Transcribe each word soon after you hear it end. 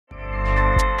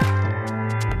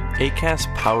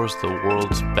Acast powers the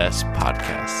world's best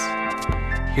podcasts.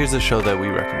 Here's a show that we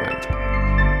recommend.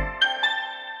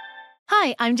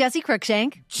 Hi, I'm Jessie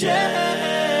Cruikshank. Jessie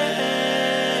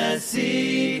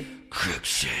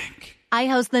Cruikshank. I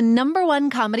host the #1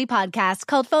 comedy podcast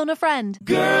called Phone a Friend.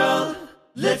 Girl,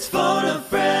 let's phone a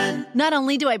friend. Not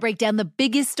only do I break down the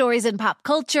biggest stories in pop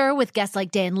culture with guests like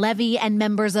Dan Levy and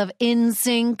members of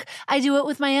NSYNC, I do it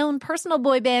with my own personal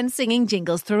boy band singing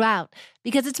jingles throughout.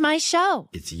 Because it's my show.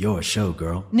 It's your show,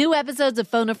 girl. New episodes of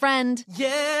Phone a Friend.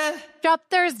 Yeah. Drop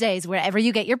Thursdays wherever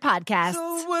you get your podcasts.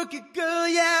 So work it, girl,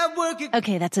 yeah, work it.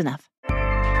 Okay, that's enough.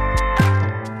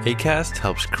 Acast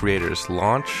helps creators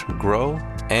launch, grow,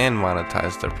 and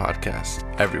monetize their podcasts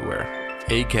everywhere.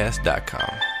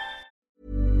 Acast.com.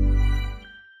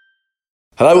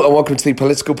 Hello and welcome to the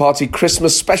Political Party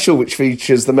Christmas special, which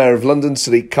features the Mayor of London,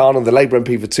 Sadiq Khan, and the Labour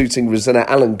MP for Tooting, Rosena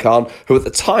Allin-Khan, who at the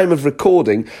time of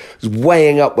recording was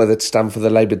weighing up whether to stand for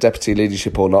the Labour deputy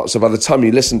leadership or not. So by the time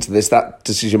you listen to this, that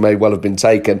decision may well have been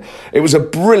taken. It was a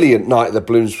brilliant night at the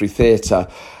Bloomsbury Theatre,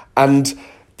 and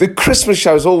the Christmas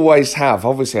shows always have,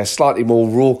 obviously, a slightly more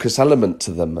raucous element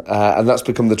to them, and that's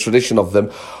become the tradition of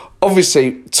them.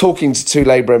 Obviously, talking to two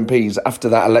Labour MPs after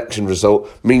that election result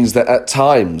means that at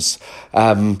times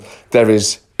there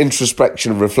is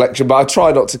introspection and reflection, but I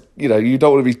try not to, you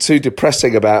don't want to be too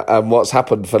depressing about what's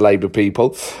happened for Labour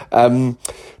people.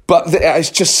 But it's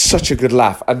just such a good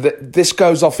laugh. And this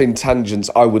goes off in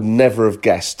tangents I would never have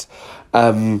guessed.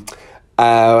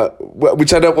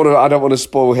 Which I don't want to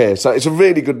spoil here. So it's a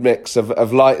really good mix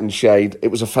of light and shade. It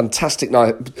was a fantastic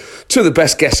night. Two of the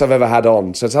best guests I've ever had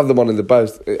on. So to have them on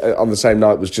on the same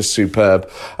night was just superb.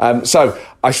 So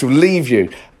I shall leave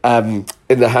you in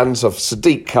the hands of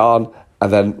Sadiq Khan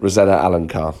and then Rosena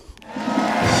Allin-Khan.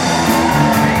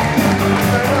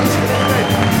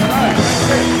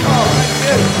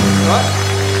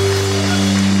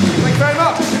 Thank you very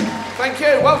much. Thank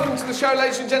you. Welcome to the show,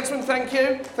 ladies and gentlemen. Thank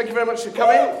you. Thank you very much for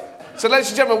coming. So, ladies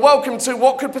and gentlemen, welcome to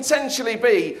what could potentially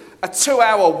be a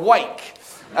 2-hour wake.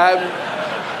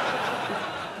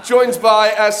 Joined by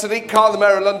Sadiq Khan, the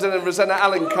Mayor of London, and Rosena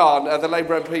Allin-Khan, the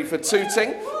Labour MP for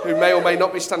Tooting, who may or may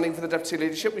not be standing for the deputy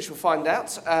leadership. We shall find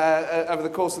out over the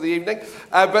course of the evening.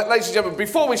 But, ladies and gentlemen,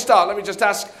 before we start, let me just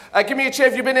ask, give me a cheer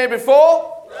if you've been here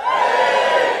before.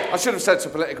 I should have said to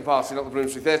a political party, not the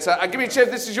Bloomsbury Theatre. And give me a cheer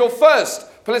if this is your first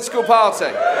political party.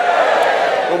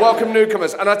 Well, welcome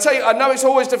newcomers. And I tell you, I know it's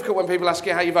always difficult when people ask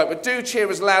you how you vote, but do cheer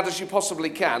as loud as you possibly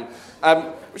can,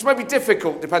 which may be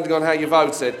difficult depending on how you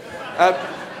voted.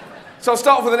 So I'll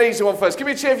start off with an easy one first. Give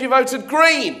me a cheer if you voted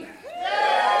Green.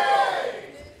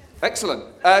 Excellent.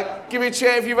 Give me a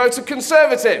cheer if you voted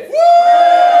Conservative.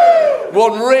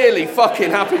 One really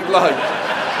fucking happy bloke.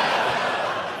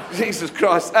 Jesus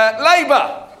Christ.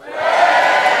 Labour.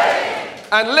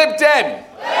 And Lib Dem.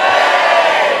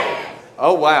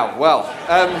 Oh, wow. Well,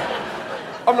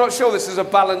 I'm not sure this is a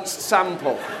balanced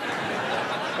sample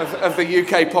of the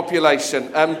UK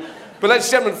population. But ladies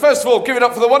and gentlemen, first of all, give it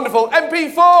up for the wonderful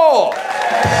MP4.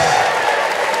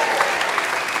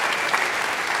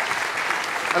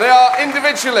 And they are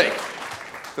individually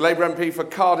the Labour MP for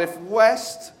Cardiff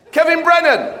West, Kevin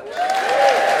Brennan.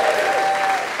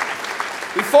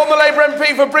 The former Labour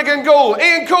MP for Brigham Gall,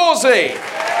 Ian Causey.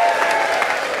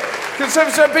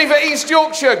 Conservative MP for East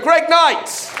Yorkshire, Greg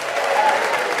Knight.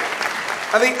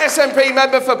 And the SNP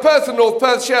member for Perth and North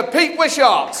Perthshire, Pete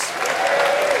Wishart.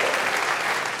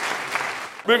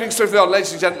 Moving swiftly on,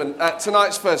 ladies and gentlemen,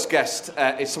 tonight's first guest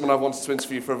is someone I've wanted to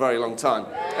interview for a very long time.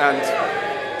 And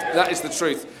that is the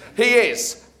truth. He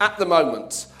is, at the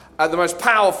moment, the most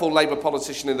powerful Labour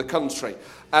politician in the country.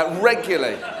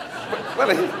 Regularly.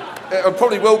 Well, it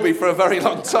probably will be for a very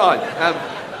long time.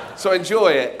 So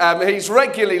enjoy it. He's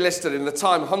regularly listed in the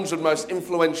Time 100 most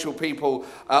influential people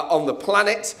on the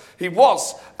planet. He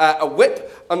was a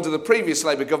whip under the previous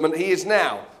Labour government. He is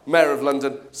now Mayor of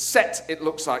London, set, it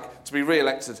looks like, to be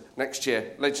re-elected next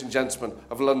year. Ladies and gentlemen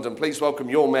of London, please welcome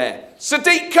your Mayor,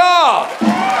 Sadiq Khan!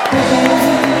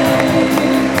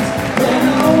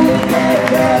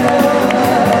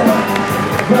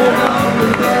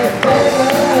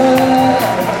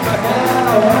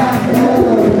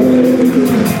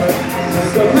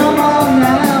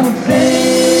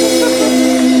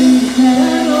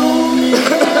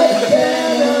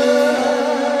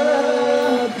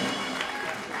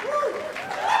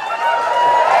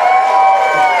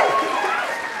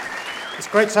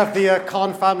 Great to have the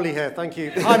Khan family here, thank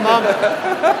you. Hi, Mum.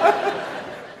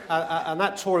 And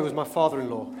that Tory was my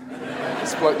father-in-law.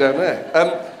 This bloke down there.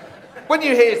 When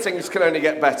you hear things can only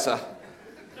get better,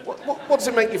 what does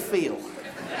it make you feel?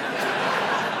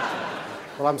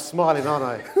 Well, I'm smiling, aren't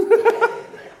I?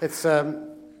 It's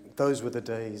Those were the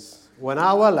days when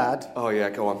our lad. Oh yeah,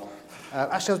 go on.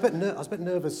 Actually, I was a bit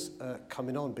nervous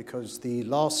coming on because the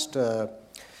last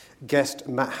guest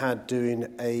Matt had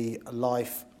doing a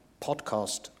live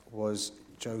podcast was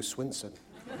Joe Swinson.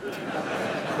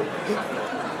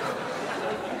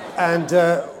 And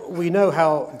we know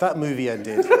how that movie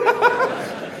ended.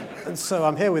 And so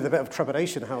I'm here with a bit of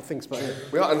trepidation how things went.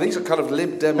 We are, and these are kind of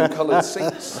Lib Dem coloured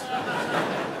seats.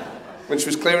 When she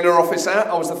was clearing her office out,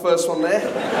 I was the first one there.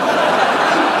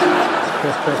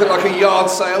 Looked like a yard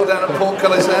sale down at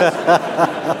Portcullis House.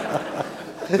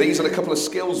 These are a couple of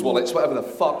skills wallets, whatever the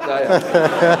fuck they are.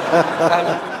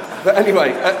 But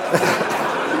anyway, I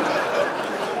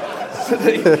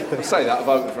say that, I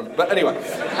voted for him. But anyway.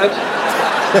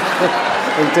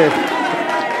 Indeed.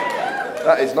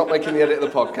 That is not making the edit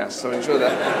of the podcast, so enjoy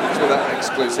that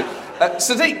exclusive.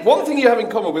 Sadiq, one thing you have in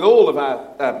common with all of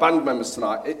our band members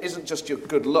tonight, it isn't just your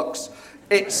good looks,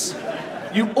 it's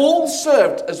you all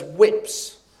served as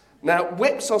whips. Now,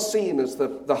 whips are seen as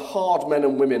the hard men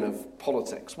and women of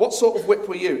politics. What sort of whip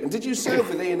were you? And did you serve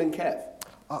with Ian and Kev?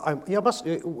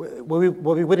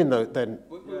 Were we winning though then?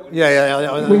 Yeah.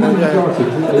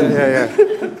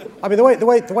 I mean,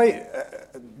 the way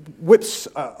whips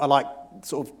are like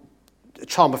sort of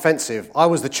charm offensive. I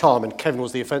was the charm and Kevin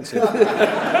was the offensive.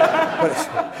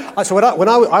 So when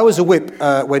I was a whip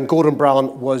when Gordon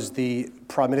Brown was the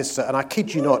Prime Minister, and I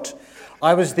kid you not,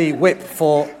 I was the whip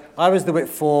for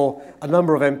a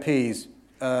number of MPs: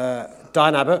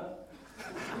 Diane Abbott,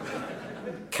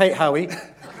 Kate Howie,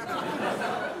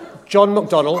 John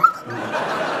McDonnell,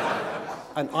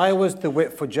 and I was the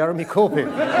whip for Jeremy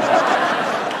Corbyn.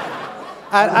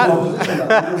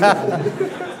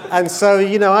 And so,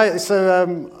 you know, I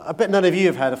bet none of you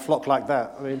have had a flock like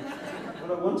that. I mean,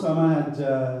 well, one time I had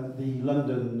the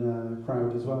London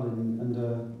crowd as well, and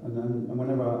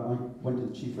whenever I went to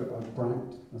the chief whip, I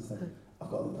bragged. I said, "I've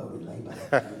got a vote with Labour."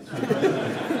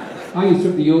 I used to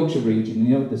up the Yorkshire region, and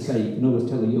you know what they say: you can always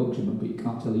tell a Yorkshireman, but you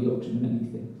can't tell a Yorkshireman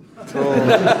anything.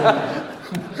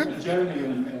 Jeremy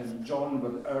and John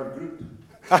were our group.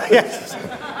 Yes,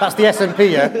 that's the SNP,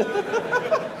 yeah.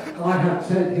 I had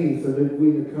Ted Heath and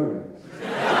Edwina Curry.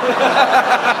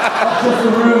 That's just a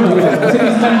rumour.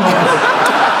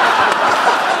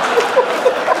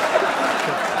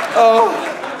 Oh,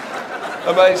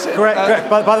 amazing. Greg,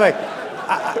 by the way,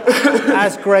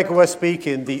 as Greg was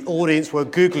speaking, the audience were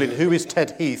Googling who is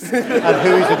Ted Heath and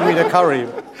who is Edwina Curry.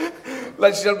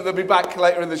 Ladies and gentlemen, they'll be back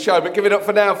later in the show, but give it up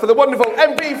for now for the wonderful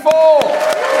MP4!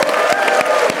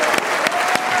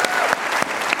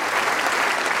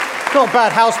 Not a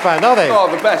bad house band, are they? Oh,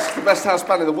 the best house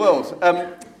band in the world.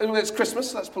 It's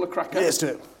Christmas, let's pull a cracker. Yeah, let's do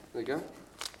it. There you go.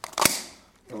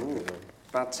 Oh,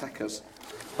 bad techers.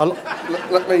 I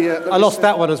lost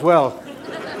that one as well.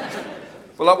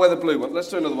 Well, I'll wear the blue one. Let's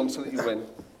do another one so that you win.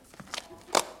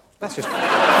 That's just...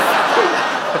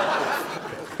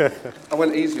 I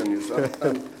went easy on you, so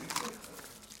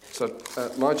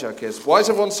my joke is, why is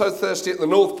everyone so thirsty at the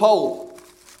North Pole?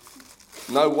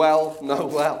 No well.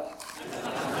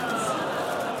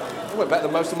 I went better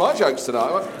than most of my jokes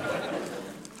tonight.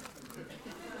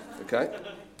 Okay.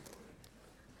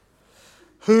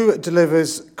 Who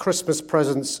delivers Christmas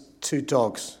presents to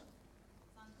dogs?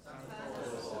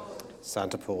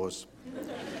 Santa Claus.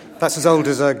 That's as old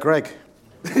as Greg.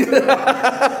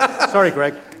 Sorry,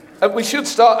 Greg. We should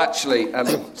start, actually,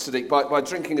 Sadiq, by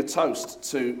drinking a toast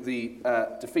to the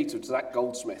defeat of Zach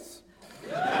Goldsmith.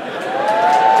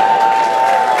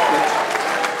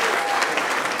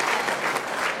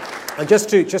 And just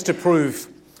to prove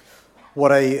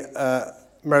what a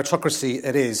meritocracy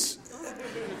it is,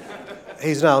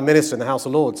 he's now a minister in the House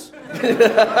of Lords.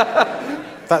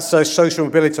 That's social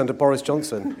mobility under Boris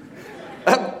Johnson.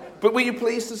 But were you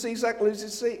pleased to see Zach lose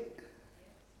his seat?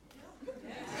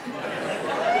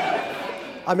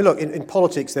 I mean, look, in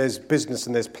politics there's business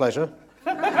and there's pleasure.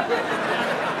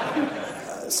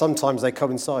 Sometimes they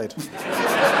coincide.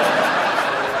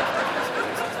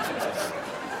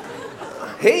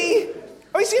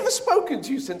 Has he ever spoken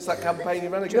to you since that campaign you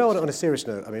ran against? Do you know what, on a serious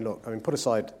note, put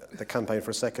aside the campaign for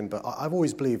a second, but I've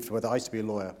always believed, whether I used to be a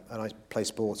lawyer and I play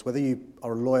sports, whether you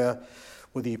are a lawyer,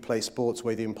 whether you play sports,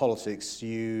 whether you're in politics,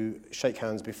 you shake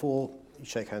hands before, you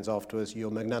shake hands afterwards, you're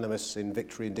magnanimous in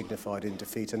victory and dignified in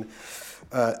defeat.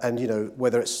 And you know,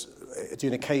 whether it's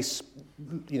doing a case,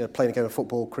 you know, playing a game of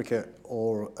football, cricket,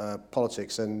 or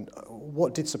politics. And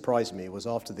what did surprise me was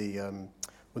after when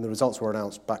the results were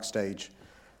announced backstage,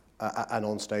 and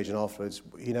on stage and afterwards,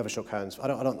 he never shook hands. I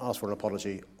don't ask for an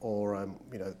apology, or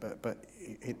you know,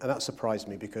 and that surprised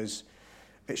me because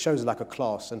it shows a lack of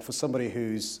class. And for somebody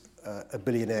who's a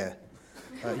billionaire,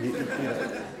 you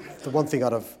know, the one thing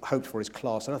I'd have hoped for is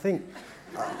class. And I think...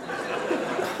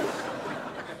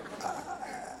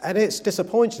 and it's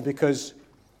disappointing because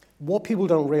what people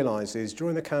don't realise is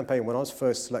during the campaign, when I was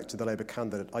first selected the Labour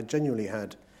candidate, I genuinely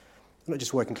had not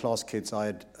just working class kids, I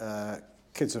had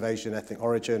kids of Asian ethnic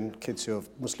origin, kids who have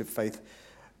Muslim faith,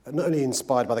 not only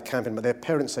inspired by the campaign, but their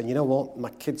parents saying, you know what,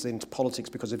 my kid's into politics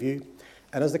because of you.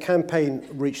 And as the campaign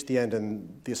reached the end and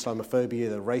the Islamophobia,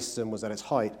 the racism was at its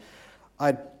height, I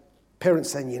had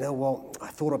parents saying, you know what, I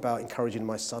thought about encouraging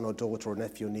my son or daughter or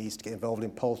nephew or niece to get involved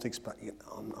in politics, but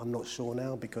I'm not sure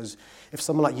now, because if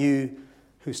someone like you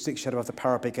who sticks your head above the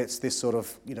parapet gets this sort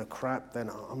of crap, then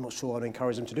I'm not sure I'd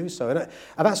encourage them to do so. And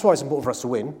that's why it's important for us to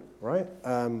win, right?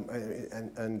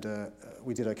 And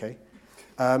we did okay.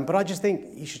 But I just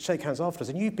think you should shake hands afterwards.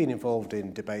 And you've been involved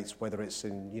in debates, whether it's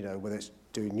whether it's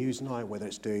doing Newsnight, whether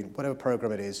it's doing whatever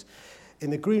program it is.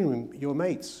 In the green room, you're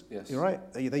mates. Yes. You're right.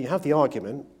 Then you have the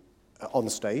argument on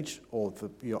the stage, or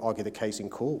you argue the case in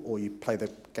court, or you play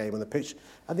the game on the pitch,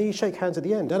 and then you shake hands at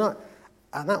the end.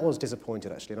 And that was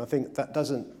disappointed, actually. And I think that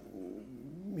doesn't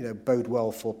bode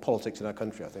well for politics in our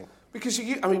country, I think. Because,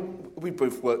 we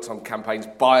both worked on campaigns.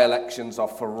 By-elections are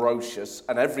ferocious,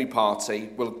 and every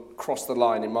party will cross the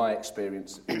line, in my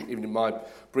experience, even in my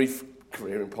brief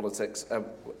career in politics.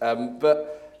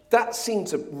 But that seemed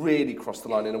to really cross the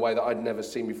line in a way that I'd never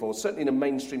seen before. Certainly in a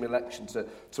mainstream election, to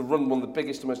run one of the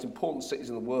biggest and most important cities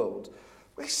in the world,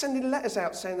 we're sending letters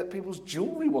out saying that people's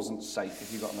jewellery wasn't safe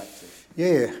if you got elected.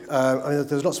 Yeah.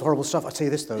 There's lots of horrible stuff. I tell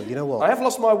you this, though, you know what? I have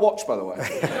lost my watch, by the way.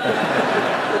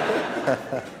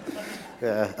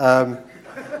 Yeah.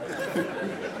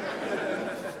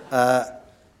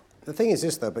 The thing is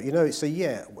this, though, but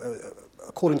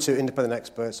according to independent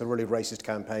experts, a really racist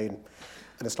campaign,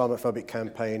 an Islamophobic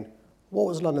campaign. What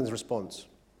was London's response?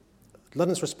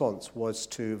 London's response was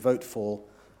to vote for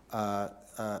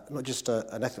not just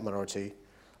an ethnic minority,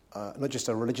 not just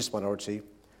a religious minority,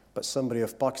 but somebody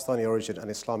of Pakistani origin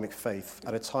and Islamic faith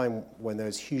at a time when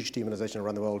there's huge demonisation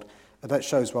around the world. And that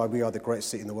shows why we are the greatest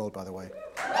city in the world, by the way.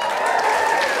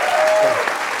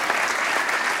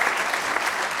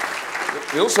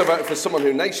 We also voted for someone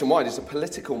who nationwide is a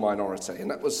political minority, and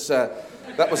that was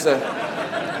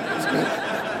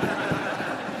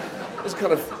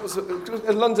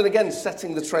London again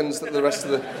setting the trends that the rest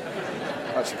of the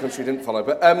country didn't follow.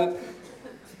 But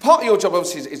part of your job,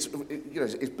 obviously, is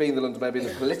being the London Mayor, being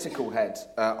the political head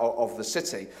of the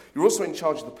city. You're also in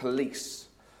charge of the police,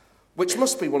 which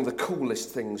must be one of the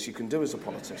coolest things you can do as a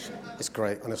politician. It's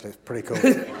great, honestly. It's pretty cool.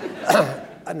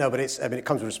 No, but it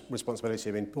comes with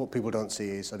responsibility. What people don't see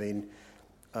is,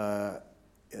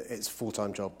 it's a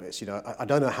full-time job. It's, I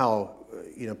don't know how,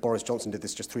 Boris Johnson did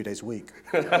this just 3 days a week.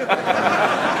 And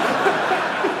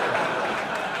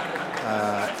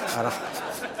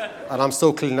I'm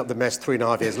still cleaning up the mess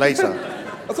 3.5 years later.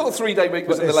 I thought a 3-day week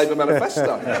was in the Labour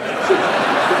manifesto.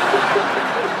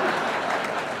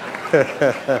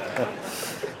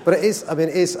 But it is.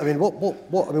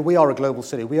 We are a global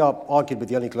city. We are arguably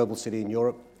the only global city in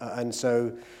Europe, and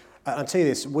so I'll tell you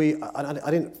this. I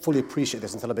didn't fully appreciate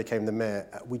this until I became the mayor.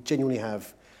 We genuinely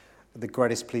have the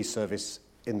greatest police service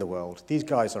in the world. These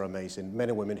guys are amazing, men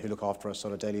and women who look after us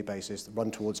on a daily basis,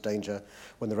 run towards danger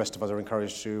when the rest of us are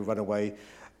encouraged to run away.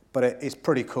 But it's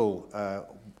pretty cool.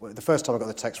 The first time I got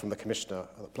the text from the commissioner,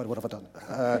 bloody, what have I done?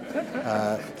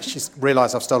 She's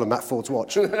realised I've stolen Matt Ford's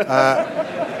watch.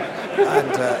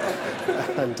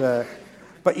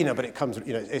 But it comes,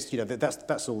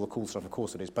 that's all the cool stuff. Of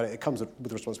course it is. But it comes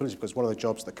with responsibility, because one of the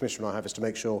jobs that the commissioner and I have is to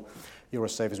make sure you're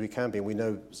as safe as we can be. And we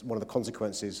know one of the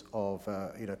consequences of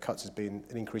cuts has been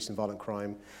an increase in violent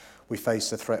crime. We face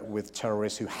a threat with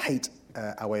terrorists who hate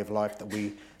our way of life, that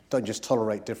we don't just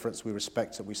tolerate difference, we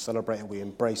respect it, we celebrate it, we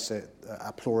embrace it,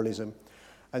 our pluralism.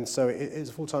 And so it's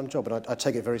a full-time job, and I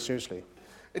take it very seriously.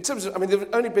 In terms of, there have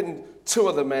only been 2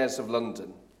 other mayors of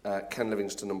London, Ken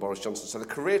Livingstone and Boris Johnson, so the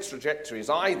career trajectory is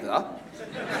either...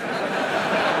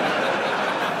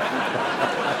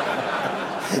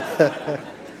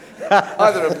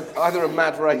 either a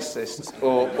mad racist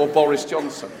or Boris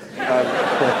Johnson.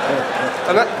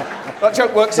 And that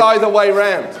joke works either way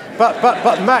round. But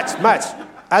Matt,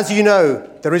 as you know,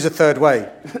 there is a third way.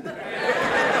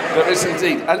 There is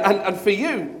indeed. And for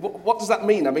you, what does that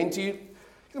mean? You're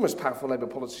the most powerful Labour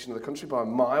politician in the country by a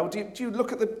mile. Do you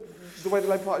look at the way the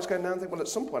Labour Party is going now and think, well, at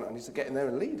some point I need to get in there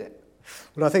and lead it?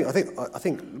 Well, I think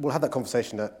we'll have that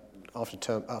conversation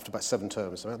after about 7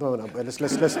 terms. At the moment,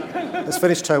 let's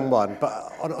finish term 1.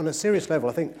 But on a serious level,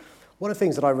 I think one of the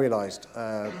things that I realised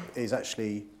is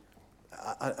actually,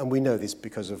 and we know this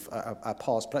because of our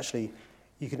past, but actually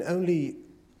you can only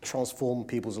transform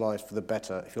people's lives for the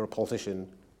better if you're a politician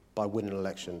by winning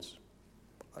elections.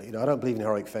 I don't believe in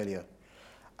heroic failure.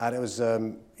 And it was,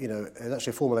 it was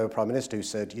actually a former Labour Prime Minister who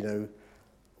said,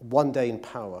 one day in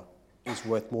power is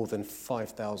worth more than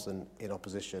 5,000 in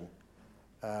opposition.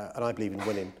 And I believe in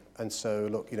winning. And so,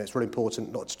 look, it's really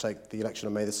important not to take the election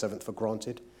on May the 7th for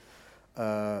granted.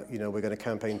 We're going to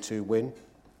campaign to win,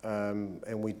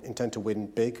 and we intend to win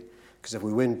big, because if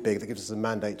we win big, that gives us a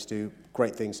mandate to do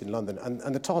great things in London.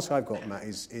 And the task I've got, Matt,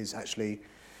 is actually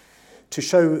to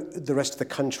show the rest of the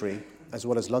country, as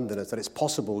well as Londoners, that it's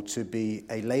possible to be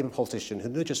a Labour politician who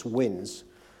not just wins,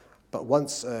 but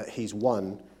once he's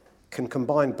won, can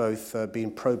combine both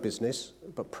being pro-business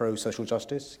but pro-social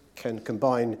justice, can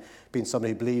combine being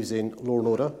somebody who believes in law and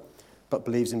order, but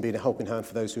believes in being a helping hand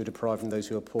for those who are deprived and those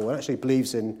who are poor, and actually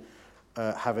believes in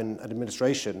having an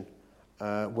administration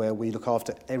where we look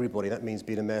after everybody. That means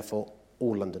being a mayor for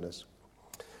all Londoners.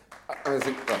 I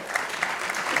think a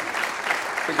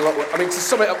lot. To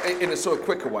sum it up in a sort of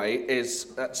quicker way,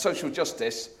 is social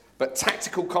justice, but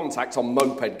tactical contact on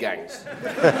moped gangs.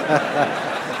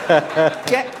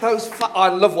 Get those... I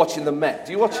love watching the Met.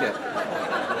 Do you watch it?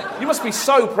 You must be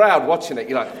so proud watching it.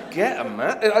 You're like, get them,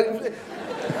 Matt. I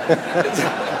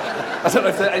don't know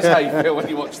if that is how you feel when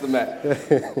you watch the Met.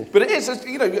 But it is,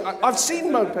 I've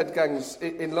seen moped gangs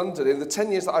in London. In the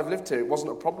 10 years that I've lived here, it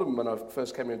wasn't a problem when I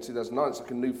first came here in 2009. It's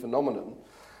like a new phenomenon.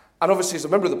 And obviously, as a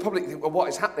member of the public, you think, well, what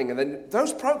is happening? And then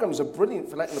those programmes are brilliant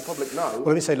for letting the public know. Well,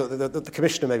 let me say, look, the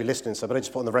Commissioner may be listening, but I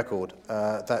just put on the record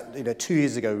that 2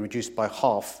 years ago we reduced by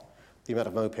half the amount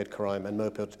of moped crime and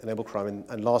moped-enabled crime,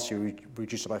 and last year we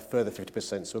reduced it by a further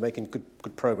 50%, so we're making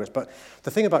good progress. But the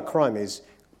thing about crime is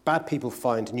bad people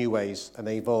find new ways and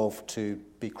they evolve to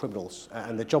be criminals,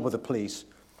 and the job of the police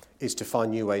is to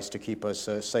find new ways to keep us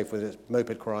safe, whether it's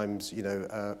moped crimes,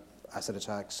 acid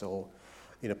attacks, or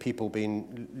people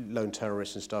being lone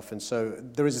terrorists and stuff. And so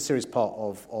there is a serious part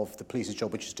of the police's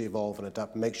job, which is to evolve and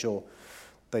adapt and make sure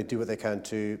they do what they can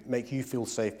to make you feel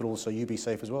safe, but also you be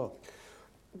safe as well.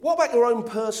 What about your own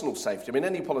personal safety?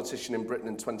 Any politician in Britain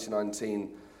in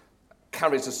 2019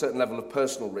 carries a certain level of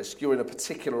personal risk. You're in a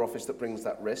particular office that brings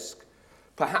that risk.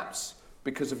 Perhaps,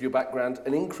 because of your background,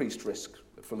 an increased risk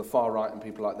from the far right and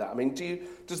people like that.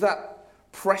 Does that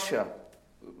pressure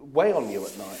weigh on you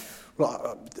at night?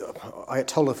 Well, I get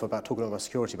told off about talking about my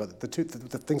security, but the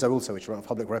things I will say, which are on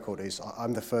public record, is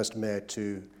I'm the first mayor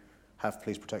to have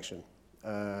police protection.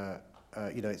 And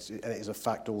it is a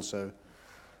fact also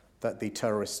that the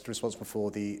terrorist responsible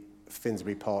for the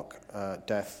Finsbury Park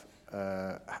death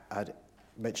had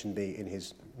mentioned me in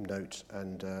his note,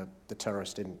 and the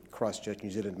terrorist in Christchurch, New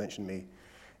Zealand, mentioned me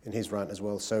in his rant as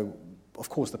well. So, of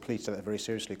course, the police take that very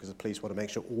seriously, because the police want to make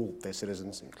sure all their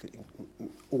citizens, including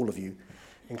all of you,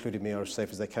 including me, are as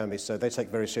safe as they can be. So they take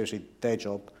very seriously their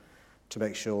job to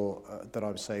make sure that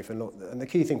I'm safe. And the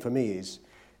key thing for me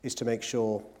is to make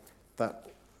sure that,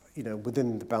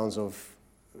 within the bounds of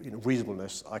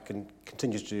reasonableness, I can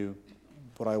continue to do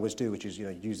what I always do, which is,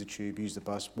 use the tube, use the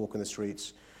bus, walk in the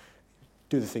streets,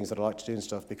 do the things that I like to do and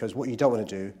stuff, because what you don't want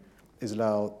to do is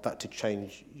allow that to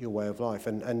change your way of life.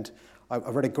 And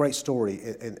I've read a great story,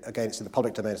 again, it's in the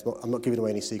public domain, I'm not giving away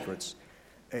any secrets.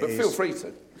 But feel free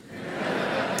to.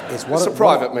 It's a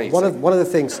private meeting. One of the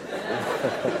things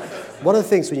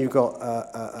when you've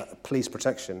got police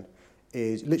protection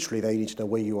is literally they need to know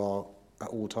where you are at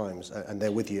all times, and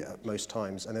they're with you at most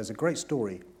times. And there's a great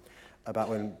story about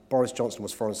when Boris Johnson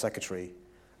was Foreign Secretary.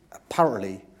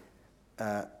 Apparently,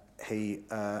 he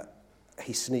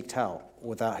sneaked out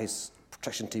without his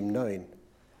protection team knowing,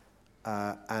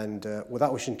 and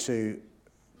without wishing to.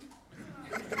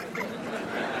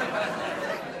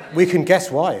 We can guess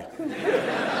why.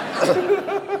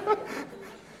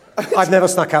 I've never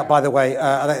snuck out, by the way.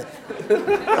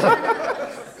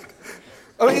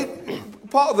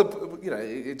 Part of the,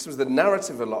 in terms of the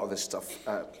narrative, a lot of this stuff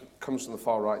comes from the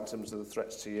far right in terms of the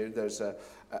threats to you. There's a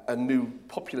new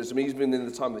populism, even in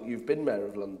the time that you've been Mayor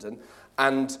of London,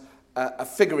 and a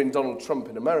figure in Donald Trump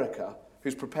in America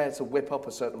who's prepared to whip up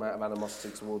a certain amount of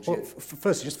animosity towards you.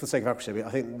 Firstly, just for the sake of accuracy, I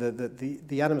think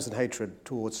the animus and hatred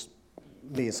towards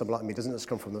me and someone like me doesn't just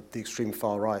come from the extreme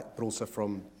far right, but also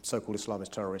from so-called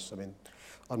Islamist terrorists.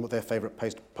 I'm not their favourite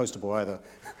poster boy either.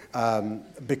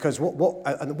 Because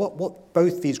what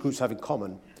both these groups have in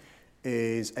common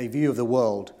is a view of the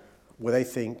world where they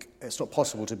think it's not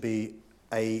possible to be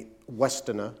a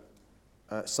Westerner,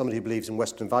 somebody who believes in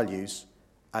Western values,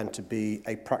 and to be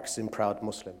a practicing proud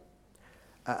Muslim.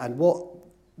 And what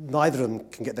neither of them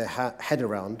can get their head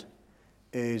around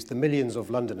is the millions of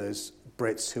Londoners,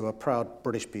 Brits, who are proud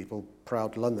British people,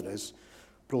 proud Londoners,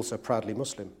 but also proudly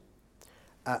Muslim.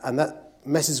 And that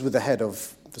messes with the head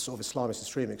of the sort of Islamist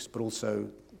extremists, but also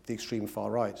the extreme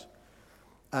far right.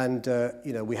 And,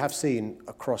 we have seen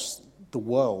across the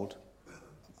world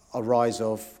a rise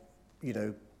of,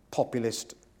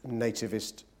 populist,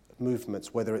 nativist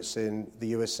movements, whether it's in the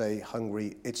USA,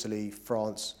 Hungary, Italy,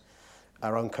 France,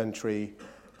 our own country,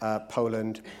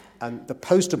 Poland. And the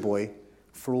poster boy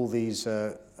for all these,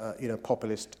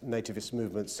 populist, nativist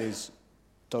movements is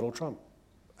Donald Trump.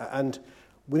 And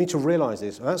we need to realise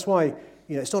this. And that's why,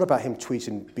 it's not about him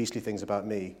tweeting beastly things about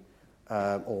me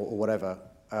or whatever.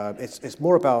 It's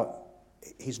more about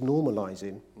he's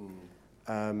normalising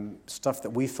stuff that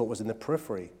we thought was in the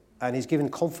periphery. And he's giving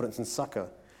confidence and succour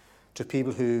to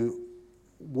people who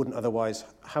wouldn't otherwise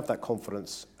have that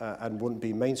confidence and wouldn't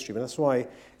be mainstream. And that's why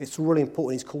it's really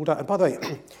important he's called out. And by the way,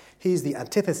 he's the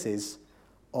antithesis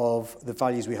of the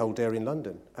values we hold dear in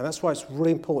London. And that's why it's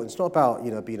really important. It's not about,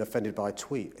 being offended by a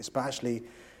tweet. It's about actually,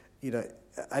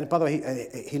 and by the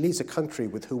way, he leads a country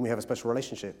with whom we have a special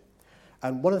relationship.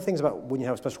 And one of the things about when you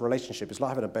have a special relationship is like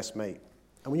having a best mate.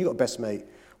 And when you've got a best mate,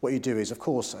 what you do is, of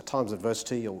course, at times of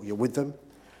adversity, you're with them,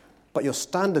 but your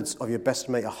standards of your best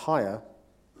mate are higher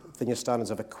than your standards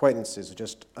of acquaintances or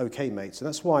just okay mates. And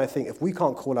that's why I think if we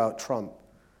can't call out Trump,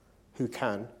 who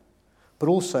can? But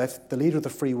also, if the leader of the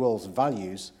free world's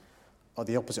values are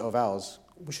the opposite of ours,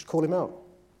 we should call him out.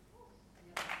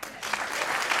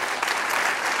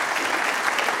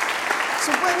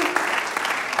 So when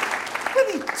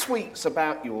he tweets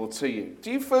about you or to you, do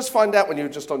you first find out when you're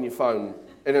just on your phone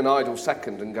in an idle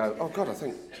second and go, oh God, I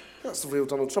think that's the real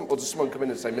Donald Trump? Or does someone come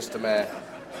in and say, Mr. Mayor,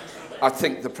 I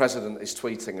think the president is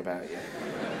tweeting about you?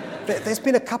 There's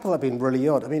been a couple that have been really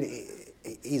odd. I mean,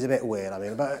 he's a bit weird,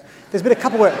 but there's been a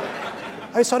couple where...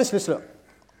 So listen, look,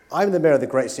 I'm the mayor of the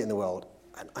greatest city in the world,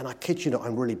 and I kid you not,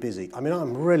 I'm really busy. I mean,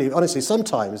 I'm really... Honestly,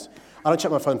 sometimes I don't check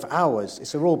my phone for hours.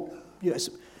 It's a real...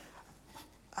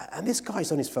 and this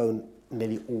guy's on his phone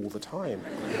nearly all the time.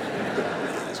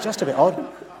 It's just a bit odd.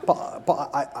 But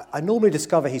I normally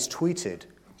discover he's tweeted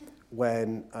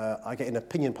when I get an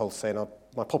opinion poll saying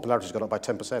my popularity's gone up by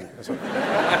 10%.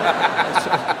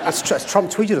 It's Trump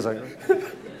tweeted or something.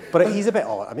 But he's a bit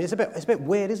odd. I mean, it's a bit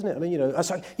weird, isn't it? I mean,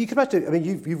 you can imagine. I mean,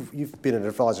 you've been an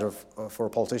advisor for a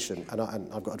politician, and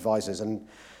I've got advisors.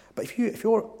 But if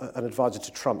you're an advisor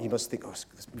to Trump, you must think, oh,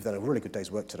 we've done a really good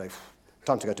day's work today.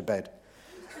 Time to go to bed.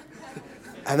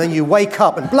 And then you wake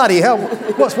up and bloody hell,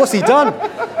 what's he done?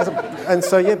 And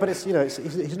so but it's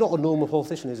he's not a normal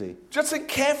politician, is he? Just think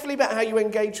carefully about how you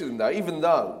engage with him, though. Even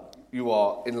though you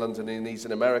are in London and he's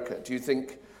in America, do you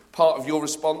think part of your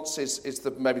response is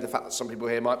maybe the fact that some people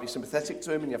here might be sympathetic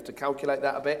to him and you have to calculate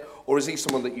that a bit? Or is he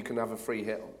someone that you can have a free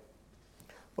hit on?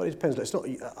 Well, it depends. It's not.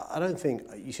 I don't think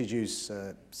you should use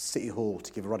City Hall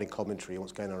to give a running commentary on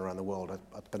what's going on around the world.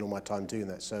 I spend all my time doing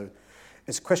that. So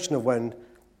it's a question of when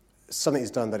something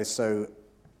is done that is an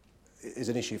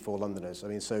issue for Londoners. I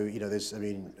mean,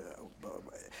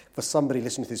 for somebody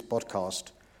listening to this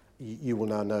podcast, you will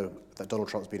now know that Donald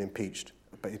Trump's been impeached.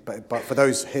 But for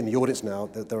those in the audience now,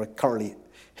 there are currently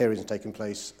hearings taking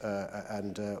place,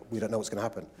 and we don't know what's going to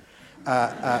happen.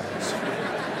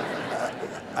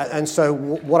 And so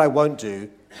what I won't do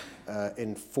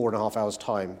in 4.5 hours'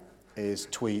 time is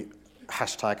tweet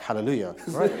 #Hallelujah,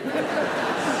 right?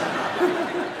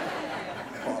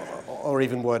 or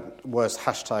even worse,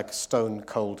 #Stone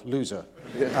Cold Loser.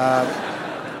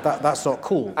 Yeah. That's not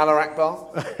cool. Allah Akbar.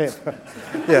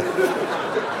 Yeah.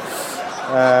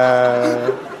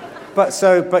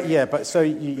 So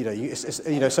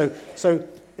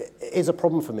it's a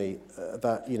problem for me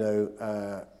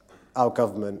that our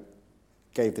government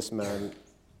gave this man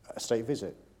a state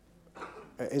visit.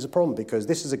 It is a problem because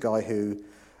this is a guy who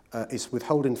is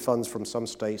withholding funds from some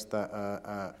states that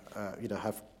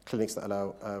have clinics that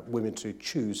allow women to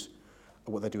choose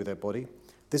what they do with their body.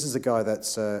 This is a guy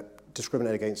that's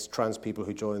discriminated against trans people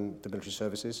who join the military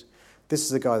services. This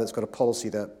is a guy that's got a policy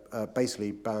that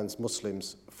basically bans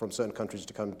Muslims from certain countries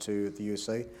to come to the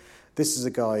USA. This is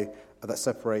a guy that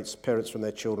separates parents from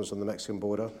their children on the Mexican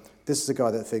border. This is a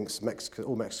guy that thinks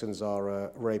all Mexicans are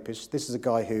rapists. This is a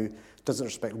guy who doesn't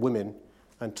respect women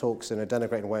and talks in a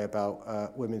denigrating way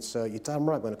about women. So you're damn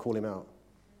right I'm going to call him out.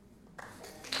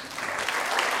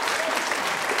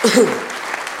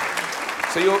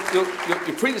 So your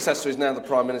predecessor is now the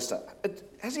Prime Minister.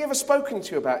 Has he ever spoken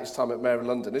to you about his time at Mayor of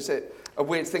London? Is it a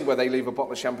weird thing where they leave a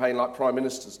bottle of champagne like Prime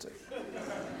Ministers do?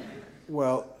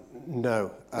 Well,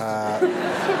 no.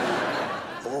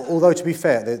 Although to be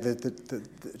fair,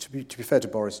 to be fair to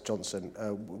Boris Johnson,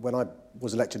 when I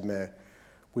was elected mayor,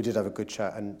 we did have a good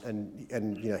chat, and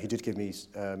he did give me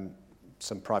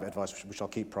some private advice, which I'll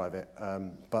keep private.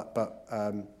 But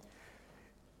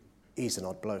he's an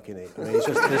odd bloke, isn't he? I mean,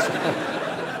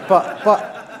 but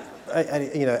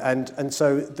and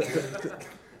so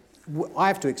I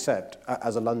have to accept,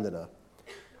 as a Londoner,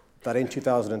 that in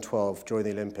 2012, during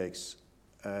the Olympics,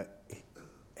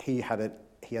 he had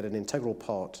an integral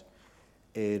part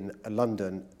in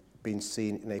London being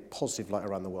seen in a positive light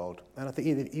around the world. And I think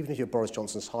even if you're Boris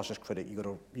Johnson's harshest critic, you got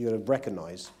to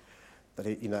recognise that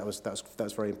that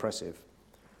was very impressive.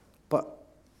 But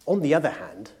on the other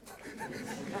hand,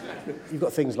 you've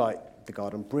got things like the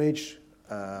Garden Bridge,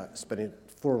 spending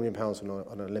 £4 million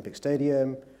on an Olympic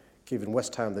stadium, giving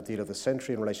West Ham the deal of the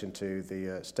century in relation to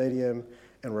the stadium,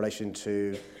 in relation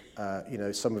to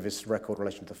some of his record in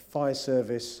relation to the fire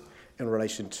service, in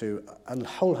relation to a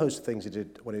whole host of things he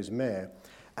did when he was mayor.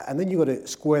 And then you've got to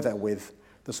square that with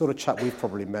the sort of chap we've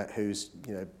probably met who's,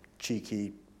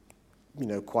 cheeky,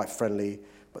 quite friendly,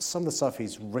 but some of the stuff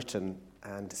he's written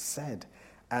and said.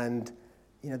 And,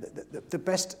 the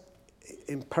best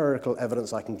empirical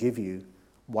evidence I can give you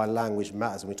why language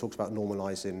matters, and we talked about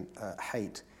normalising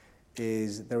hate,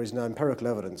 is there is no empirical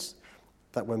evidence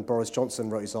that when Boris Johnson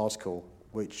wrote his article,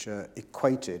 which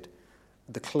equated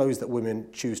the clothes that women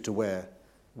choose to wear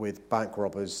with bank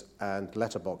robbers and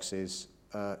letterboxes,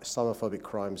 Islamophobic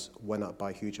crimes went up by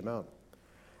a huge amount.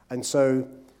 And so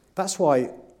that's why,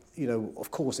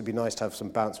 of course it'd be nice to have some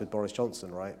bounce with Boris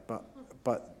Johnson, right? But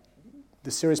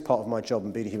the serious part of my job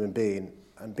and being a human being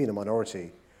and being a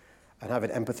minority and having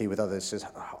empathy with others is,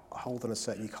 hold on a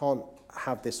sec, you can't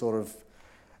have this sort of,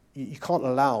 you can't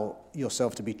allow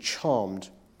yourself to be charmed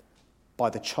by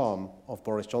the charm of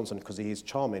Boris Johnson because he is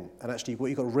charming. And actually what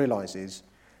you've got to realise is,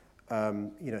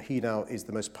 he now is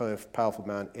the most powerful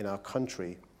man in our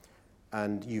country,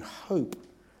 and you hope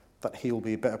that he will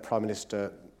be a better Prime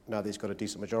Minister now that he's got a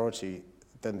decent majority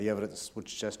than the evidence would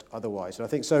suggest otherwise. And I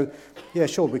think so. Yeah,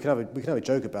 sure, we can have a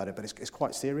joke about it, but it's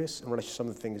quite serious in relation to some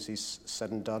of the things he's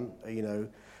said and done. And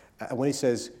when he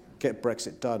says get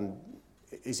Brexit done,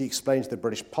 is he explaining to the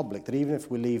British public that even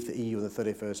if we leave the EU on the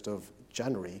 31st of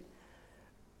January,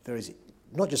 there is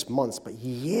not just months but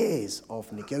years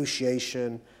of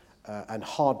negotiation. And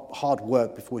hard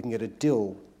work before we can get a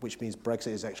deal, which means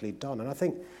Brexit is actually done. And I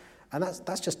think,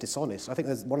 that's just dishonest. I think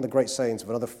there's one of the great sayings of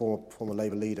another former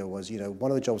Labour leader was,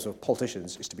 one of the jobs of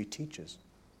politicians is to be teachers,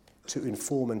 to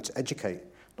inform and to educate,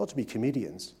 not to be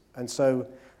comedians. And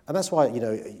that's why,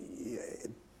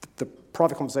 the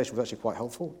private conversation was actually quite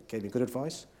helpful, gave me good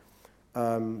advice.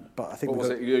 But I think what was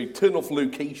it? You turn off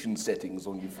location settings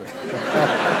on your phone.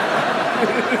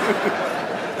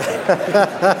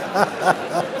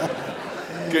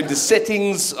 Go into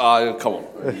settings. Come on.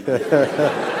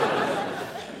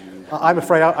 I'm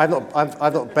afraid I've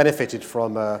not benefited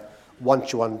from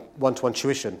one-to-one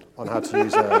tuition on how to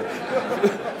use.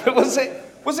 But was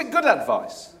it good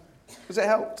advice? Was it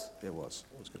helped? It was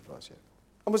good advice. Yeah.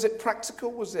 And was it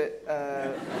practical? Was it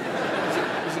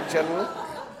general?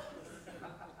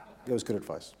 It was good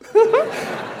advice.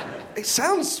 It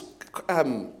sounds.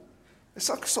 It's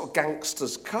like a sort of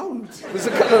gangster's code. There's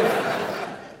a kind of.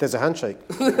 There's a handshake.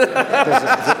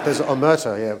 There's an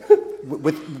omerta, yeah.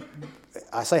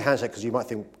 I say handshake because you might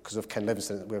think, because of Ken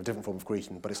Livingstone, we have a different form of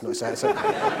greeting, but it's not. It's a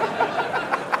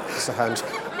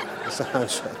handshake.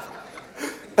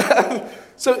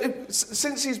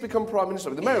 Since he's become Prime Minister,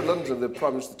 the Mayor of London and the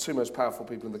Prime Minister are the two most powerful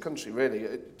people in the country,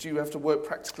 really. Do you have to work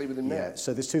practically with him now? Yeah,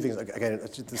 so there's two things. Again,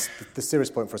 the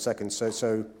serious point for a second.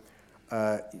 So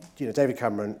David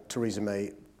Cameron, Theresa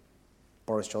May,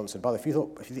 Boris Johnson. By the way,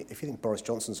 if you think Boris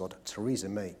Johnson's odd, Theresa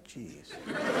May, jeez.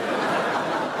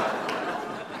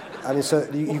 I mean, so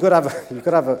you've got to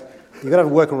have a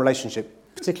working relationship,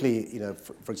 particularly,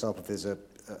 for example, if there's a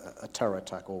terror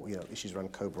attack or issues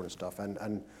around Cobra and stuff,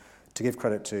 and to give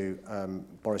credit to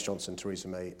Boris Johnson, Theresa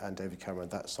May, and David Cameron,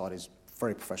 that side is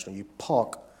very professional. You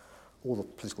park all the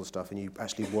political stuff and you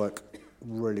actually work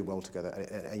really well together.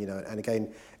 And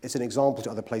again, it's an example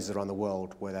to other places around the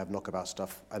world where they have knockabout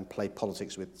stuff and play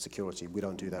politics with security. We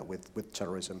don't do that with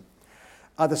terrorism.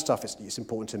 Other stuff, it's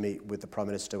important to meet with the Prime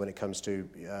Minister when it comes to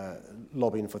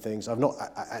lobbying for things. I've not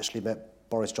actually met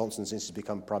Boris Johnson since he's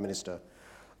become Prime Minister.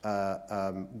 Had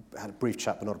a brief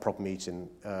chat, but not a proper meeting.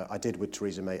 I did with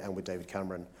Theresa May and with David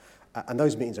Cameron. And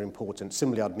those meetings are important.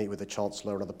 Similarly, I'd meet with the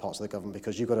Chancellor and other parts of the government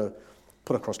because you've got to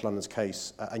put across London's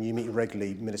case, and you meet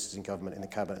regularly ministers in government, in the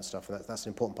cabinet and stuff, and that's an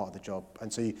important part of the job.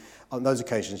 And so on those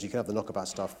occasions, you can have the knockabout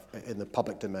stuff in the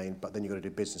public domain, but then you've got to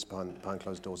do business behind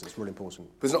closed doors. It's really important.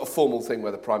 But it's not a formal thing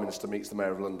where the Prime Minister meets the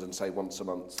Mayor of London, say, once a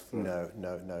month? No.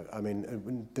 I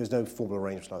mean, there's no formal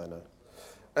arrangement like that,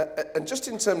 no. And just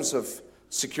in terms of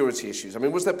security issues, I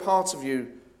mean, was there part of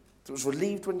you that was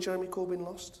relieved when Jeremy Corbyn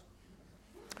lost?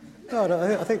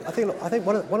 No. I think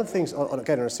one of the things,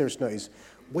 again, on a serious note, is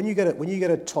when you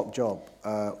get a top job,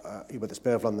 whether it's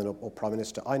Mayor of London or Prime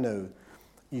Minister, I know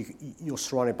you're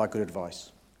surrounded by good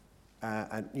advice.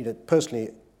 And personally,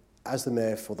 as the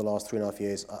mayor for the last 3.5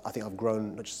 years, I think I've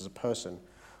grown not just as a person,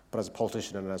 but as a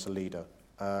politician and as a leader.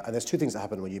 And there's two things that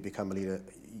happen when you become a leader: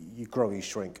 you grow, or you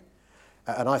shrink.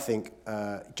 And I think,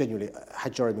 genuinely,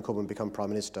 had Jeremy Corbyn become Prime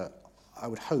Minister, I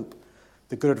would hope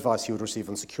the good advice he would receive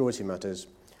on security matters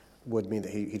would mean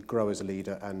that he'd grow as a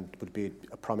leader and would be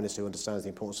a Prime Minister who understands the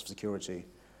importance of security.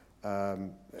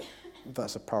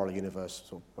 That's a parallel universe.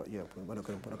 So, but yeah, we're not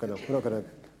going to.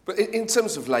 But in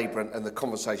terms of Labour and the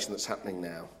conversation that's happening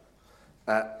now,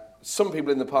 some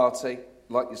people in the party,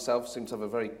 like yourself, seem to have a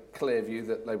very clear view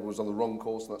that Labour was on the wrong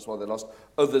course and that's why they lost.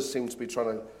 Others seem to be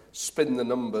trying to spin the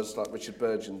numbers like Richard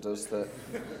Burgon does, that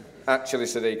actually,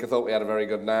 Sadiq, I thought we had a very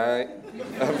good night.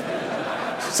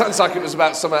 Sounds like it was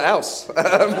about something else.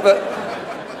 But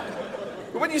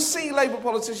when you see Labour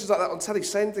politicians like that on telly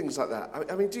saying things like that,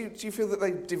 I mean, do you feel that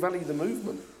they devalue the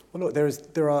movement? Well, look,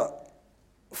 there are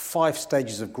 5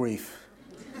 stages of grief.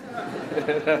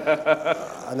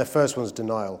 And the first one's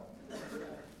denial.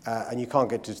 And you can't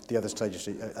get to the other stages.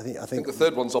 I think the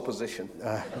third one's opposition.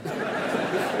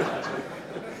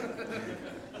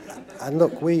 And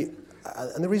look,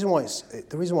 and the reason why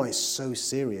it's so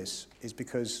serious is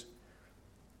because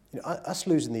us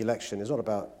losing the election is not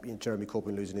about Jeremy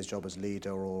Corbyn losing his job as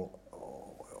leader or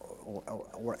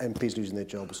MPs losing their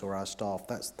jobs or our staff.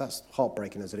 That's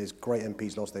heartbreaking as it is. Great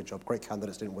MPs lost their job. Great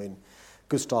candidates didn't win.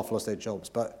 Good staff lost their jobs.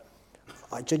 But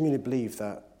I genuinely believe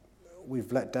that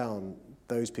we've let down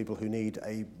those people who need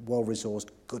a well-resourced,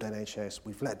 good NHS.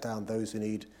 We've let down those who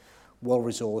need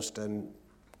well-resourced and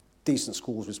decent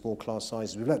schools with small class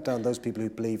sizes. We've let down those people who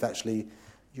believe actually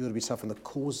you've got to be tough on the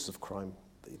causes of crime,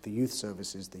 the youth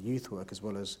services, the youth work, as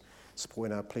well as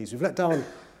supporting our police. We've let down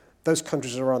those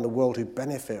countries around the world who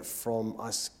benefit from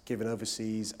us giving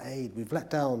overseas aid. We've let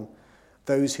down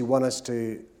those who want us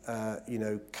to,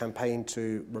 campaign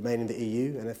to remain in the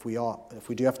EU, and if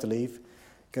we do have to leave,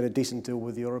 get a decent deal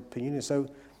with the European Union. So,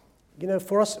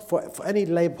 for us, for any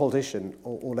Labour politician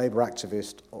or Labour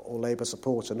activist or Labour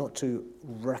supporter not to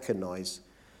recognise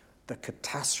the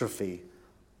catastrophe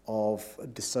of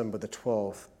December the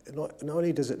 12th, not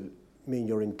only does it mean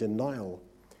you're in denial,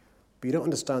 but you don't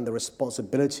understand the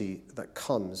responsibility that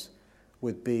comes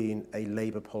with being a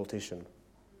Labour politician.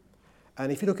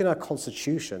 And if you look in our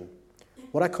Constitution,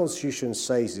 what our Constitution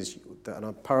says is, and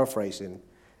I'm paraphrasing,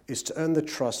 is to earn the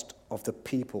trust of the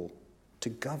people to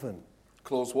govern.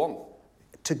 Clause 1.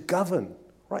 To govern,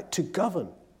 right? To govern,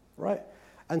 right?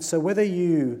 And so whether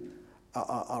you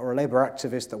are a Labour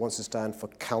activist that wants to stand for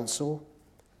council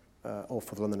or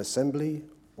for the London Assembly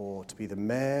or to be the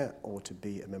mayor or to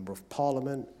be a member of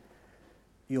Parliament,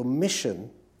 your mission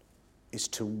is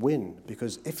to win,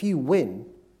 because if you win,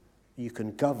 you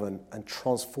can govern and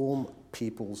transform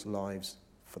people's lives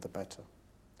for the better.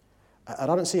 And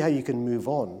I don't see how you can move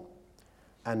on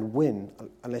and win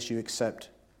unless you accept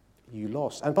you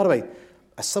lost. And by the way,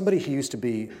 as somebody who used to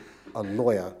be a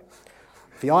lawyer,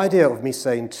 the idea of me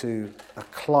saying to a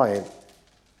client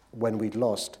when we'd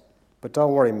lost, "But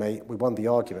don't worry, mate, we won the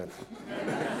argument."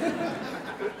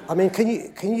 I mean, can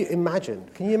you imagine?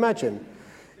 Can you imagine?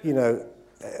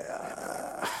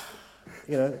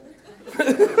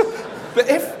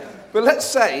 But let's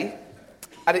say,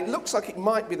 and it looks like it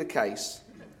might be the case,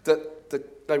 that the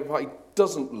Labour Party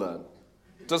doesn't learn,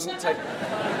 doesn't take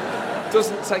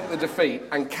the defeat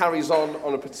and carries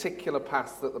on a particular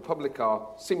path that the public are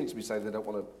seeming to be saying they don't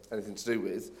want anything to do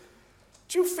with.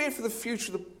 Do you fear for the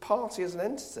future of the party as an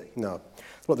entity? No.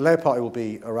 Well, the Labour Party will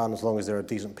be around as long as there are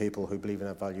decent people who believe in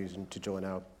our values and to join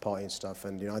our party and stuff.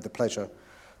 And I had the pleasure,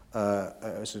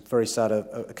 it was a very sad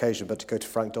occasion, but to go to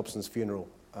Frank Dobson's funeral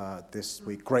this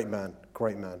week. Great man.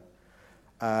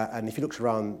 And if you looked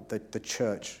around the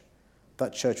church,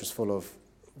 that church was full of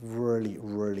really,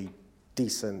 really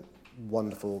decent,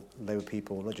 wonderful Labour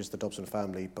people, not just the Dobson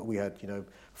family, but we had,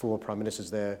 former prime ministers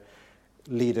there,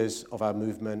 leaders of our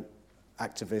movement,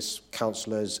 activists,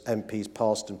 councillors, MPs,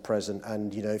 past and present.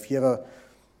 And, if you ever,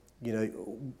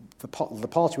 the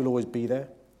party will always be there.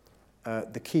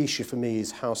 The key issue for me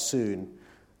is how soon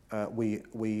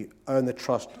we earn the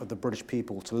trust of the British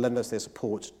people to lend us their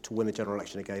support to win the general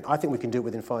election again. I think we can do it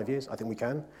within 5 years. I think we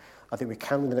can. I think we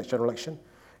can win the next general election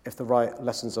if the right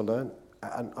lessons are learned.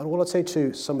 And all I'd say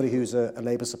to somebody who's a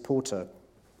Labour supporter,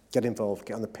 get involved,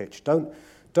 get on the pitch.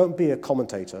 Don't be a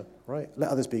commentator, right? Let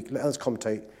others speak, let others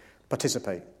commentate,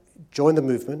 participate. Join the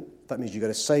movement. That means you've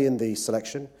got a say in the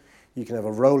selection. You can have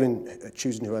a role in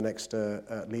choosing who our next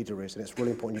leader is, and it's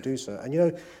really important you do so.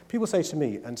 And, people say to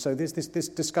me, and so there's this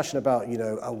discussion about,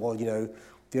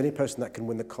 the only person that can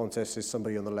win the contest is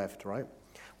somebody on the left, right?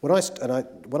 When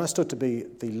I stood to be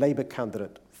the Labour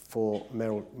candidate for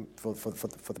mayor, for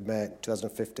the mayor in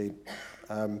 2015,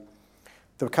 there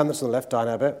were candidates on the left, Diane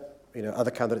Abbott,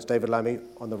 other candidates, David Lammy,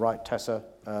 on the right, Tessa,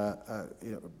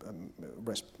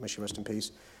 may she rest in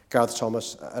peace, Gareth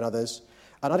Thomas, and others.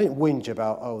 And I didn't whinge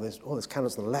about, there's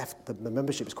candidates on the left, the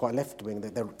membership is quite left-wing,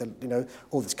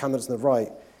 all these candidates on the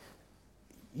right.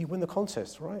 You win the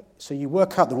contest, right? So you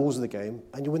work out the rules of the game,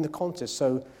 and you win the contest.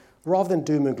 So rather than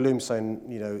doom and gloom saying,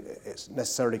 it's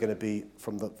necessarily going to be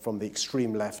from the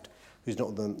extreme left, who's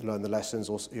not learned the lessons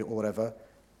or whatever,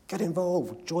 get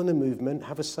involved, join the movement,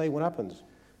 have a say what happens.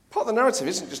 Part of the narrative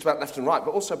isn't just about left and right,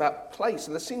 but also about place.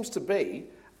 And there seems to be,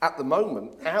 at the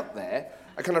moment, out there,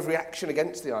 a kind of reaction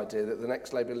against the idea that the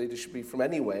next Labour leader should be from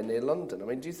anywhere near London. I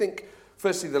mean, do you think,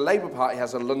 firstly, the Labour Party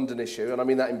has a London issue, and I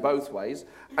mean that in both ways,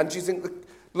 and do you think that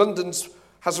London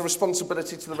has a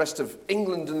responsibility to the rest of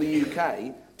England and the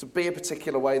UK to be a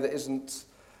particular way that isn't,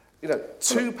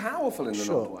 too powerful in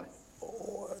another way?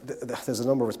 There's a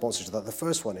number of responses to that. The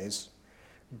first one is,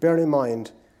 bearing in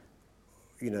mind,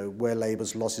 where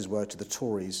Labour's losses were to the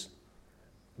Tories,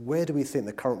 where do we think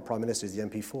the current Prime Minister is the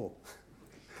MP for?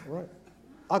 Right.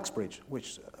 Uxbridge,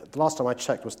 which the last time I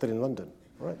checked was still in London,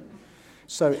 right?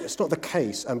 So it's not the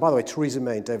case. And by the way, Theresa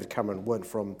May and David Cameron weren't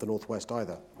from the Northwest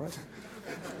either, right?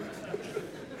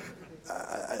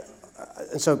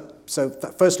 And so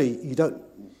firstly, you don't,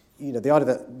 the idea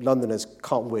that Londoners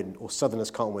can't win or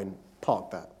Southerners can't win, park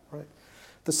that, right?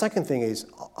 The second thing is,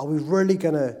 are we really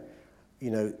going to,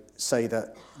 say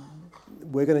that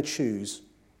we're going to choose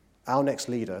our next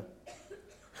leader,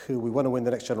 who we want to win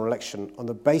the next general election, on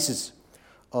the basis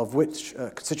of which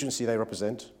constituency they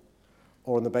represent,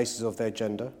 or on the basis of their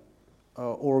gender,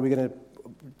 or are we going to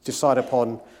decide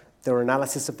upon their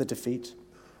analysis of the defeat,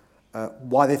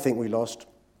 why they think we lost,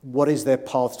 what is their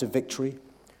path to victory,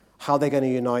 how they're going to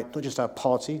unite not just our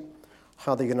party,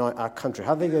 how they unite our country,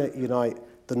 how they're going to unite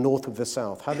the North with the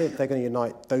South, how they're going to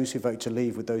unite those who vote to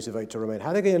leave with those who vote to remain,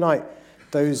 how they're going to unite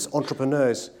those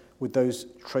entrepreneurs with those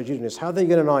trade unionists, how they're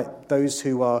going to unite those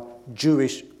who are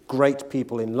Jewish, great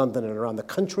people in London and around the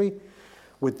country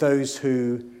with those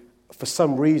who, for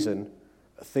some reason,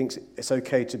 thinks it's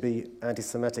okay to be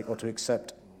anti-Semitic or to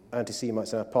accept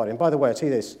anti-Semites in our party. And by the way, I tell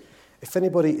you this, if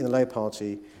anybody in the Labour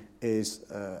Party is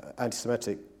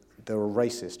anti-Semitic, they're a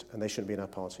racist and they shouldn't be in our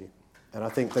party. And I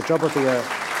think the job of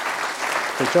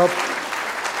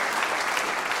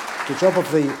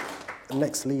the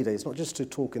next leader is not just to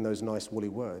talk in those nice woolly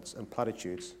words and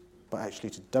platitudes, but actually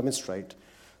to demonstrate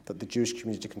that the Jewish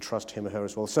community can trust him or her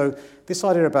as well. So this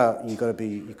idea about you've got to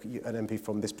be an MP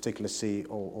from this particular seat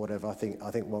or whatever, I think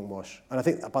won't wash. And I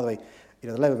think, by the way,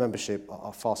 the Labour membership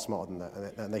are far smarter than that,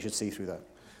 and they should see through that.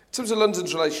 In terms of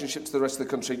London's relationship to the rest of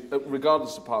the country,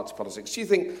 regardless of party politics, do you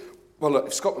think, well, look,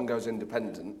 if Scotland goes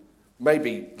independent,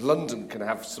 maybe London can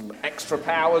have some extra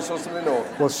powers or something, or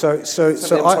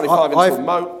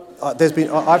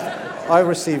I've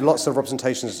received lots of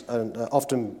representations, and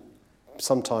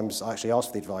sometimes I actually ask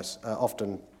for the advice.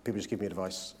 Often people just give me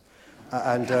advice,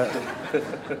 and good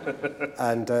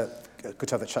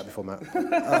to have that chat before, Matt.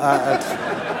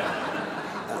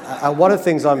 And one of the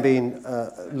things I'm being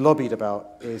lobbied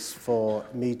about is for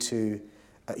me to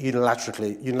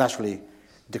unilaterally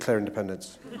declare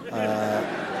independence.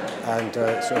 And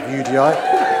sort of UDI.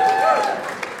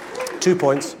 2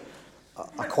 points.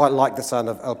 I quite like the sound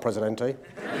of El Presidente.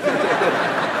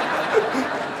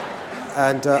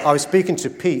 And I was speaking to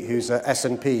Pete, who's a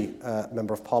SNP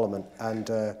Member of Parliament, and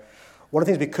one of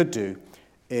the things we could do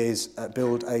is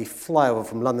build a flyover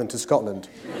from London to Scotland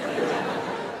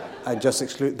and just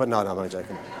exclude... But no, I'm only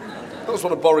joking. That was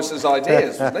one of Boris's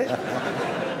ideas, wasn't it?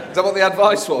 Is that what the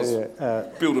advice was? Yeah,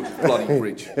 build a bloody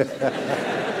bridge.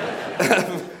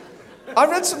 I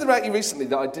read something about you recently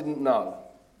that I didn't know.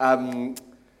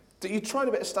 That you tried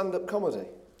a bit of stand-up comedy.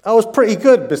 I was pretty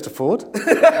good, Mr. Ford.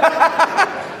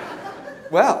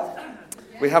 Well,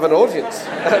 we have an audience.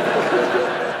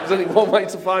 There's only one way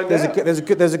to find out. There's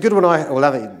a good one I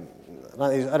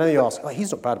know you ask. Oh,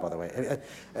 he's not bad, by the way.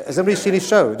 Has anybody seen his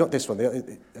show? Not this one.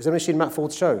 Has anybody seen Matt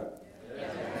Ford's show? Yeah.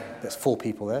 There's 4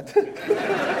 people there.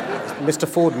 Mr.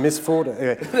 Ford, Miss Ford.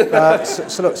 Anyway,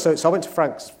 so I went to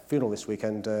Frank's funeral this week,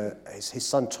 and his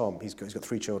son Tom, he's got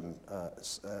 3 children,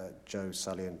 Joe,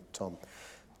 Sally, and Tom.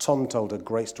 Tom told a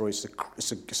great story.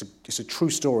 It's a true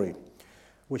story,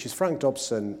 which is Frank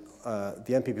Dobson.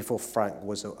 The MP before Frank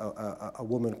was a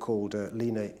woman called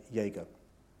Lena Yeager,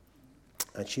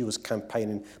 and she was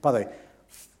campaigning. By the way,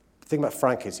 the thing about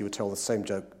Frank is he would tell the same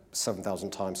joke 7,000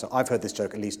 times. So I've heard this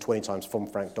joke at least 20 times from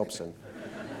Frank Dobson.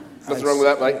 Nothing wrong with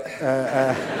that, mate.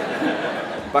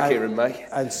 Back here in May.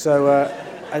 So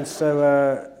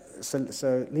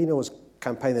Lena was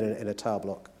campaigning in a tower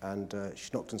block, and she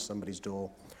knocked on somebody's door,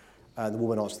 and the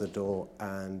woman answered the door,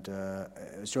 and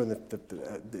it was during the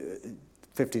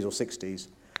 50s or 60s,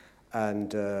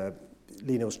 and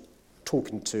Lena was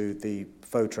talking to the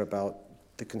voter about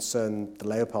the concern the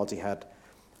Labour Party had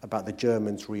about the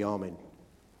Germans rearming,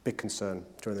 big concern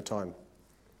during the time.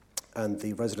 And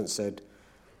the resident said,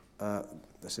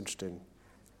 that's interesting,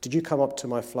 did you come up to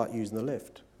my flat using the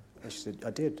lift? And she said,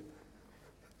 I did.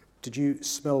 Did you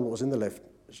smell what was in the lift?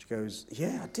 She goes,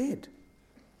 yeah, I did.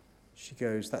 She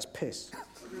goes, that's piss.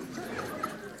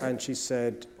 And she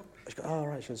said, oh,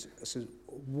 right. She says,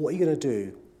 what are you going to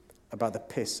do about the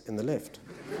piss in the lift?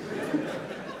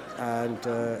 And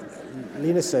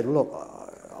Lena said, well, look,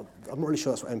 I'm not really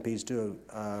sure that's what MPs do.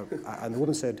 And the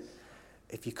woman said,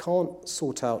 if you can't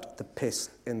sort out the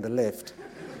piss in the lift,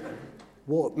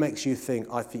 what makes you think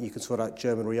I think you can sort out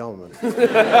German rearmament?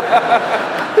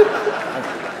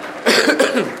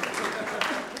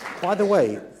 By the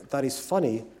way, that is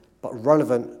funny, but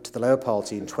relevant to the Labour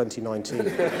Party in 2019.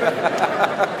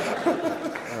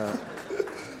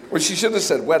 Well, she should have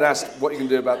said, when asked what you can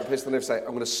do about the piss in the lift, say, I'm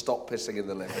going to stop pissing in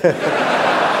the lift. It's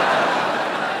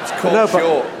caught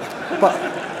short.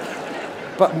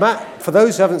 But Matt, for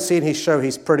those who haven't seen his show,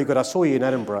 he's pretty good. I saw you in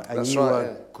Edinburgh, and That's you right,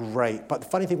 were great. But the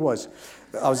funny thing was,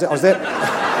 I was there.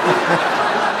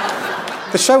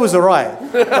 The show was all right,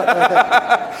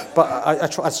 but I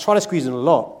tried to squeeze in a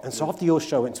lot. And so after your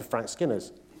show, I went to Frank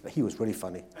Skinner's. He was really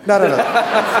funny. No.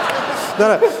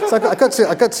 So I got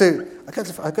to,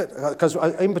 because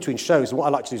in between shows, and what I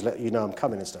like to do is let you know I'm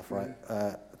coming and stuff, right?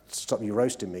 To stop you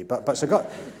roasting me. So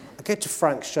I get to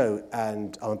Frank's show,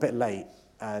 and I'm a bit late,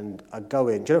 and I go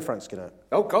in. Do you know Frank Skinner?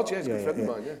 Oh, God, yeah, he's a good friend of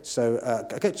mine, yeah. So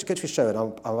I get to his show, and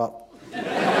I'm up.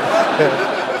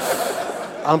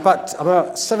 I'm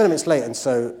about 7 minutes late,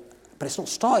 but it's not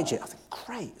started yet. I think,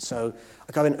 great. So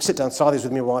I go in, sit down, Sadiq's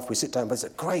with my wife, we sit down, but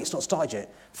it's great, it's not started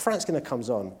yet. Frank Skinner comes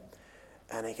on,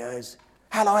 and he goes,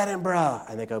 hello, Edinburgh,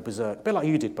 and they go berserk. A bit like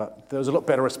you did, but there was a lot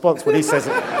better response when he says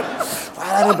it.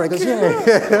 Hello, Edinburgh, he goes,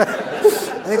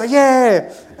 yeah. And they go,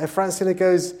 yeah. And Frank Skinner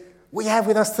goes, we have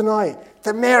with us tonight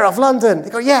the Mayor of London. They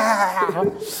go, yeah.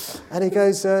 And he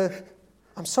goes,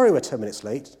 I'm sorry we're 10 minutes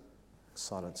late.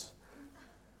 Silence.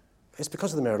 It's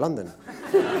because of the Mayor of London.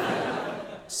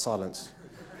 Silence.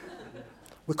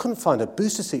 We couldn't find a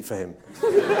booster seat for him.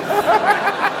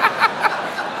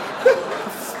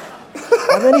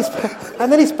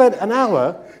 and then he spent an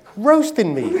hour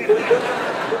roasting me.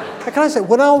 And can I say,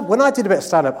 when I did a bit of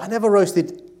stand-up, I never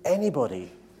roasted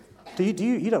anybody. Do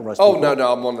you don't roast people? No,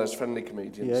 I'm one of those friendly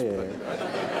comedians.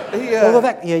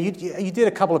 You did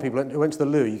a couple of people who went to the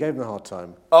loo. You gave them a hard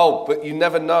time. Oh, but you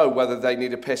never know whether they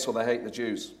need a piss or they hate the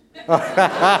Jews. So you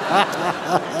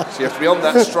have to be on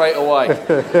that straight away.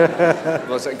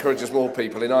 Otherwise, it encourages more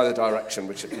people in either direction,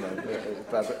 which, is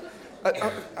bad. But,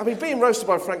 I mean, being roasted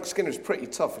by Frank Skinner is pretty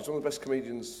tough. He's one of the best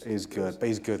comedians. He's good, but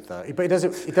he's good, though. But he does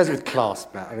it with class,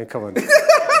 Matt. I mean, come on.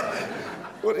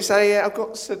 What do you say? I've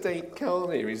got Sadiq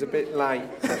Khan here. He's a bit late.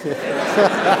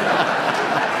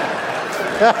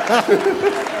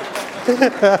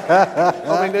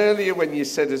 I mean, earlier when you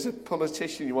said as a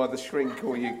politician you either shrink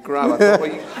or you grow, I thought,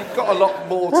 well, you've got a lot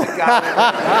more to go.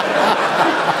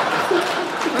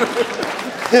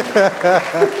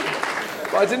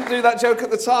 But I didn't do that joke at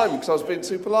the time because I was being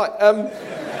too polite.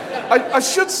 I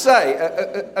should say,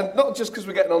 and not just because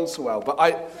we're getting on so well, but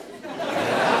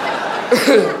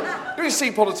you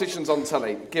see politicians on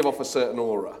telly give off a certain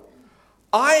aura.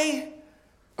 I,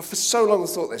 for so long,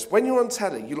 thought this. When you're on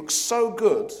telly, you look so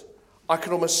good, I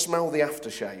can almost smell the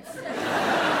aftershave.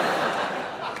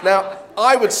 Now,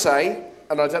 I would say,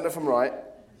 and I don't know if I'm right,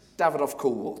 Davidoff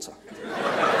Cool Water.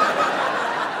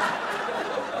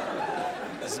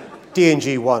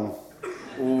 D&G 1.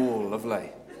 Ooh,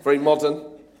 lovely. Very modern.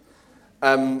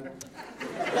 Again,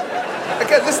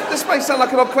 this may sound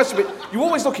like an odd question, but you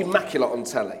always look immaculate on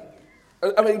telly.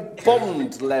 I mean,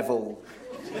 Bond-level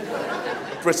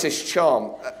British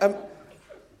charm. How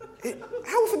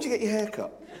often do you get your hair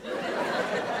cut?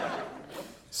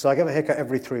 So I get my hair cut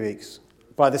every 3 weeks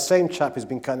by the same chap who's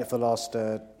been cutting it for the last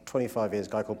 25 years, a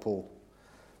guy called Paul.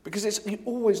 Because you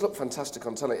always look fantastic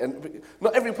on telly, and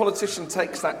not every politician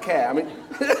takes that care. I mean,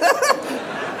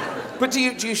 but do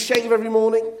you shave every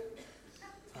morning?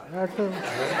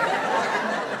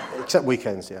 Except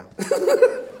weekends, yeah.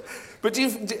 But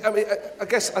I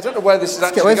guess, I don't know where this is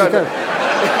actually going.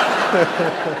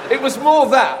 It was more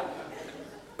that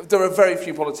there are very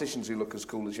few politicians who look as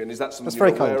cool as you, and is that something you're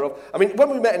aware of? I mean, when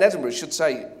we met in Edinburgh, I should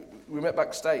say, we met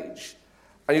backstage,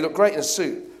 and you look great in a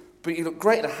suit, but you look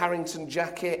great in a Harrington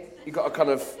jacket. You got a kind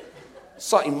of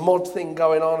slightly mod thing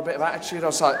going on, a bit of attitude. I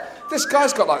was like, this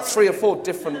guy's got like 3 or 4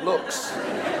 different looks.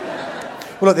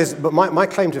 Well, look, but my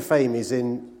claim to fame is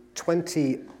in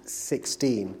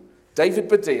 2016. David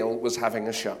Baddiel was having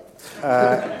a show.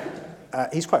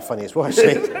 He's quite funny as well,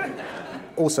 actually.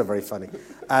 Also very funny.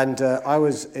 And I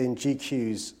was in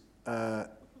GQ's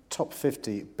top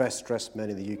 50 best dressed men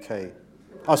in the UK.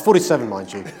 I was 47,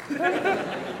 mind you.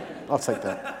 I'll take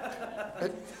that.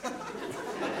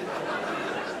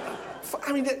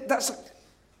 I mean, that's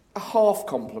a half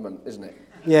compliment, isn't it?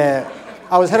 Yeah.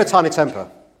 I was head of Tiny Temper.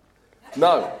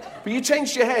 No. But you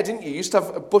changed your hair, didn't you? You used to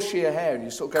have a bushier hair and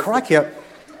you sort of go... Crikey.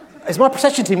 Is my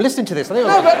procession team listening to this?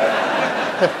 No, but...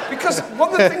 Because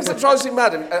one of the things that drives me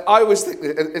mad, and I always think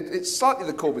it's slightly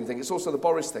the Corbyn thing, it's also the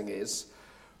Boris thing, is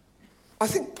I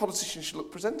think politicians should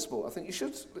look presentable. I think you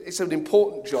should. It's an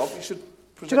important job. You should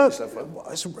present yourself well.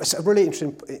 It's a really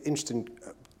interesting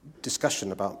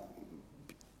discussion about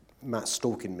Matt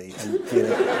stalking me and being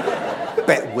a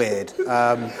bit weird.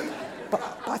 But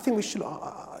I think we should...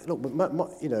 look,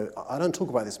 you know, I don't talk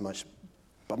about this much,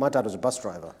 but my dad was a bus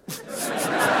driver.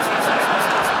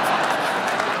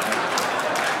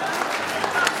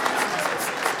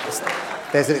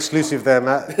 There's an exclusive there,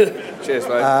 Matt. Cheers,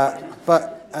 mate.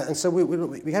 And so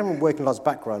we have a working class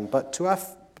background, but the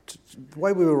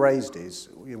way we were raised is,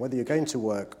 you know, whether you're going to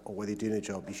work or whether you're doing a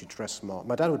job, you should dress smart.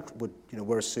 My dad would you know,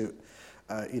 wear a suit,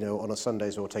 you know, on a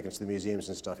Sundays or take us to the museums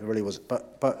and stuff. It really was.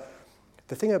 But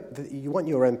the thing you want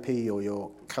your MP or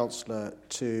your councillor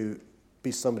to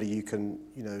be somebody you can,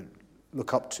 you know,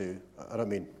 look up to. I don't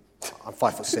mean I'm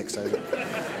 5'6", so,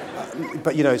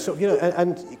 but you know, so you know,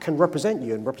 and can represent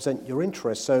you and represent your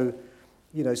interests. So,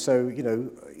 you know,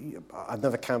 I've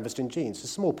never canvassed in jeans. It's a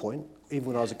small point. Even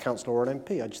when I was a councillor or an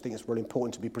MP, I just think it's really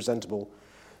important to be presentable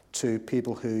to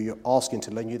people who you're asking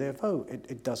to lend you their vote.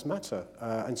 It does matter,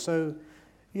 and so,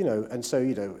 you know, I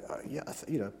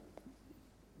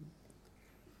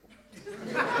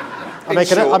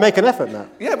make an effort now.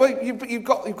 Yeah, well, you've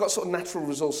got sort of natural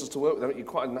resources to work with, haven't you?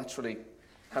 You're quite a naturally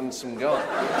handsome guy.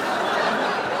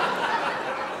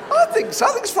 I think so.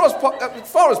 I think as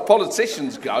far as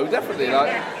politicians go, definitely.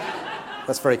 Like,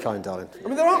 that's very kind, darling. I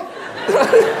mean, there are.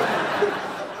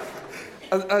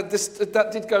 That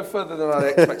did go further than I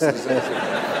expected as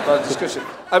a discussion.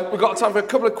 We've got time for a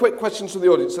couple of quick questions from the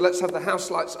audience, so let's have the house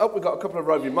lights up. We've got a couple of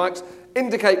roving mics.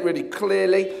 Indicate really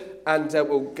clearly, and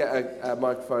we'll get a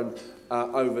microphone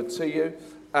over to you.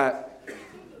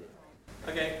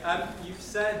 Okay, you've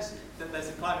said that there's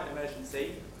a climate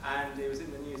emergency, and it was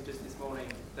in the news just this morning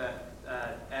that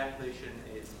air pollution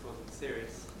is causing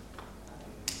serious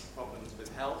problems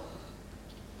with health.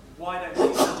 Why don't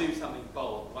you do something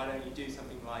bold? Why don't you do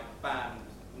something like ban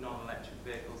non-electric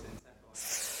vehicles in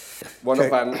central? Why not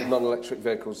ban non-electric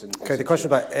vehicles in... Okay, the question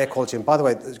about air quality, and by the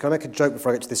way, can I make a joke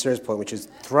before I get to the serious point, which is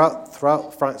throughout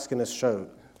Frank Skinner's show,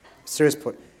 serious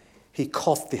point, he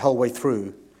coughed the whole way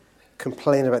through,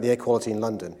 complaining about the air quality in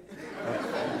London.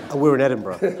 And we're in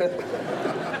Edinburgh.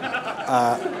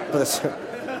 But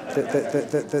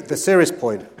the serious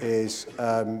point is,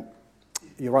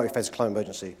 you're right, we face a climate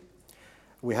emergency.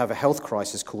 We have a health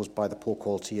crisis caused by the poor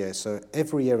quality air. So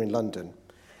every year in London,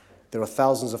 there are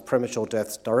thousands of premature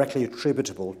deaths directly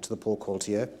attributable to the poor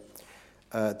quality air.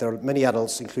 There are many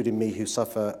adults, including me, who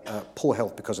suffer poor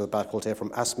health because of the bad quality air,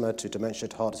 from asthma to dementia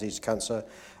to heart disease to cancer.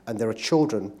 And there are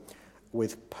children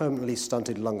with permanently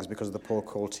stunted lungs because of the poor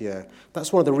quality air.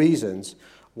 That's one of the reasons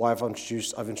why I've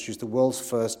introduced the world's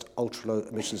first ultra-low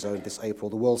emission zone this April,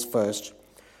 the world's first.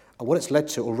 And what it's led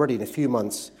to already in a few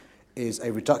months is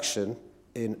a reduction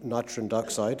in nitrogen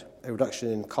dioxide, a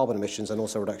reduction in carbon emissions, and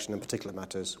also a reduction in particulate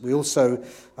matters. We also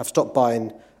have stopped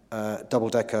buying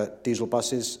double-decker diesel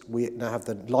buses. We now have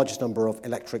the largest number of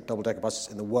electric double-decker buses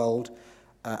in the world,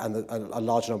 and a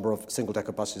large number of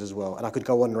single-decker buses as well. And I could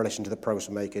go on in relation to the progress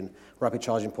we're making, rapid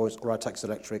charging points, ride taxi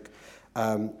electric,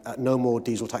 no more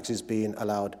diesel taxis being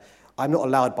allowed. I'm not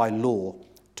allowed by law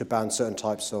to ban certain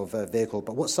types of vehicle,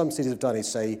 but what some cities have done is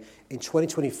say in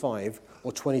 2025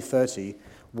 or 2030,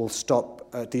 we'll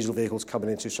stop diesel vehicles coming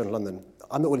into central London.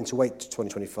 I'm not willing to wait to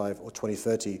 2025 or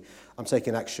 2030. I'm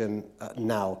taking action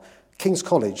now. King's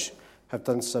College have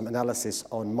done some analysis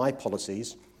on my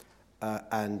policies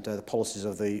and the policies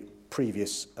of the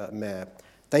previous mayor.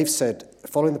 They've said,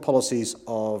 following the policies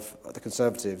of the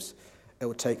Conservatives, it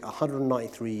would take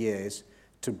 193 years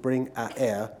to bring our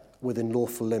air within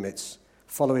lawful limits.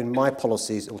 Following my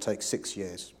policies, it will take 6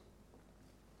 years.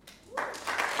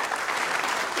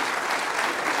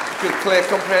 Good, clear,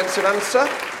 comprehensive answer.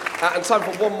 And time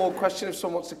for one more question if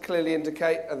someone wants to clearly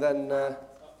indicate, and then...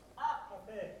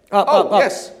 Up.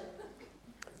 Yes.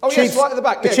 Oh, yes, right at the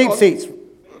back. The Yeah, cheap go on. seats.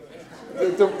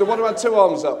 The one who had two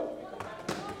arms up.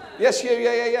 Yes, you,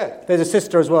 yeah. There's a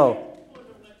sister as well.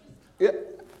 Yeah.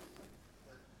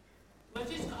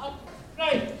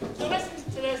 Right, so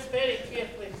listen to this very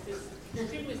carefully. It's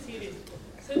extremely serious.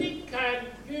 Sadiq Khan,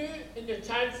 you and your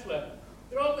Chancellor,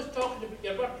 you're always talking about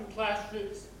your working class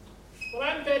roots. Well,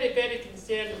 I'm very, very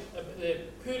concerned about the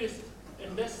poorest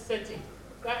in this city.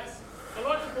 That's a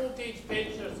lot of old age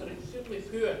pensioners are extremely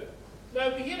poor.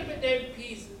 Now, we hear about the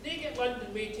MPs, they get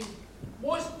London waiting.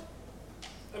 Most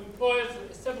employers in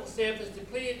the civil service, they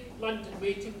pay London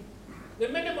waiting. The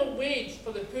minimum wage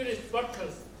for the poorest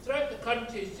workers throughout the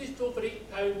country is just over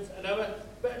 £8 an hour,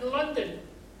 but in London,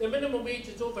 the minimum wage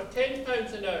is over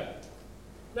 £10 an hour.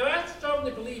 Now, I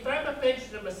strongly believe, I'm a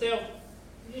pensioner myself,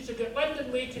 you should get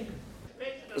London waiting.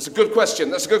 That's a good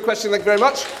question. Thank you very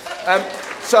much.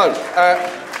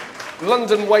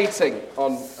 London waiting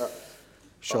on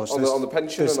the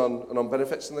pension and on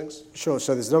benefits and things? Sure,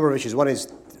 so there's a number of issues. One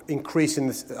is increasing,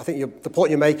 I think the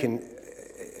point you're making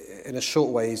in a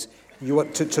short way is you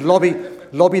want to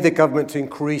lobby the government to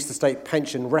increase the state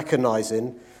pension,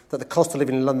 recognising that the cost of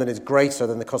living in London is greater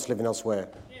than the cost of living elsewhere.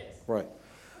 Yes. Right.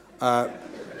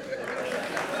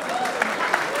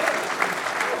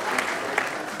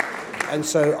 And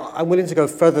so I'm willing to go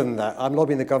further than that. I'm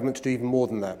lobbying the government to do even more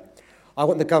than that. I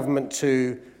want the government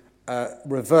to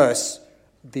reverse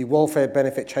the welfare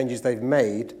benefit changes they've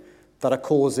made that are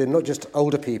causing not just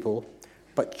older people,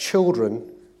 but children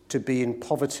to be in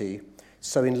poverty.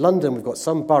 So in London, we've got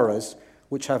some boroughs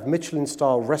which have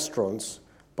Michelin-style restaurants,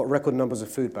 but record numbers of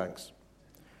food banks.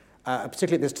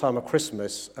 Particularly at this time of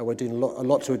Christmas, we're doing a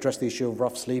lot to address the issue of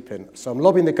rough sleeping. So I'm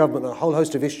lobbying the government on a whole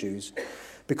host of issues,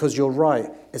 because you're right,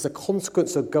 it's a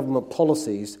consequence of government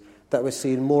policies that we're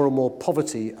seeing more and more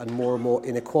poverty and more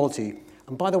inequality.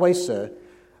 And by the way, sir,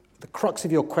 the crux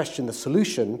of your question, the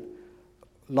solution,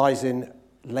 lies in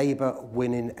Labour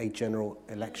winning a general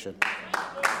election.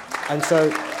 And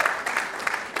so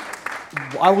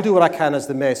I will do what I can as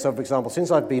the mayor. So, for example,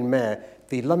 since I've been mayor,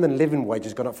 the London living wage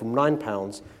has gone up from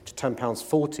 £9 to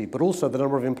 £10.40, but also the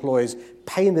number of employers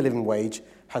paying the living wage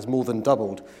has more than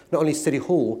doubled. Not only City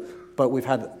Hall, but we've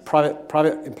had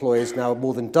private employers now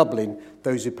more than doubling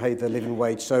those who pay the living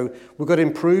wage. So we've got to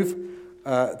improve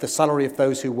the salary of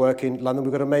those who work in London.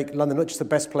 We've got to make London not just the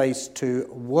best place to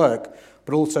work,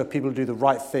 but also people who do the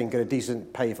right thing, get a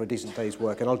decent pay for a decent day's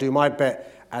work. And I'll do my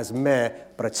bet as mayor,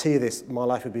 but I tell you this, my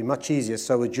life would be much easier,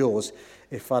 so would yours,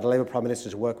 if I had a Labour Prime Minister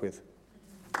to work with.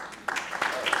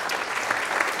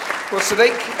 Well,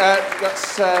 Sadiq,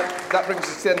 that brings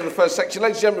us to the end of the first section.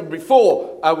 Ladies and gentlemen,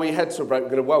 before we head to a break, we're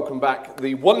going to welcome back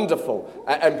the wonderful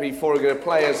MP4 who are going to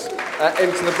play us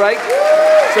into the break.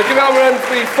 So give it up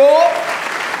for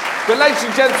MP4. But ladies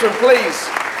and gentlemen, please,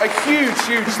 a huge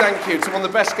thank you to one of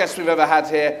the best guests we've ever had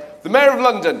here, the Mayor of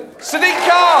London, Sadiq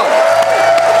Khan.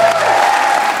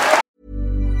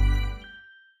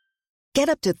 Get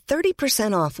up to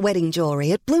 30% off wedding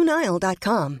jewelry at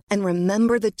BlueNile.com and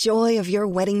remember the joy of your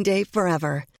wedding day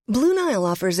forever. Blue Nile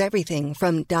offers everything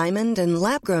from diamond and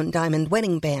lab-grown diamond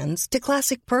wedding bands to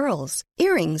classic pearls,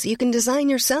 earrings you can design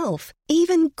yourself,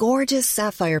 even gorgeous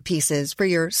sapphire pieces for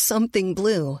your something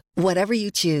blue. Whatever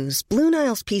you choose, Blue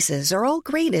Nile's pieces are all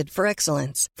graded for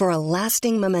excellence, for a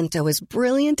lasting memento as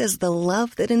brilliant as the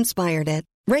love that inspired it.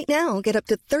 Right now, get up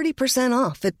to 30%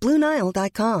 off at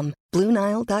BlueNile.com.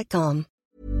 BlueNile.com.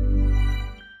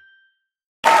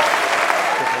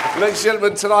 Ladies and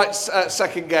gentlemen, tonight's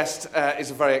second guest is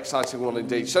a very exciting one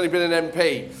indeed. She's only been an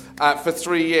MP for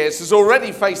 3 years, has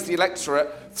already faced the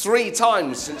electorate 3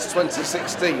 times since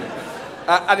 2016,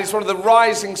 and is one of the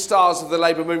rising stars of the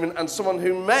Labour movement and someone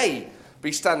who may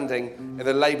be standing in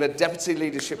the Labour deputy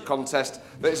leadership contest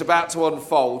that is about to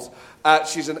unfold.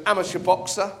 She's an amateur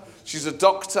boxer, she's a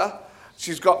doctor,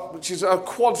 she's a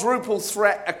quadruple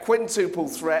threat, a quintuple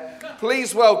threat.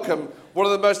 Please welcome one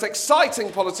of the most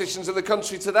exciting politicians in the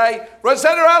country today,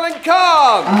 Rosena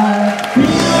Allin-Khan.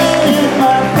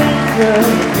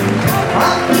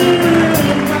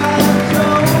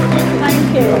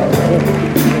 Thank you.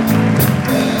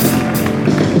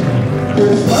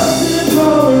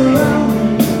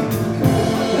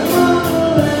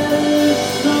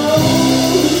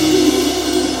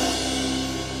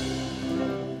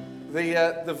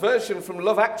 The version from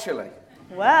Love Actually.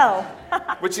 Well.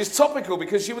 Which is topical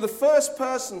because you were the first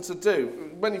person to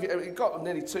do, it got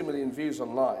nearly 2 million views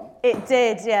online. It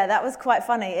did, yeah, that was quite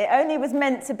funny. It only was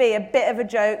meant to be a bit of a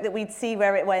joke that we'd see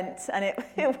where it went, and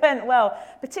it went well,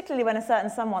 particularly when a certain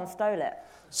someone stole it.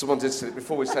 Someone did steal it.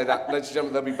 Before we say that, ladies and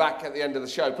gentlemen, they'll be back at the end of the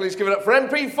show. Please give it up for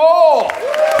MP4!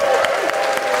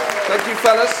 Thank you,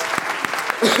 fellas.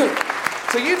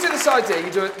 So you do this idea,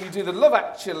 you do the Love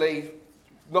Actually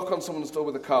knock on someone's door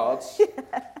with the cards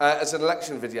as an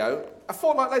election video. A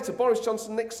fortnight later, Boris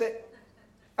Johnson nicks it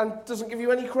and doesn't give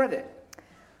you any credit.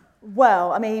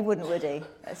 Well, I mean, he wouldn't, would he?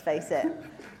 Let's face it.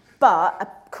 But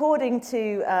according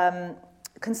to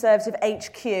Conservative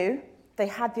HQ, they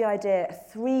had the idea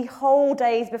 3 whole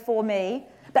days before me,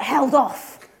 but held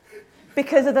off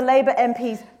because of the Labour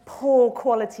MP's poor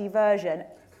quality version,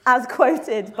 as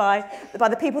quoted by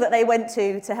the people that they went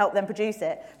to help them produce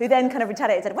it, who then kind of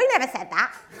retaliated and said, "We never said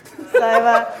that." So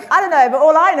I don't know, but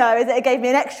all I know is that it gave me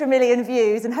an extra 1 million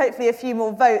views and hopefully a few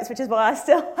more votes, which is why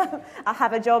I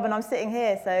have a job and I'm sitting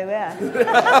here, so yeah.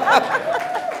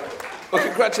 Well,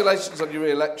 congratulations on your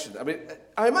re-election. I mean,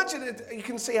 I imagine you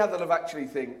can see how the Love Actually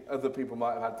thing, other people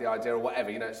might have had the idea or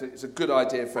whatever, you know, it's a good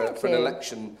idea for an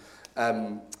election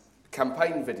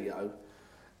campaign video.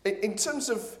 In terms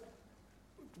of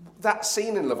that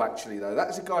scene in Love Actually, though, that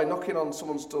is a guy knocking on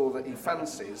someone's door that he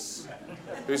fancies,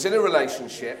 who's in a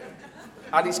relationship,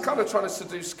 and he's kind of trying to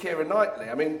seduce Keira Knightley.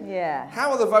 I mean,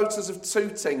 how are the voters of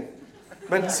Tooting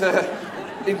meant to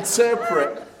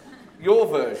interpret your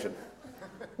version?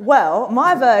 Well,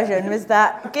 my version was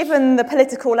that, given the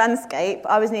political landscape,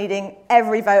 I was needing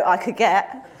every vote I could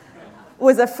get,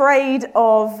 was afraid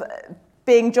of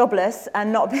being jobless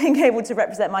and not being able to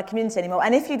represent my community anymore.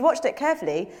 And if you'd watched it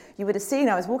carefully, you would have seen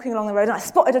I was walking along the road and I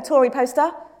spotted a Tory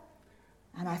poster,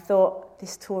 and I thought,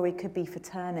 this Tory could be for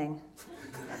turning.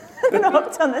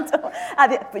 Knocked on the door.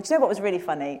 But you know what was really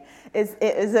funny? Is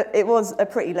it was a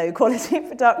pretty low quality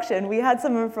production. We had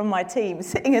someone from my team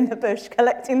sitting in the bush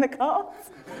collecting the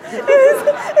cards. It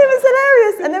was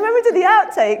hilarious. And then when we did the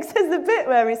outtakes, there's the bit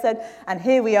where he said, "And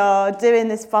here we are doing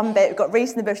this fun bit. We've got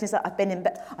Reese in the bush." And he's like,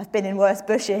 "I've been in worse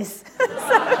bushes." Oh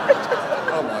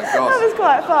my God. That was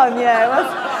quite fun. Yeah, it was.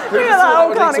 Who We were thought like, that "Oh,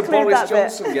 would can't lead to include Boris that bit."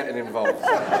 Johnson getting involved?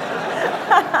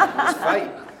 It's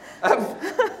fate.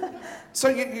 So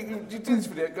you do this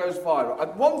video, it goes viral.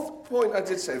 At one point I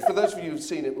did say, for those of you who've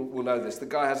seen it will know this, the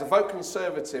guy has a Vote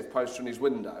Conservative poster in his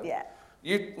window. Yeah.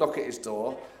 You knock at his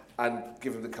door and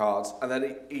give him the cards, and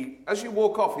then he as you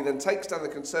walk off, he then takes down the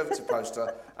Conservative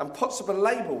poster and puts up a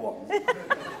Labour one.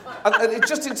 and it,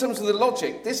 just in terms of the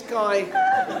logic, this guy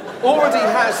already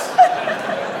has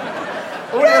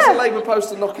a Labour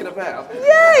poster knocking about.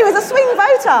 Yeah, he was a swing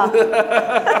voter.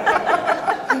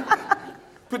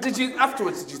 But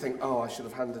afterwards, did you think, oh, I should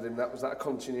have handed him that? Was that a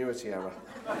continuity error?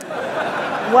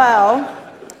 Well,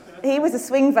 he was a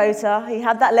swing voter. He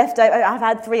had that left over. I've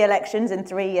had 3 elections in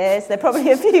 3 years. There are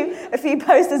probably a few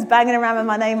posters banging around with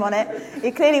my name on it. He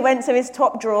clearly went to his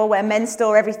top drawer where men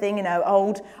store everything, you know,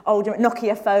 old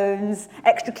Nokia phones,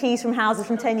 extra keys from houses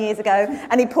from 10 years ago,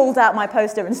 and he pulled out my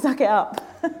poster and stuck it up.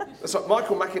 That's like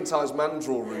Michael McIntyre's man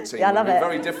draw routine. Yeah, I love would be it.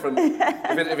 very different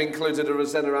if it had included a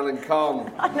Rosena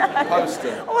Allin-Khan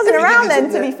poster. I wasn't around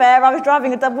then, to be fair. I was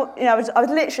driving a double. You know, I was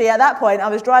literally at that point. I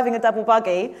was driving a double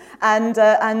buggy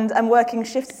and working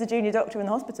shifts as a junior doctor in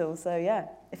the hospital. So yeah,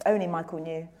 if only Michael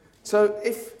knew. So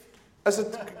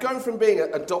going from being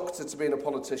a doctor to being a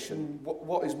politician,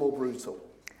 what is more brutal?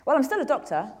 Well, I'm still a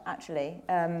doctor, actually.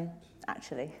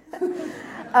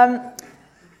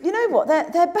 You know what?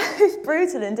 They're both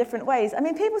brutal in different ways. I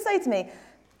mean, people say to me,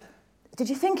 "Did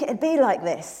you think it'd be like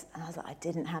this?" And I was like, I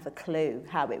didn't have a clue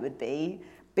how it would be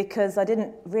because I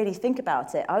didn't really think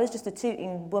about it. I was just a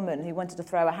Tooting woman who wanted to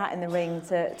throw a hat in the ring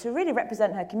to really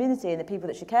represent her community and the people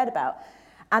that she cared about.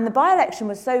 And the by-election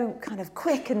was so kind of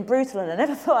quick and brutal, and I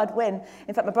never thought I'd win.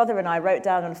 In fact, my brother and I wrote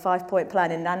down on a 5-point plan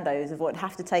in Nando's of what it'd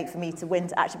have to take for me to win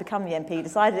to actually become the MP.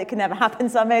 Decided it could never happen,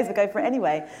 so I may as well go for it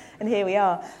anyway. And here we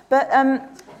are. But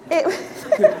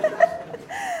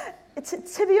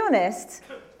to be honest,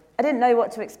 I didn't know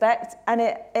what to expect, and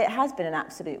it has been an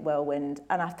absolute whirlwind.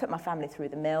 And I've put my family through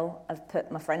the mill. I've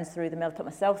put my friends through the mill. I've put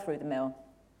myself through the mill.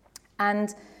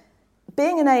 And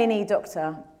being an A&E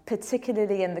doctor,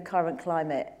 particularly in the current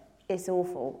climate, it's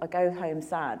awful. I go home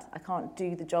sad. I can't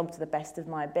do the job to the best of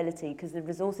my ability because the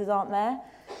resources aren't there.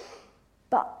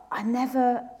 But I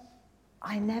never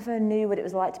knew what it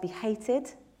was like to be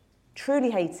hated, truly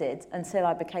hated, until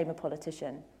I became a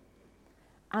politician.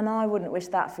 And I wouldn't wish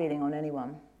that feeling on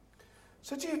anyone.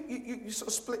 So do you sort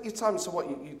of split your time? So what,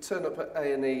 you turn up at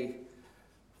A&E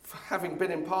having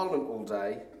been in Parliament all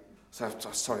day? So,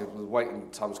 sorry, the waiting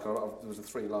time's gone. There was a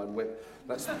 3-line whip.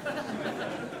 Let's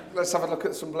have a look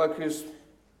at some bloke who's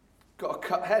got a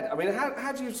cut head. I mean,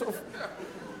 how do you sort of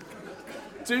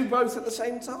do both at the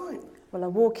same time? Well, I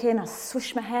walk in, I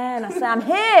swish my hair, and I say, "I'm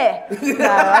here." No,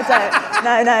 I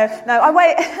don't. No. I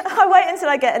wait until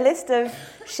I get a list of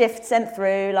shifts sent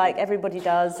through, like everybody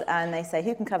does, and they say,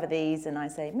 "Who can cover these?" And I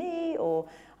say, "Me," or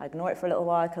I ignore it for a little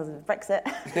while because of Brexit.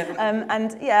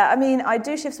 And yeah, I mean, I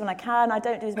do shifts when I can. I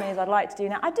don't do as many as I'd like to do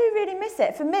now. I do really miss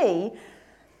it. For me,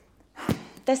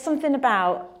 there's something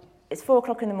about, it's 4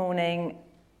 o'clock in the morning,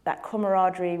 that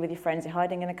camaraderie with your friends, you're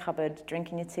hiding in a cupboard,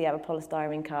 drinking your tea out of a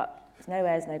polystyrene cup. There's no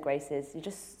airs, no graces. You're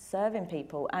just serving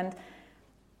people. And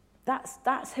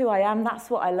that's who I am. That's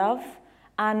what I love.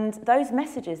 And those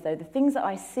messages, though, the things that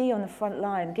I see on the front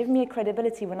line, give me a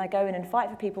credibility when I go in and fight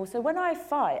for people. So when I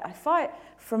fight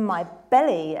from my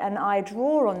belly, and I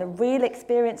draw on the real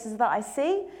experiences that I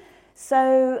see.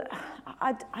 So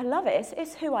I love it.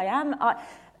 It's who I am.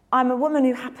 I'm a woman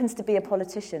who happens to be a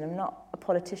politician. I'm not a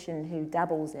politician who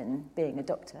dabbles in being a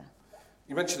doctor.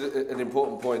 You mentioned an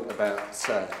important point about...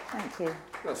 Thank you.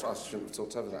 No, I shouldn't have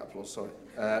talked over that applause, sorry.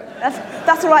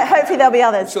 That's all right. Hopefully there'll be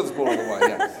others. I'm sure there's more on the way,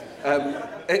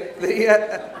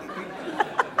 yeah.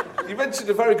 You mentioned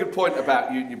a very good point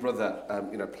about you and your brother,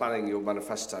 planning your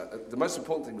manifesto. The most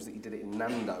important thing was that you did it in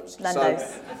Nando's. Nando's.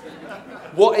 So,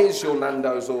 what is your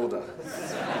Nando's order?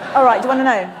 All right, do you want to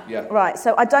know? Yeah. Right,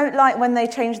 so I don't like when they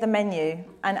changed the menu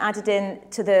and added in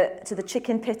to the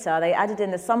chicken pitta, they added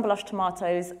in the sunblush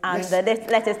tomatoes and the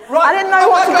lettuce. Right. I didn't know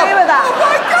what to do with that.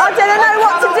 I didn't know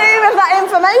what to do with that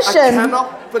information. I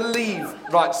cannot believe...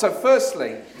 Right, so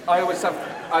firstly, I have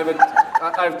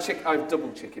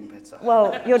double chicken pitta.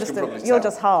 Well, you're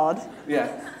just hard. Yeah.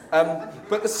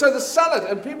 But so the salad,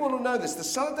 and people will know this, the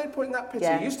salad they put in that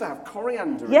pitta used to have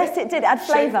coriander in it. Yes, it did. It had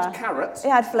flavour. Shaved carrot. It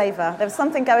had flavour. There was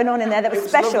something going on in there that was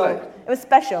special. Lovely. It was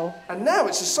special. And now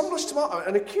it's a sunblush tomato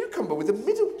and a cucumber with the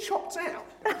middle chopped out.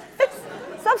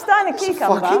 Stop starting a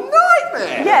cucumber. It's a fucking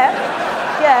nightmare.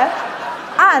 Yeah.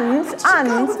 And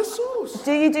go with the sauce.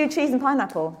 Do you do cheese and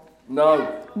pineapple? No.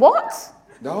 What?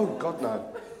 No, God no.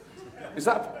 Is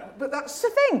that? But that's the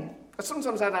thing. I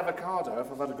sometimes add avocado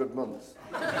if I've had a good month.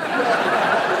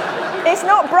 It's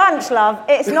not brunch, love.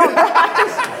 It's not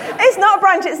brunch. It's not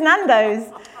brunch. It's Nando's.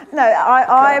 No,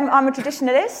 I'm a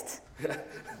traditionalist.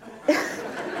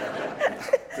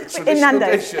 In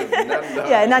Nando's. Nando's.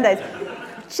 Yeah, Nando's.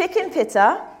 Chicken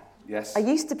pitta. Yes. I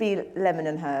used to be lemon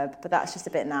and herb, but that's just a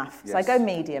bit naff. Yes. So I go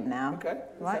medium now. Okay.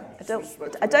 Right? I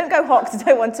don't go hot because I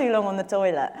don't want too long on the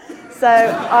toilet. So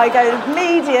I go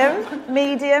medium.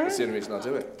 That's the only reason I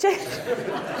do it.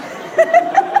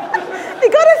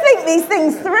 You've got to think these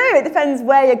things through. It depends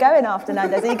where you're going after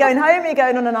Nando's. Are you going home or are you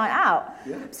going on a night out?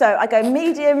 Yeah. So I go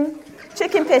medium,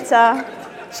 chicken pitta,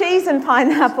 cheese and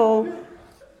pineapple.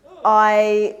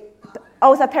 I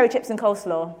always have peri chips and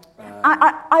coleslaw.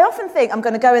 I often think I'm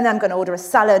going to go in there, I'm going to order a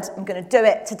salad, I'm going to do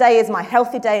it. Today is my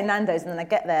healthy day in Nando's. And then I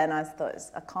get there and I thought,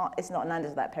 it's not Nando's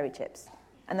without peri chips.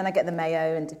 And then I get the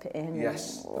mayo and dip it in.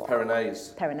 Yes, the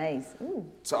Peronaise. Peronaise. Ooh.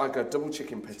 So I go double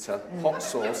chicken pitta, hot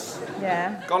sauce,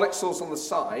 garlic sauce on the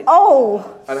side. Oh!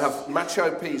 And I have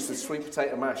macho peas with sweet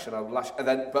potato mash, and I'll lash. And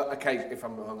then, but occasionally, if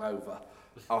I'm hungover,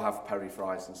 I'll have peri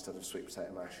fries instead of sweet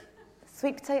potato mash.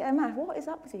 Sweet potato mash. What is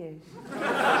up with you?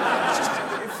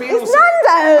 It feels. It's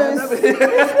Nando's.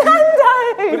 It's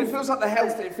Nando's. But it feels like the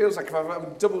healthy. It feels like if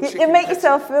I'm double chicken. You make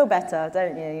yourself feel better,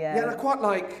 don't you? Yeah. Yeah, and I quite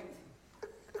like it.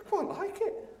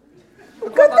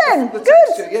 Good then. The Good.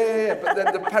 texture. Yeah. But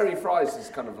then the peri fries is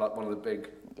kind of like one of the big.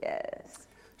 Yes.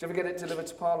 Do you ever get it delivered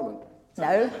to Parliament?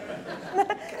 No.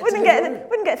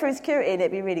 Wouldn't get through security and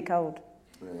it'd be really cold.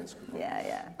 Yeah, that's good.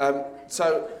 Yeah.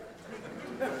 So.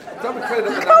 Don't be clear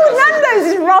that Nando's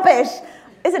is rubbish,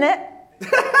 isn't it?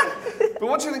 But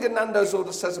what do you think a Nando's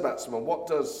order says about someone? What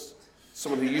does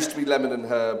someone who used to be lemon and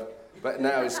herb, but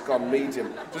now has gone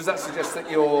medium, does that suggest that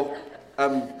you're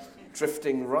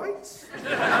drifting right?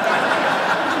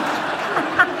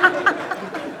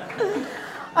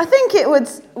 I think it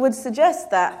would suggest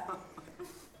that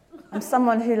I'm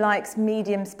someone who likes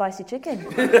medium spicy chicken.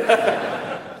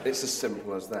 It's as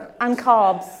simple as that. And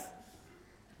carbs.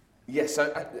 Yes,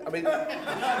 I mean,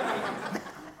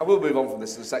 I will move on from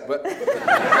this in a sec, but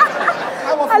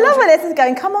I love where this is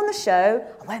going. Come on the show.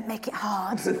 I won't make it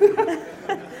hard.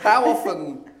 How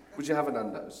often would you have a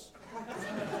Nando's?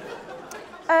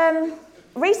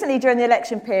 Recently, during the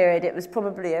election period, it was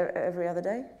probably every other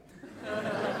day.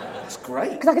 That's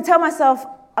great. Because I could tell myself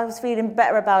I was feeling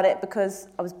better about it because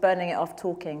I was burning it off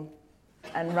talking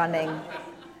and running.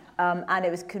 And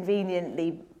it was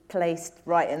conveniently placed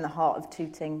right in the heart of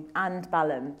Tooting and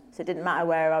Balham. So it didn't matter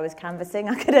where I was canvassing,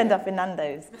 I could end up in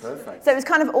Nando's. Perfect. So it was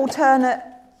kind of alternate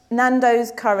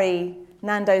Nando's curry.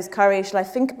 Shall I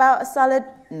think about a salad?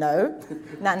 No.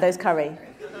 Nando's curry.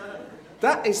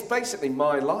 That is basically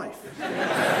my life.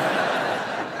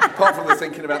 Apart from the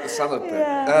thinking about the salad bit.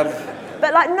 Yeah.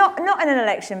 But like not in an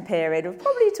election period. We're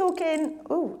probably talking,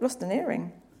 lost an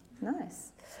earring.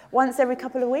 Nice. Once every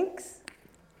couple of weeks.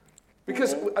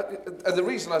 Because the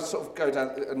reason I sort of go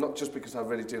down, not just because I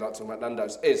really do like talking about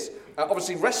Nando's, is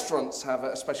obviously restaurants have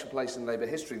a special place in Labour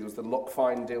history. There was the Lock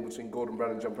Fine deal between Gordon Brown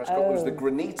and John Prescott. There was the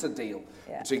Granita deal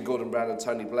between Gordon Brown and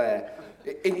Tony Blair.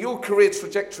 In your career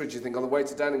trajectory, do you think, on the way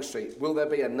to Downing Street, will there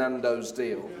be a Nando's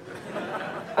deal?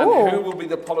 And who will be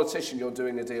the politician you're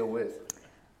doing a deal with?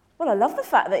 Well, I love the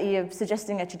fact that you're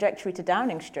suggesting a trajectory to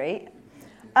Downing Street.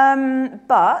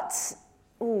 But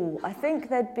I think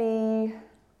there'd be...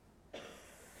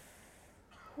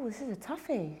 Oh, this is a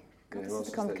toughie. God, this is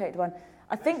a complicated one.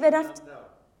 I think they'd have to...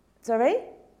 Sorry?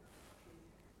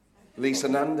 Lisa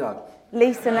Nando.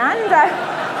 Lisa Nando.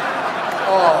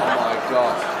 Oh, my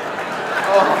God.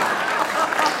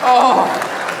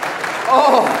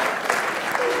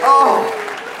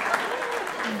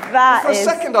 That For is... a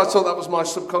second, I thought that was my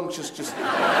subconscious just...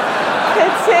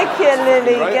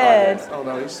 particularly good. Oh,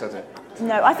 no, he said it.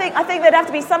 No, I think there'd have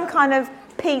to be some kind of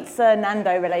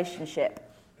pizza-Nando relationship.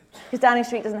 Because Downing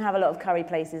Street doesn't have a lot of curry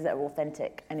places that are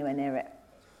authentic anywhere near it.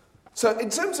 So in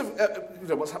terms of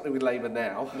what's happening with Labour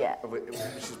now, which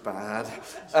is bad,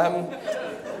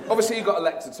 obviously you got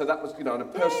elected, so that was, and a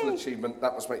personal achievement,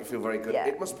 that must make you feel very good. Yeah.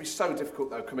 It must be so difficult,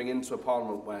 though, coming into a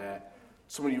parliament where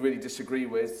someone you really disagree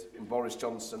with, in Boris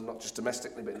Johnson, not just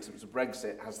domestically, but in terms of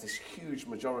Brexit, has this huge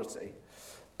majority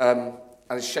and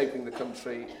is shaping the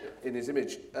country in his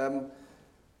image. I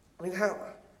mean, how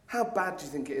bad do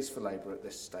you think it is for Labour at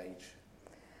this stage?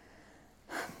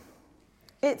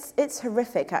 It's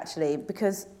horrific, actually,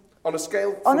 because... On a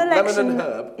scale from lemon and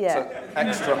herb to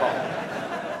extra hot,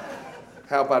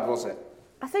 how bad was it?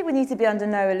 I think we need to be under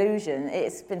no illusion.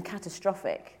 It's been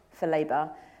catastrophic for Labour.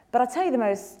 But I'll tell you the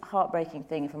most heartbreaking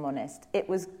thing, if I'm honest. It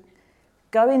was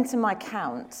going to my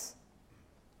count,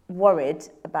 worried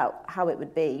about how it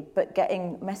would be, but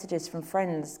getting messages from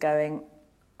friends going,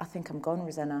 I think I'm gone,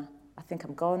 Rosena. I think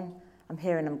I'm gone. I'm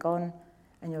here and I'm gone.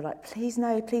 And you're like, please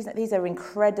no, please no. These are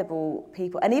incredible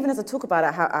people. And even as I talk about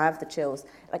it, I have the chills.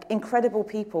 Like, incredible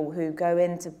people who go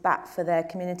in to bat for their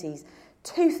communities,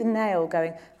 tooth and nail,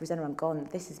 going, Rosena, I'm gone.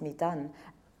 This is me done.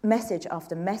 Message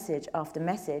after message after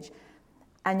message.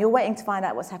 And you're waiting to find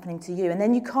out what's happening to you. And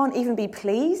then you can't even be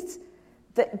pleased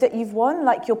that you've won.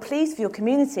 Like, you're pleased for your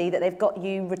community that they've got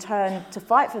you returned to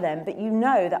fight for them. But you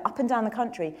know that up and down the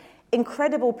country,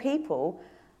 incredible people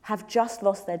have just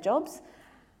lost their jobs.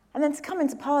 And then to come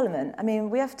into Parliament, I mean,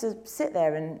 we have to sit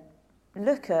there and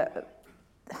look at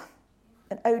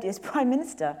an odious Prime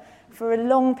Minister for a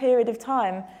long period of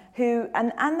time who,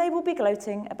 and they will be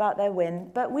gloating about their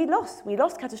win, but we lost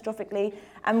catastrophically,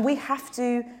 and we have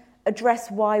to address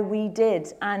why we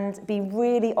did and be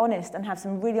really honest and have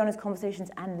some really honest conversations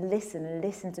and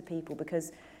listen to people,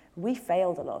 because we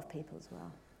failed a lot of people as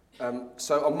well.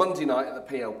 So on Monday night at the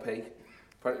PLP,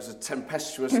 it was a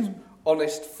tempestuous,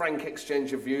 honest, frank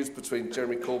exchange of views between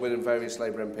Jeremy Corbyn and various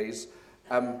Labour MPs.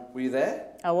 Were you there?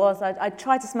 I was. I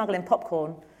tried to smuggle in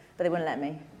popcorn, but they wouldn't let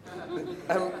me.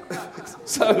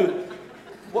 So,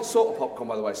 what sort of popcorn,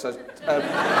 by the way? So,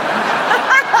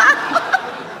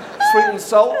 sweet and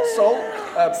salt,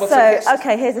 butter kissed.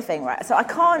 Okay, here's the thing, right? So I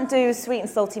can't do sweet and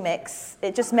salty mix.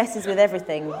 It just messes with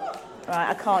everything. Right,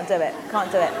 I can't do it.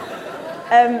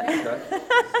 Okay.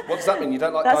 What does that mean? You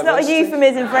don't like That's diversity? not a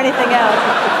euphemism for anything else.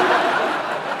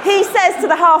 He says to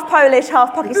the half Polish,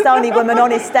 half Pakistani woman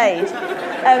on his stage.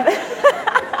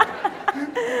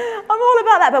 I'm all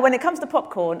about that, but when it comes to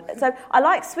popcorn, so I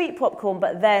like sweet popcorn,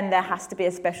 but then there has to be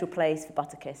a special place for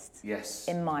butter kissed. Yes.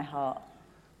 In my heart.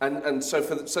 And so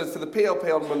for the PLP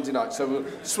on Monday night, so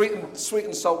sweet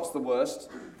and salt's the worst,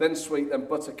 then sweet, then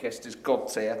butter kissed is God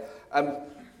tier.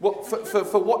 What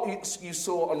for what you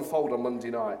saw unfold on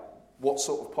Monday night, what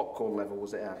sort of popcorn level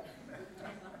was it at?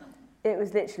 It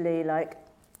was literally like...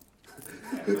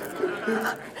 it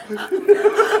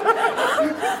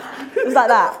was like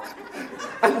that.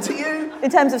 And do you...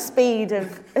 In terms of speed of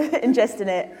ingesting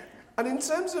it. And in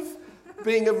terms of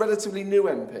being a relatively new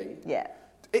MP... Yeah.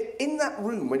 In that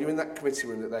room, when you're in that committee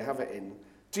room that they have it in,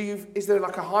 is there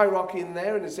like a hierarchy in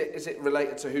there, and is it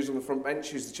related to who's on the front bench,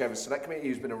 who's the chair of the select committee,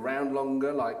 who's been around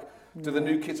longer? Like, do the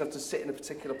new kids have to sit in a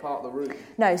particular part of the room?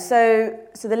 No, so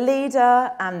the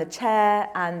leader and the chair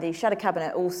and the shadow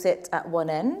cabinet all sit at one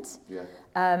end. Yeah.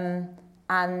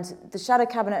 And the shadow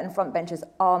cabinet and front benchers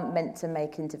aren't meant to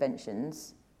make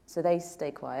interventions, so they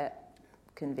stay quiet,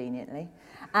 conveniently.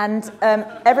 And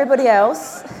everybody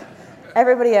else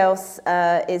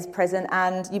is present,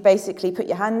 and you basically put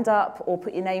your hand up or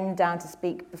put your name down to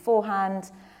speak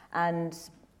beforehand and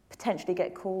potentially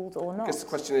get called or not. I guess the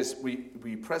question is, were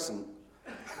you present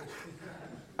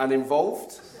and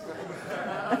involved?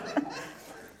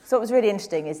 So what was really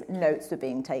interesting is notes were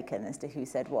being taken as to who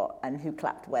said what and who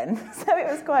clapped when. So it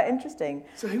was quite interesting.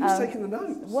 So who was taking the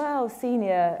notes? Well,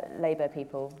 senior Labour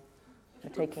people were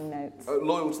taking notes.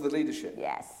 Loyal to the leadership?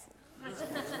 Yes.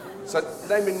 So,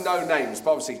 naming no names,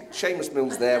 but obviously Seamus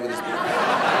Mill's there with his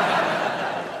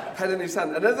pen in his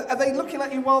hand. And are they looking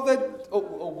at you while they're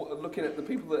or looking at the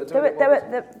people that are doing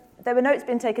it? There were notes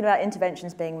being taken about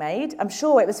interventions being made. I'm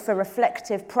sure it was for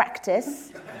reflective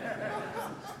practice.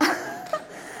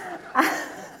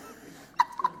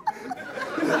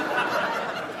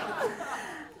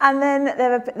 And then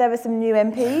there were some new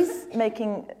MPs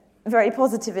making very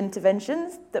positive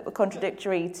interventions that were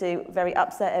contradictory to very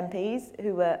upset MPs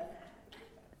who were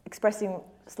expressing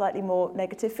slightly more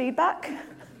negative feedback.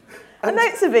 And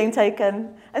notes are being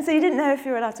taken. And so you didn't know if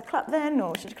you were allowed to clap then,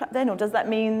 or should you clap then, or does that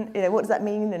mean, what does that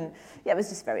mean? And yeah, it was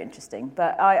just very interesting.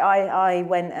 But I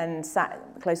went and sat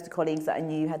close to colleagues that I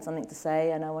knew had something to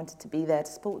say, and I wanted to be there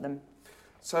to support them.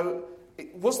 So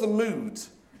was the mood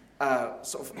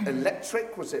sort of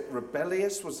electric? Was it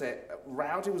rebellious? Was it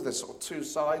rowdy? Was there sort of two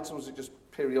sides, or was it just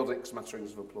periodic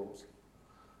smatterings of applause?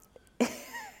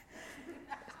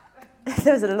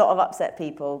 There was a lot of upset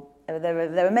people. There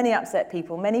were many upset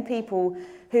people, many people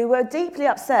who were deeply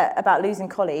upset about losing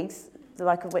colleagues, the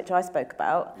like of which I spoke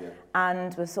about,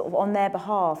 and were sort of on their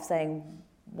behalf saying,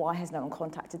 why has no one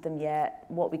contacted them yet?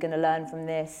 What are we going to learn from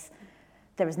this?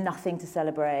 There is nothing to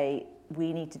celebrate.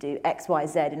 We need to do X, Y,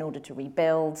 Z in order to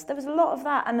rebuild. There was a lot of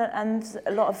that and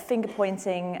a lot of finger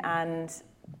pointing and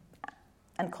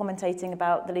commentating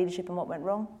about the leadership and what went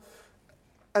wrong.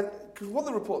 And cause one of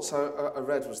the reports I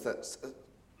read was that,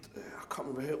 I can't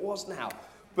remember who it was now,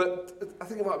 but I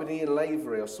think it might have been Ian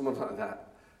Lavery or someone like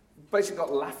that, basically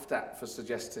got laughed at for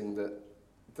suggesting that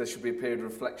there should be a period of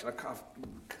reflection. I've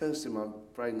cursed in my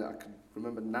brain that I can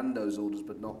remember Nando's orders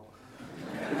but not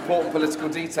important political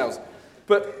details.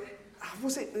 But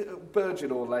was it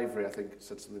Burgeon or Lavery, I think,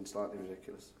 said something slightly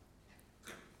ridiculous?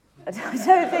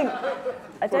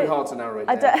 Probably hard to narrow it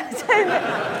I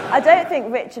down. don't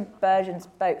think Richard Burgeon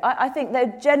spoke. I think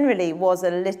there generally was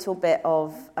a little bit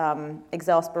of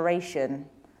exasperation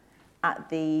at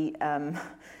the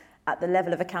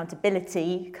level of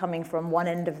accountability coming from one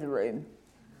end of the room.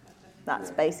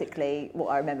 That's basically what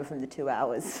I remember from the 2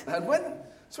 hours. And when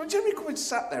Jeremy Corbyn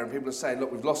sat there and people are saying,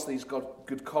 look, we've lost these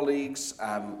good colleagues,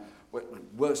 we're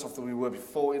worse off than we were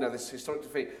before, this historic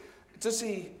defeat, does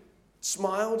he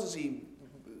smile? Does he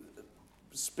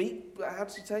speak? How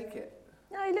does he take it?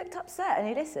 No, he looked upset and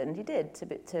he listened. He did,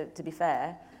 to be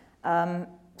fair.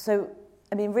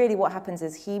 Really what happens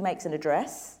is he makes an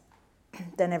address,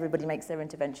 then everybody makes their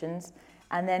interventions,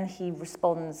 and then he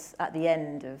responds at the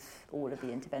end of all of the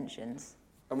interventions.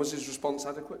 And was his response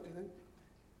adequate, do you think?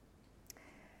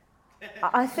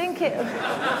 I think it...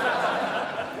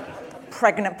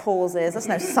 Pregnant pauses, that's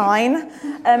no sign.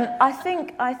 I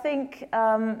think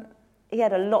he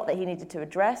had a lot that he needed to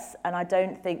address, and I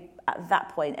don't think at that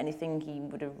point anything he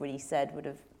would have really said would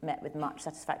have met with much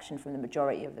satisfaction from the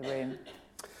majority of the room.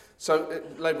 So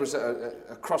Labour is at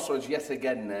a crossroads yet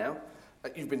again now.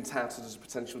 You've been touted as a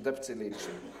potential deputy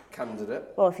leadership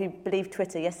candidate. Well, if you believe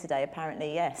Twitter yesterday,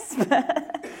 apparently yes.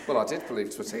 Well, I did believe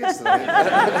Twitter yesterday.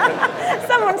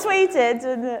 Someone tweeted,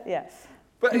 and yeah.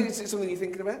 But is it something you're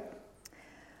thinking about?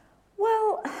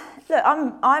 Well, look,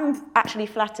 I'm actually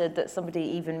flattered that somebody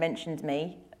even mentioned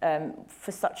me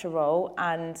for such a role,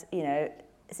 and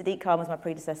Sadiq Khan was my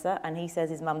predecessor, and he says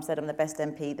his mum said I'm the best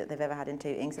MP that they've ever had in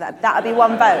Tooting, so that would be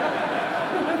one vote.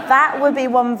 That would be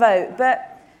one vote.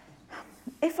 But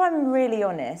if I'm really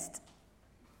honest,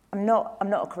 I'm not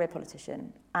a career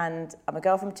politician, and I'm a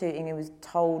girl from Tooting who was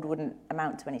told wouldn't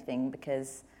amount to anything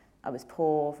because I was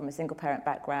poor, from a single parent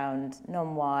background,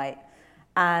 non-white,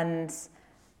 and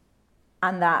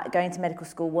that going to medical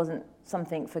school wasn't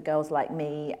something for girls like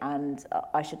me, and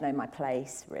I should know my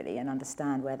place, really, and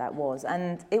understand where that was.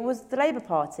 And it was the Labour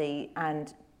Party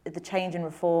and the change and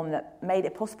reform that made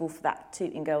it possible for that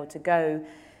Tooting girl to go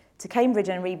to Cambridge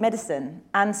and read medicine.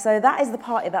 And so that is the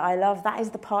party that I love. That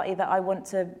is the party that I want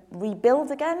to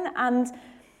rebuild again. And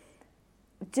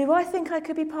do I think I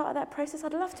could be part of that process?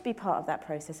 I'd love to be part of that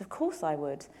process. Of course I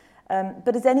would.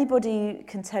 But as anybody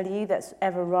can tell you that's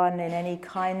ever run in any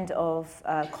kind of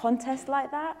contest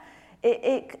like that,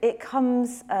 it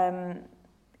comes,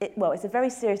 it's a very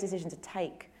serious decision to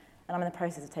take. And I'm in the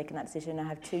process of taking that decision. I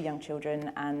have 2 young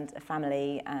children and a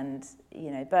family, and,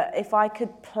 but if I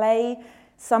could play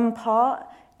some part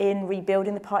in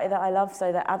rebuilding the party that I love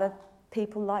so that other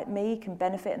people like me can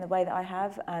benefit in the way that I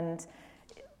have, and,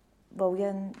 well,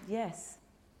 yes.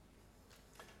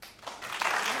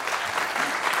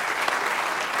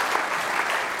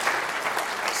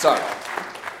 So,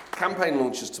 campaign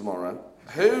launches tomorrow.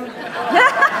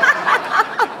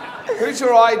 Who's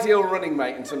your ideal running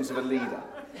mate in terms of a leader?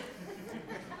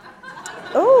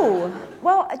 Oh,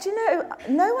 well, do you know,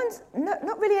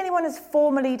 not really anyone has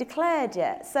formally declared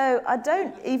yet, so I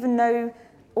don't even know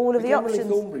all of the options.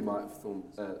 Emily Thornberry might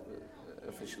have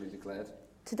officially declared.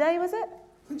 Today, was it?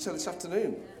 I think so, this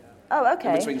afternoon. Oh,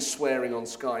 okay. In between swearing on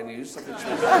Sky News, I think she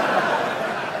was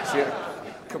a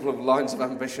couple of lines of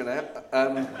ambition out.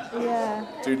 Yeah.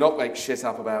 Do not make shit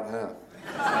up about her.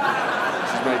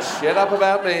 She's made shit up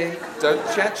about me. Don't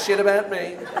chat shit about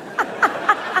me.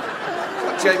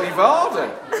 Like Jamie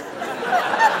Vardy.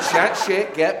 Chat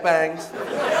shit, get banged.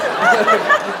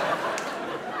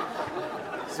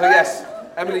 So yes,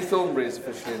 Emily Thornberry is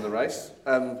officially in the race.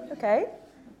 Okay.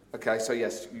 Okay, so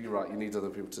yes, you're right, you need other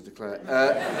people to declare.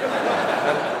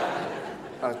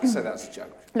 I'd say that's a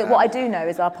joke. Look, what I do know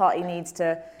is our party needs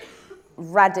to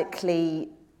radically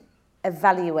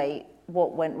evaluate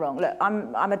what went wrong. Look,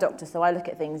 I'm a doctor, so I look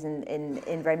at things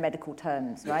in very medical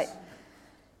terms, right? Yes.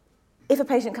 If a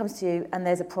patient comes to you and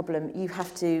there's a problem, you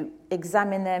have to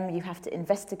examine them, you have to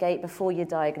investigate before you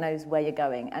diagnose where you're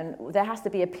going. And there has to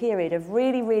be a period of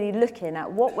really, really looking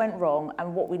at what went wrong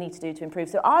and what we need to do to improve.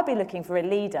 So I'll be looking for a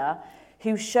leader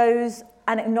who shows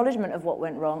an acknowledgement of what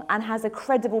went wrong and has a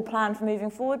credible plan for moving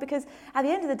forward, because at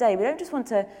the end of the day, we don't just want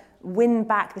to win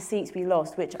back the seats we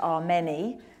lost, which are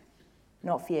many,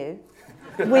 not few.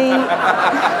 We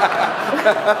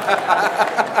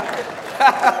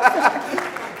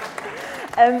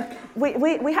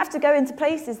have to go into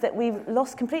places that we've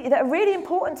lost completely, that are really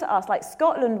important to us, like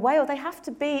Scotland, Wales. They have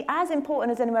to be as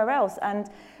important as anywhere else. And,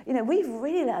 you know, we've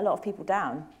really let a lot of people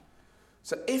down.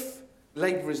 So if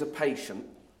Labour is a patient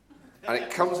and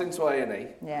it comes into A&E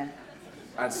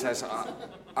and says,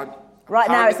 right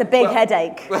now it's a big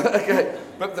headache. Okay,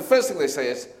 but the first thing they say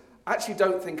is, I actually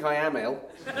don't think I am ill.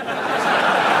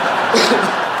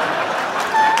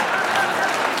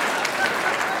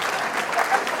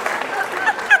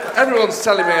 Everyone's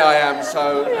telling me I am,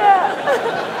 so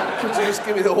could you just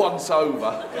give me the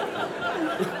once-over?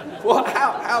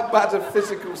 How bad a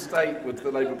physical state would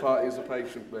the Labour Party as a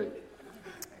patient be?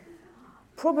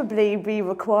 Probably be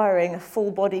requiring a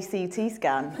full-body CT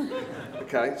scan.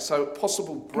 Okay, so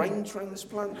possible brain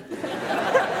transplant?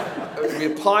 It would be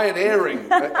a pioneering,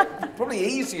 probably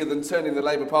easier than turning the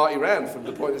Labour Party round from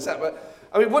the point it's at. But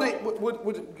I mean,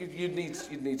 you'd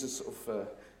need a sort of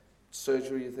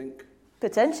surgery, you think?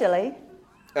 Potentially.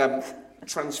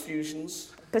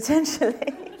 Transfusions?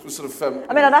 Potentially. Sort of.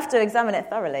 I mean, I'd have to examine it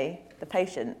thoroughly, the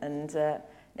patient, and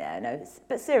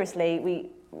but seriously,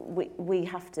 we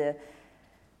have to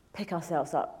pick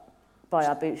ourselves up by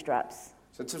our bootstraps.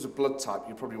 So in terms of blood type,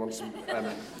 you probably want some...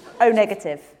 O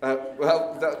negative.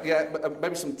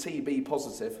 Maybe some TB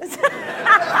positive.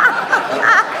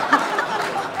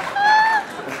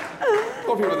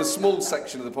 Probably with a small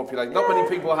section of the population. Not many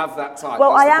people have that type.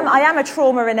 Well, I am a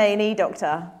trauma and A&E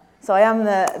doctor, so I am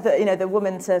the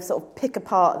woman to sort of pick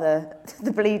apart the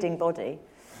bleeding body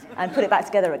and put it back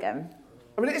together again.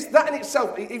 I mean, it's that in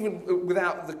itself, even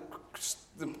without the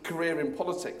career in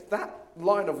politics, that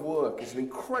line of work is an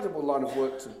incredible line of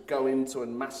work to go into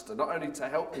and master, not only to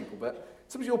help people, but in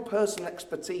terms of your personal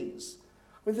expertise.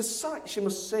 I mean, the sights you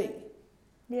must see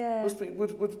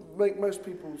would make most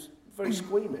people very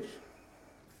squeamish.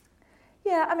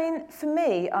 Yeah, I mean, for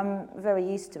me, I'm very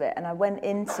used to it, and I went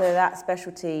into that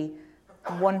specialty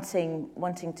wanting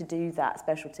to do that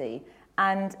specialty,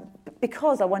 and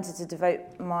because I wanted to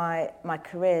devote my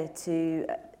career to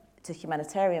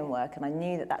humanitarian work, and I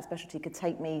knew that specialty could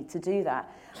take me to do that.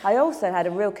 I also had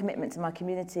a real commitment to my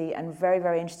community and very,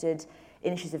 very interested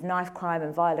in issues of knife crime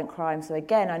and violent crime. So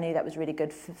again, I knew that was really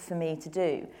good for me to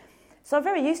do. So I'm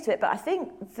very used to it, but I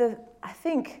think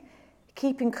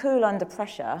keeping cool under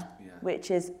pressure, which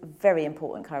is very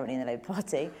important currently in the Labour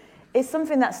Party, is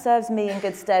something that serves me in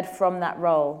good stead from that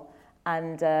role,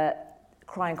 and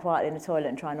crying quietly in the toilet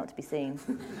and trying not to be seen.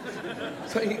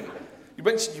 So you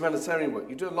mentioned humanitarian work.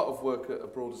 You do a lot of work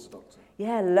abroad as a doctor.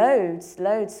 Yeah, loads.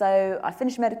 So I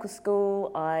finished medical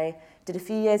school, I did a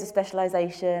few years of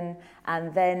specialisation,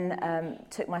 and then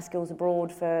took my skills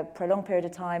abroad for a long period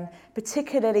of time,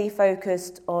 particularly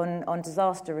focused on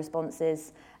disaster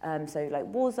responses, so like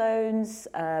war zones,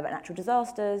 natural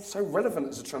disasters. So relevant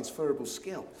as a transferable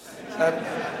skill.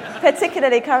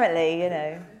 Particularly currently, you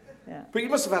know. Yeah. But you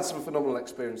must have had some phenomenal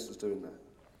experiences doing that.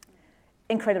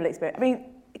 Incredible experience. I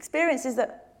mean, experiences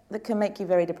that can make you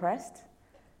very depressed.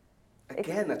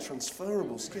 Again, a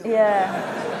transferable skill. Yeah.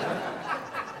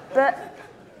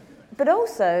 But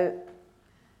also,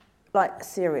 like, a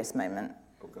serious moment.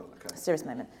 Oh, God, okay. Serious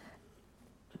moment.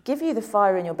 give you the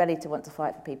fire in your belly to want to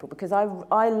fight for people, because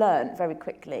I learned very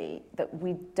quickly that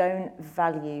we don't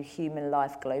value human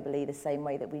life globally the same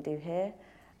way that we do here.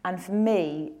 And for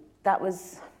me, that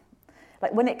was,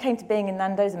 like, when it came to being in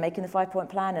Nando's and making the 5-point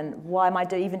plan and why am I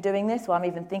even doing this, why I'm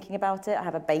even thinking about it, I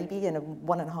have a baby and a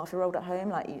 1.5-year-old at home,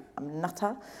 like, I'm a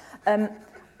nutter.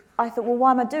 I thought, well,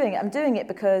 why am I doing it? I'm doing it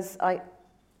because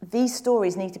these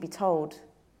stories need to be told.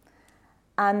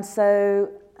 And so,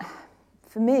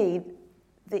 for me,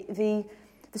 the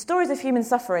stories of human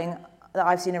suffering that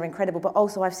I've seen are incredible, but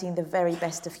also I've seen the very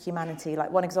best of humanity. Like,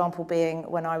 one example being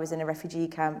when I was in a refugee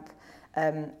camp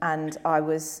and I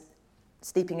was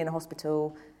sleeping in a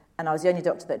hospital, and I was the only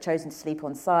doctor that had chosen to sleep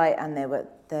on site, and there were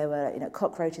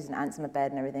cockroaches and ants in my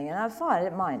bed and everything, and I was fine, I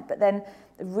didn't mind. But then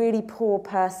a really poor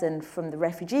person from the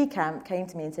refugee camp came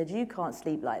to me and said, "You can't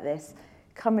sleep like this,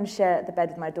 come and share the bed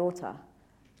with my daughter."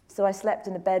 So I slept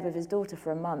in the bed with his daughter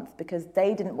for a month because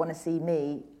they didn't want to see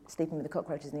me sleeping with the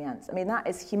cockroaches and the ants. I mean, that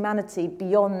is humanity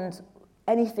beyond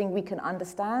anything we can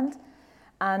understand.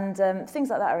 And things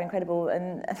like that are incredible.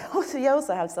 And also, you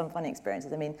also have some funny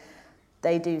experiences. I mean,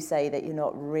 they do say that you're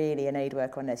not really an aid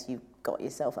worker unless you've got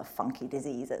yourself a funky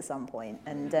disease at some point.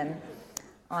 And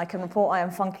I can report I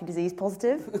am funky disease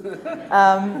positive.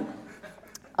 I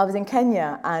was in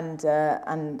Kenya and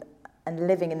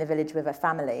living in the village with a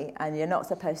family, and you're not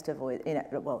supposed to avoid, you're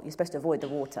supposed to avoid the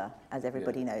water, as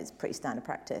everybody knows, pretty standard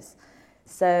practice.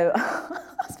 So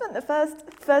I spent the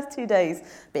first 2 days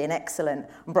being excellent.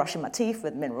 I'm brushing my teeth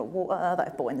with mineral water that I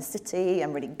bought in the city.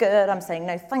 I'm really good. I'm saying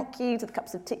no thank you to the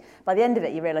cups of tea. By the end of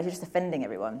it, you realise you're just offending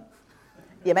everyone.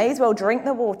 You may as well drink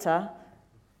the water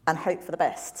and hope for the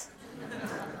best.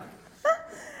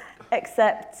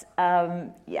 Except,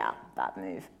 bad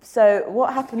move. So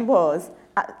what happened was,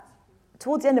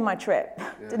 towards the end of my trip,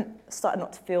 started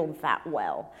not to feel that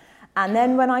well. And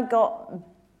then when I got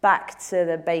back to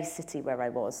the base city where I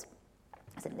was,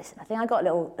 I said, "Listen, I think I got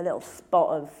a little spot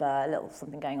of little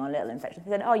something going on, a little infection."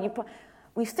 They said, "Oh,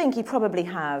 we think you probably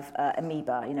have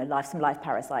amoeba, some live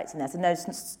parasites in there." So no,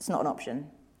 it's not an option.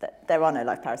 There are no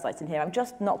live parasites in here. I'm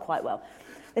just not quite well.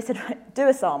 They said, "Right, do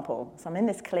a sample." So I'm in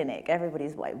this clinic.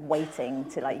 Everybody's waiting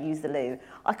to use the loo.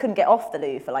 I couldn't get off the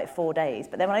loo for 4 days.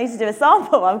 But then when I used to do a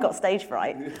sample, I've got stage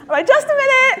fright. I'm like, "Just a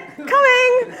minute,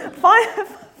 coming."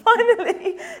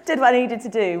 Finally, did what I needed to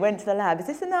do. Went to the lab. Is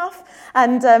this enough?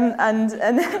 And then I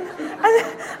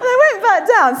went back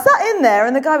down, sat in there,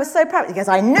 and the guy was so proud. He goes,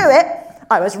 "I knew it.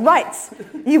 I was right.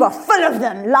 You are full of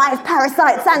them, live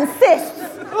parasites and cysts."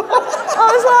 I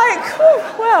was like,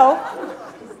 well.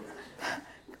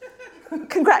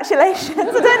 Congratulations. I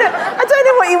don't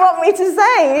know what you want me to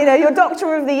say. Your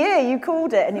Doctor of the Year, you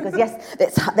called it. And he goes, "Yes,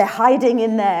 they're hiding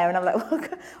in there." And I'm like, well,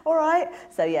 all right.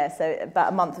 So about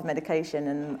a month of medication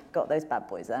and got those bad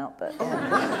boys out. But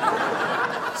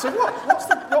yeah. So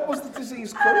what was the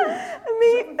disease called?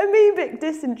 Amoebic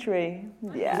dysentery.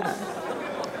 Yeah.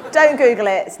 Don't Google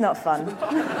it. It's not fun.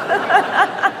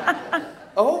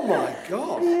 Oh my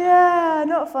God! Yeah,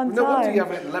 not a fun time. No wonder you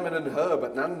have it lemon and herb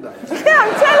at Nando's. Yeah,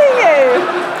 I'm telling you.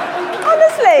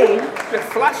 Honestly. Get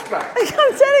flashbacks.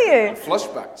 I'm telling you.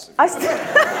 Flashbacks. If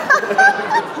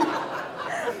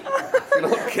you're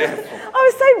not careful. I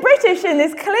was so British in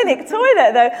this clinic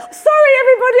toilet, though. "Sorry,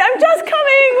 everybody, I'm just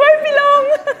coming. Won't be long."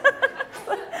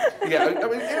 Yeah, I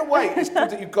mean, in a way, it's good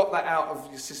that you've got that out of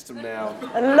your system now.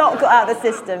 A lot got out of the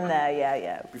system there,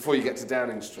 yeah. Before you get to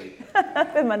Downing Street.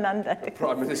 With my Nando. The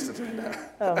Prime Minister doing that.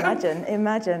 Oh,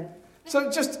 imagine. So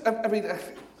just, I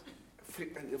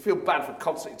feel bad for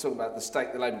constantly talking about the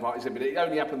state the Labour Party's in, but it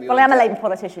only happened the other day. Well, I'm a Labour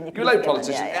politician. You're a Labour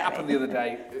politician. It happened the other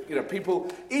day. Even people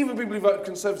who voted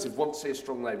Conservative want to see a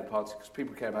strong Labour Party because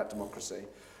people care about democracy.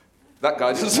 That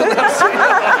guy doesn't.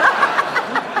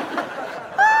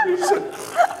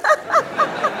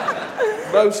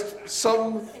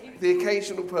 The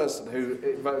occasional person who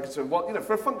voted Conservative.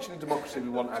 For a functioning democracy, we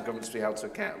want our governments to be held to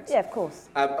account. Yeah, of course.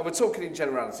 And we're talking in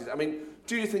generalities. I mean,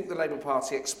 do you think the Labour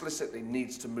Party explicitly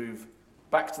needs to move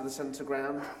back to the centre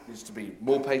ground? Needs to be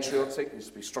more patriotic? Needs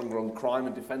to be stronger on crime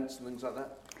and defence and things like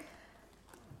that?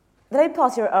 The Labour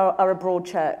Party are a broad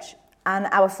church, and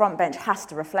our front bench has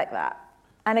to reflect that.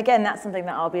 And again, that's something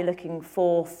that I'll be looking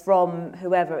for from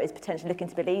whoever is potentially looking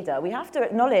to be leader. We have to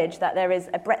acknowledge that there is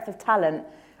a breadth of talent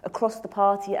across the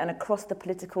party and across the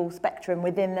political spectrum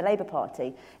within the Labour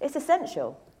Party. It's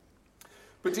essential.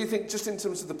 But do you think, just in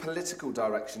terms of the political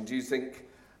direction, do you think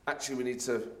actually we need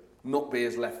to not be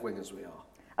as left-wing as we are?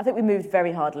 I think we moved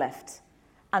very hard left,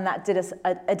 and that did us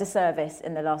a disservice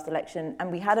in the last election.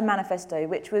 And we had a manifesto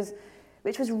which was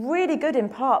really good in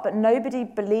part, but nobody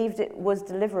believed it was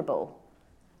deliverable.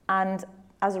 And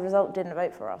as a result, didn't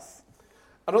vote for us.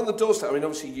 And on the doorstep, I mean,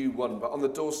 obviously you won, but on the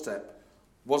doorstep,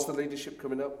 was the leadership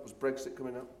coming up? Was Brexit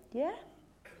coming up? Yeah,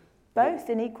 both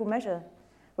in equal measure.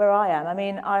 Where I am, I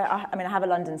mean, I have a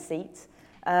London seat,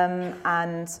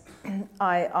 and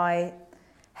I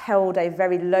held a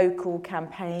very local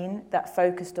campaign that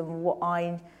focused on what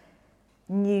I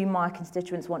knew my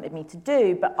constituents wanted me to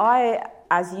do. But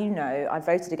as you know, I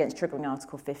voted against triggering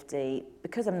Article 50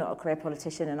 because I'm not a career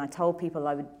politician, and I told people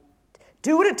I would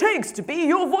do what it takes to be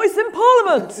your voice in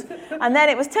Parliament. And then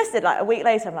it was tested like a week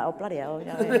later. I'm like, oh, bloody hell. You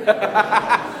know,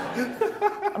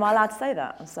 am I allowed to say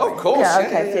that? I'm sorry. Oh, of course. Yeah,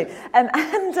 okay,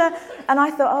 yeah. And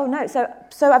I thought, oh, no. So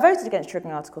I voted against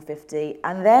triggering Article 50.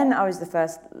 And then I was the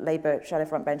first Labour shadow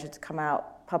frontbencher to come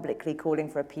out publicly calling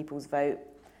for a people's vote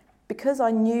because I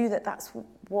knew that that's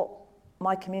what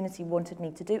my community wanted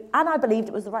me to do. And I believed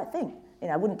it was the right thing. You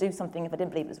know, I wouldn't do something if I didn't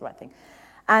believe it was the right thing.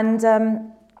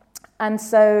 And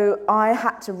so I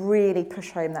had to really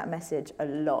push home that message a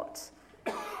lot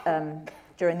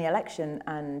during the election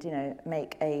and, you know,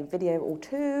 make a video or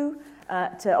two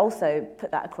to also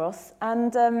put that across.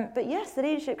 And but yes, the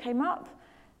leadership came up.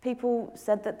 People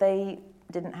said that they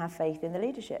didn't have faith in the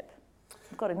leadership.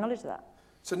 I've got to acknowledge that.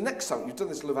 So next time, you've done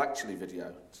this Love Actually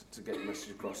video to get your message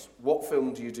across. What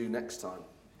film do you do next time?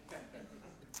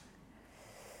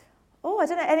 Oh, I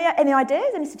don't know. Any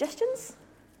ideas? Any suggestions?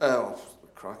 Oh,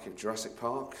 crikey, Jurassic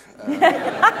Park. I'm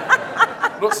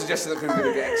not suggesting that people are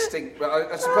going to get extinct, but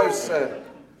I suppose...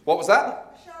 what was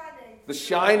that? Shining. The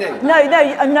Shining.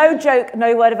 No joke,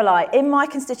 no word of a lie. In my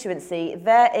constituency,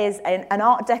 there is an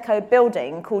Art Deco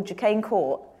building called Duquesne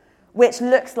Court, which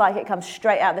looks like it comes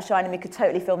straight out of The Shining. We could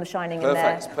totally film The Shining in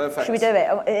there. Perfect. Should we do it?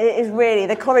 It is really,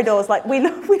 the corridors, like, we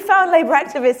found Labour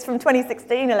activists from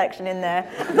 2016 election in there,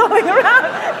 going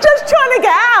around, just trying to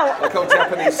get out. Like old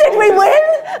Japanese Did we win?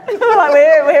 We're like,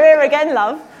 we're here again,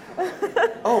 love.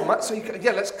 Oh, Matt, so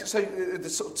the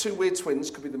sort of two weird twins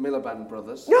could be the Miliband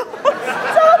brothers. Do you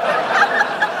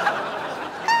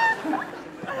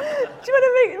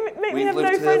want to make me have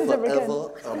no friends ever again?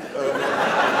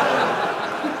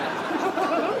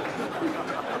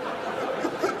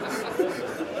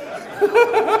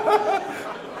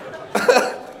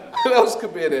 Who else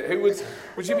could be in it?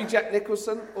 Would you be Jack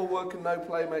Nicholson, or Work and No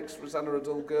Play makes Rosanna a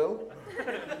dull girl?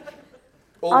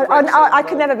 I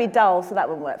could never be dull, so that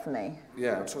wouldn't work for me.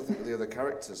 Yeah, I'm trying to think of the other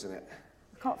characters in it.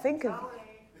 I can't think of...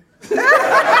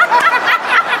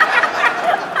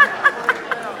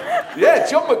 Yeah,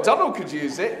 John McDonnell could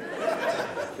use it.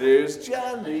 Here's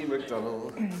Johnny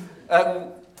McDonnell.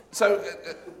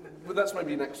 But that's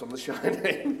maybe next on The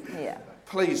Shining. Yeah.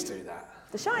 Please do that.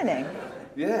 The Shining?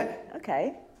 Yeah.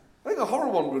 Okay. I think a horror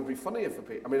one would be funnier for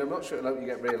people. I mean, I'm not sure it'll help you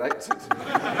get re-elected.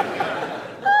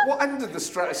 What ended the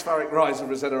stratospheric rise of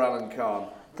Rosena Allin-Khan?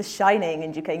 The Shining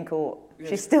in Duquesne Court. Yeah,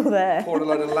 she's still there. Poured a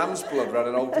load of lamb's blood around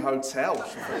an old hotel.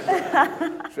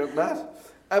 She went mad.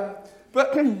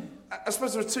 But I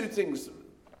suppose there are two things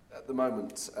at the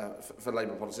moment for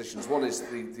Labour politicians. One is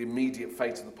the immediate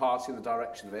fate of the party and the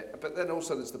direction of it, but then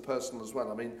also there's the personal as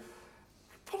well. I mean,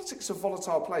 politics is a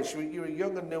volatile place. You're a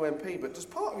young and new MP, but does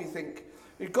part of you think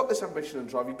you've got this ambition and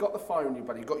drive, you've got the fire in your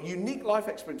belly, you've got unique life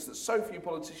experience that so few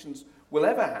politicians will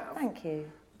ever have? Thank you.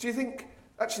 Do you think,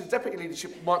 actually, the deputy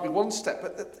leadership might be one step,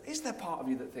 but is there part of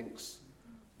you that thinks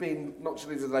being, not just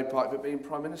leader of the Labour Party, but being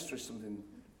Prime Minister is something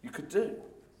you could do?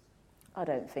 I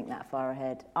don't think that far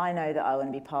ahead. I know that I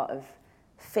want to be part of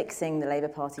fixing the Labour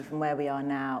Party from where we are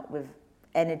now with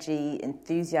energy,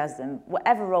 enthusiasm,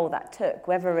 whatever role that took,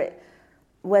 whether it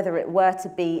were to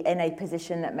be in a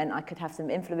position that meant I could have some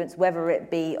influence, whether it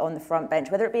be on the front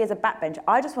bench, whether it be as a backbench.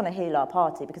 I just want to heal our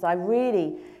party because I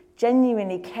really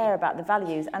genuinely care about the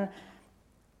values. And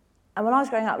when I was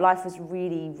growing up, life was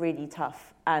really, really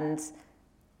tough. And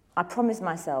I promised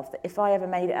myself that if I ever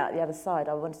made it out the other side,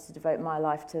 I wanted to devote my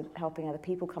life to helping other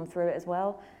people come through it as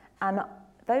well. And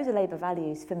those are Labour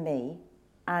values for me.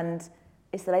 And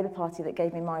it's the Labour Party that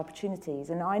gave me my opportunities,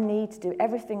 and I need to do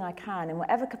everything I can, in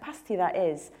whatever capacity that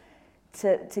is,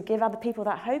 to give other people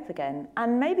that hope again.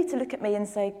 And maybe to look at me and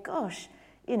say, gosh,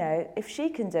 you know, if she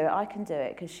can do it, I can do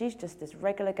it, because she's just this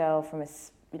regular girl from a,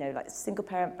 single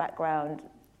parent background,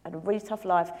 had a really tough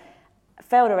life,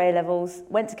 failed her A-levels,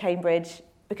 went to Cambridge,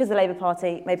 because of the Labour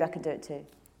Party, maybe I can do it too.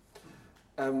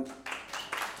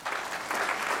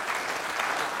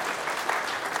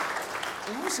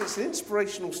 Obviously, it's an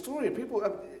inspirational story.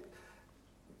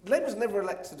 Labour's never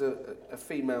elected a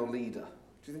female leader.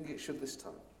 Do you think it should this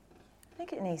time? I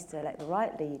think it needs to elect the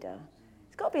right leader.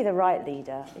 It's got to be the right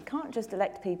leader. It can't just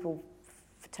elect people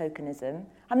for tokenism.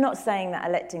 I'm not saying that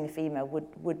electing a female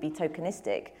would be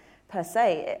tokenistic per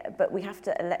se, but we have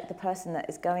to elect the person that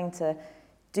is going to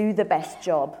do the best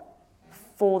job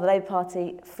for the Labour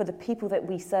Party, for the people that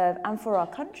we serve, and for our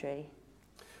country.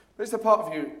 But is there part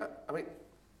of you,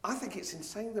 I think it's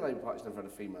insane the Labour Party's never had a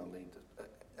female leader.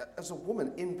 As a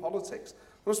woman in politics,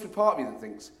 there must be part of you that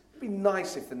thinks, it'd be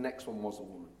nice if the next one was a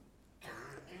woman.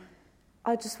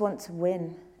 I just want to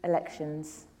win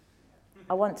elections.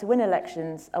 I want to win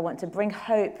elections. I want to bring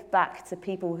hope back to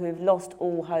people who've lost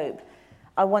all hope.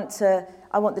 I want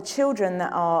the children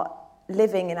that are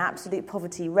living in absolute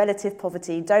poverty, relative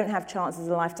poverty, don't have chances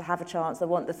in life to have a chance. I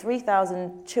want the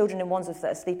 3,000 children in Wandsworth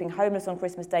that are sleeping homeless on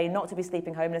Christmas Day not to be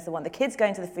sleeping homeless. I want the kids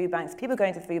going to the food banks, people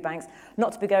going to the food banks,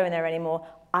 not to be going there anymore.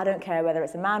 I don't care whether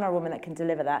it's a man or a woman that can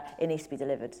deliver that. It needs to be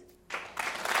delivered.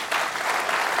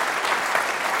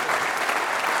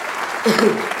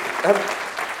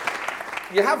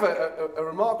 You have a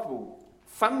remarkable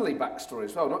family backstory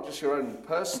as well, not just your own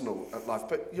personal life,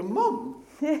 but your mum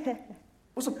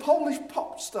was a Polish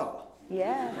pop star.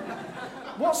 Yeah.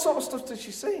 What sort of stuff did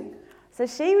she sing? So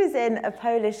she was in a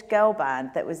Polish girl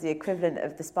band that was the equivalent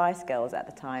of the Spice Girls at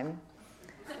the time.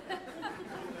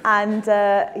 And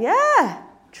yeah,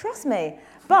 trust me.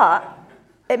 But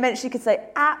it meant she could say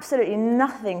absolutely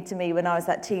nothing to me when I was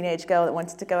that teenage girl that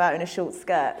wanted to go out in a short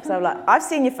skirt. So I'm like, I've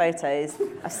seen your photos,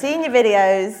 I've seen your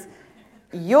videos,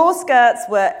 your skirts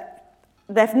were,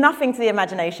 there's nothing to the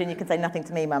imagination. You can say nothing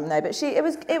to me, Mum. No, but it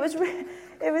was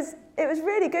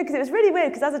really good because it was really weird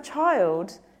because as a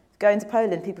child, going to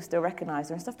Poland, people still recognise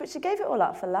her and stuff, but she gave it all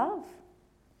up for love.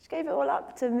 She gave it all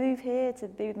up to move here to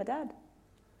be with my dad.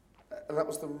 And that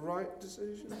was the right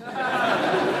decision?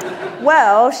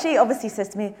 Well, she obviously says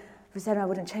to me, Rosena, I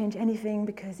wouldn't change anything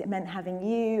because it meant having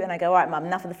you. And I go, all right, Mum,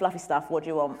 enough of the fluffy stuff. What do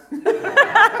you want?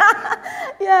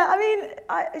 Yeah, I mean,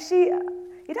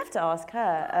 you'd have to ask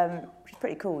her. She's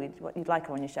pretty cool. You'd like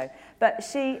her on your show. But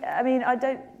I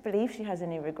don't believe she has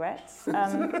any regrets.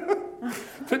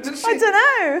 But did she, I don't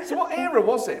know. So what era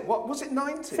was it? What was it,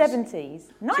 90s?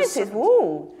 70s. 90s,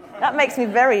 woo. That makes me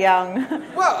very young.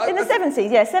 Well, in the 70s,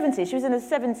 yeah, 70s. She was in the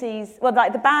 70s. Well,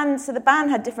 like the band, so the band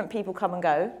had different people come and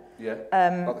go. Yeah,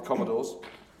 like the Commodores.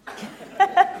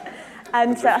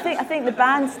 And so I think the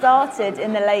band started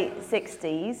in the late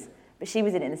 60s, but she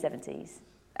was in the 70s.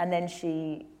 And then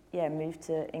she, moved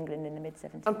to England in the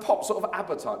mid-70s. And pop, sort of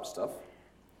ABBA type stuff?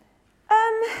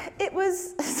 It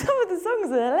was, some of the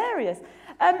songs are hilarious.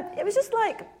 It was just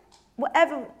like,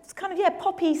 whatever, it's kind of,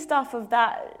 poppy stuff of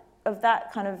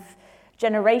that kind of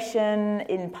generation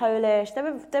in Polish.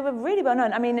 They were really well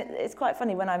known. I mean, it's quite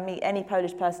funny when I meet any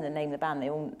Polish person and name the band, they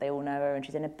all know her, and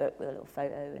she's in a book with a little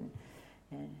photo. And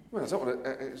yeah. Well, I don't want to.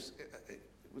 It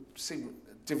would seem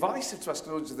divisive to ask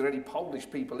an audience if there are any Polish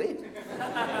people in.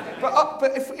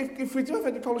 but if we do have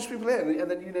any Polish people in, and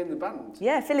then you name the band.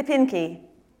 Yeah, Filipinki.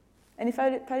 Any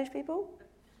Polish people?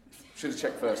 Should have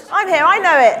checked first. I'm here, I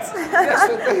know it. Yes,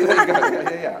 there you go.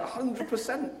 Yeah.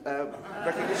 100%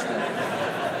 recognition.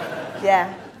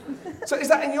 Yeah. So is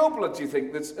that in your blood, do you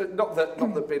think? That's not that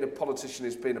being a politician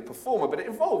is being a performer, but it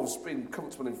involves being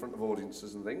comfortable in front of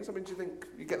audiences and things. I mean, do you think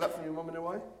you get that from your mum in a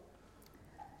way?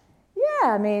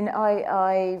 Yeah, I mean,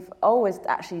 I've always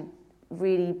actually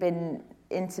really been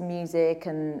into music,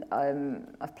 and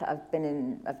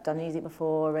I've done music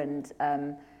before, and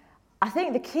I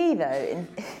think the key though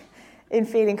in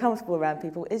feeling comfortable around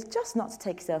people is just not to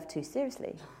take yourself too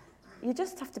seriously. You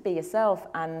just have to be yourself,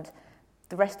 and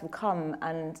the rest will come.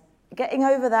 And getting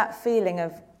over that feeling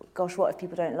of, gosh, what if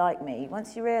people don't like me?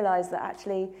 Once you realise that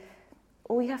actually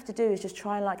all you have to do is just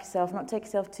try and like yourself, not take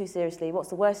yourself too seriously. What's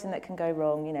the worst thing that can go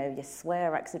wrong? You know, you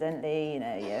swear accidentally,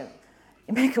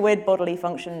 you make a weird bodily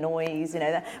function noise,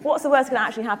 what's the worst that can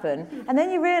actually happen? And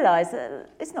then you realise that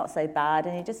it's not so bad,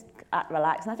 and you just act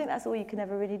relaxed. And I think that's all you can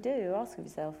ever really do, ask of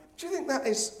yourself. Do you think that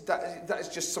is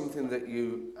just something that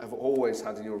you have always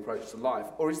had in your approach to life?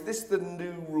 Or is this the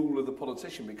new rule of the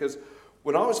politician? Because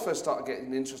when I was first started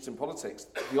getting interested in politics,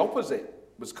 the opposite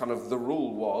was kind of the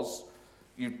rule was,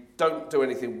 you don't do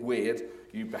anything weird,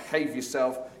 you behave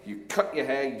yourself, you cut your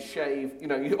hair, you shave,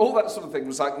 all that sort of thing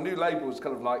was like, New Labour was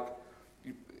kind of like,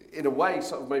 in a way,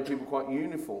 sort of made people quite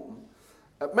uniform,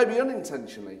 maybe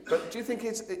unintentionally. But do you think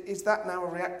is that now a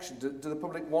reaction? Do the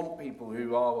public want people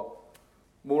who are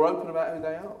more open about who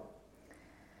they are?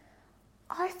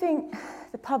 I think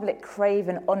the public crave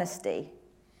an honesty,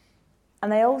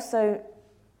 and they also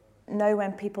know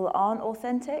when people aren't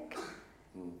authentic.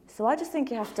 So I just think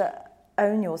you have to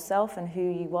own yourself and who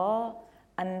you are.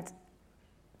 And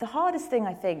the hardest thing,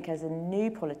 I think, as a new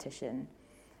politician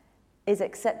is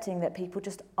accepting that people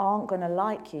just aren't going to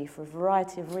like you for a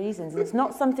variety of reasons. It's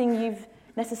not something you've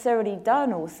necessarily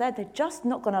done or said. They're just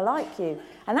not going to like you.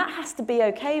 And that has to be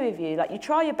okay with you. Like, you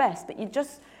try your best, but you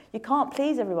can't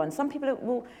please everyone. Some people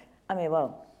will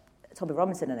Tommy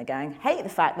Robinson and the gang hate the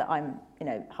fact that I'm,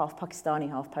 half Pakistani,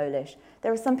 half Polish.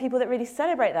 There are some people that really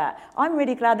celebrate that. I'm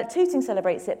really glad that Tooting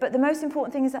celebrates it, but the most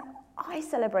important thing is that I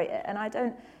celebrate it, and I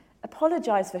don't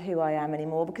apologise for who I am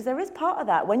anymore, because there is part of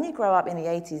that. When you grow up in the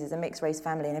 80s as a mixed-race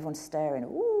family and everyone's staring,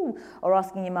 ooh, or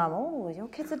asking your mum, oh, your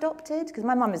kid's adopted? Because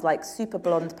my mum is like super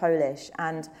blonde Polish,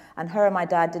 and her and my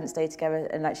dad didn't stay together,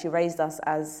 and she raised us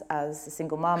as a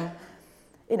single mum.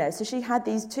 So she had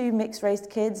these two mixed-race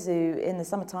kids who, in the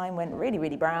summertime, went really,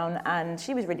 really brown, and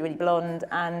she was really, really blonde,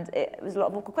 and it was a lot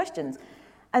of awkward questions.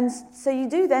 And so you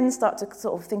do then start to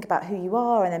sort of think about who you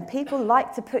are, and then people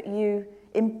like to put you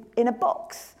in a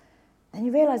box. And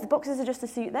you realise the boxes are just to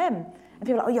suit them. And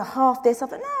people are like, oh, you're half this, half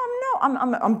that. No,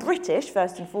 I'm not. I'm British,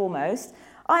 first and foremost.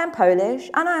 I am Polish,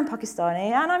 and I am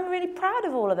Pakistani, and I'm really proud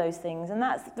of all of those things. And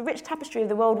that's the rich tapestry of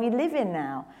the world we live in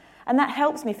now. And that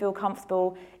helps me feel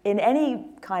comfortable in any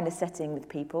kind of setting with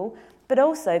people. But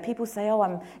also, people say,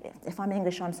 if I'm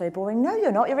English, I'm so boring. No,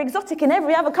 you're not. You're exotic in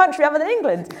every other country other than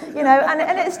England.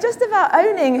 And it's just about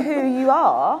owning who you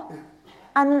are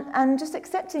and just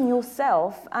accepting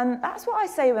yourself. And that's what I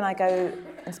say when I go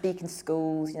and speak in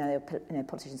schools.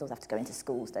 Politicians always have to go into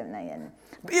schools, don't they? And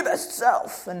be your best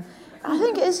self. And I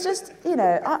think it's just,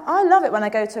 I love it when I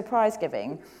go to a prize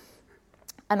giving.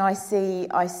 And I see,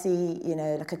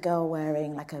 like a girl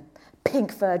wearing like a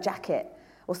pink fur jacket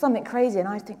or something crazy, and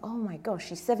I think, oh my gosh,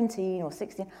 she's 17 or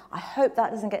 16. I hope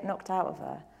that doesn't get knocked out of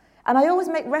her. And I always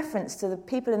make reference to the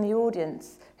people in the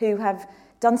audience who have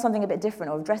done something a bit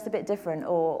different or dressed a bit different,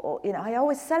 or I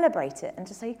always celebrate it and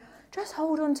just say, just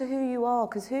hold on to who you are,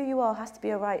 because who you are has to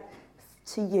be all right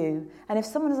to you. And if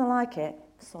someone doesn't like it,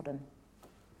 sod 'em.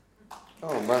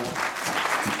 Oh man.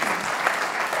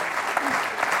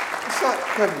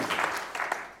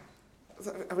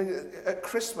 At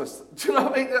Christmas, do you know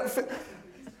what I mean? I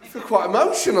feel quite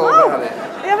emotional about it.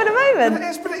 Are you having a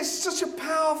moment? But it's such a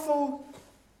powerful,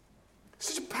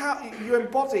 you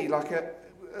embody like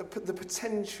the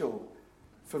potential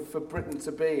for Britain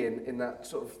to be in that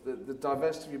sort of the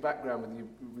diversity of your background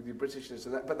with your Britishness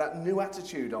and that, but that new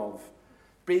attitude of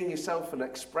being yourself and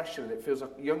expression. It feels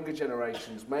like younger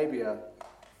generations maybe are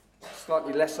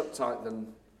slightly less uptight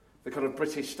than the kind of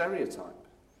British stereotype.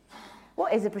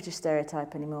 What is a British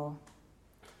stereotype anymore?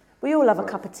 We all have a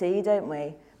cup of tea, don't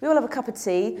we? We all have a cup of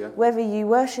tea, whether you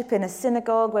worship in a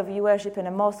synagogue, whether you worship in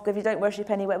a mosque, whether you don't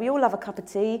worship anywhere. We all have a cup of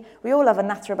tea. We all have a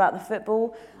natter about the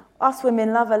football. Us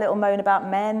women love a little moan about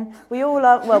men. We all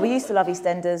love, we used to love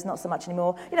EastEnders, not so much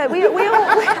anymore. We all,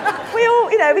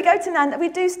 we go to Nan, we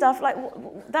do stuff like,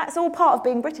 that's all part of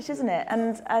being British, isn't it?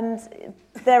 And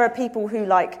there are people who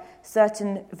like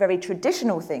certain very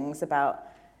traditional things about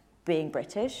being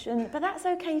British, but that's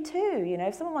okay too.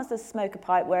 If someone wants to smoke a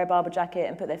pipe, wear a Barber jacket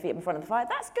and put their feet in front of the fire,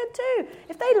 that's good too.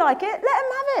 If they like it, let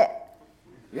them have it.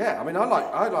 Yeah, I mean, I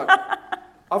like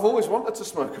I've always wanted to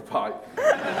smoke a pipe.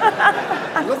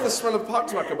 I love the smell of pipe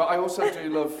tobacco, but I also do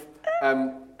love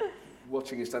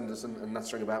watching EastEnders and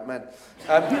nattering about men,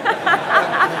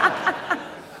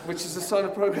 which is a sign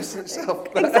of progress in itself.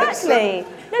 Exactly.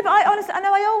 No, but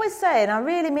I always say, and I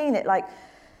really mean it, like,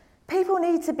 people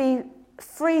need to be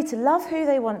free to love who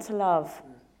they want to love,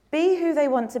 be who they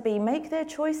want to be, make their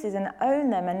choices and own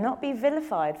them, and not be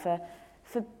vilified for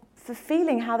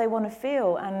feeling how they want to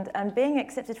feel, and being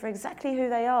accepted for exactly who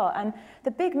they are. And the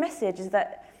big message is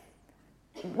that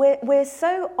we're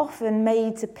so often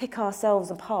made to pick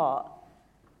ourselves apart.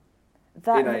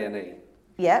 That, in A&E.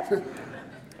 Yeah.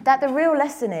 That the real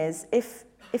lesson is, if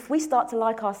we start to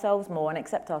like ourselves more and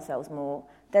accept ourselves more,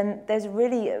 then there's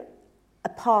really a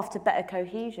path to better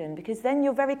cohesion, because then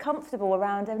you're very comfortable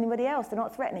around anybody else. They're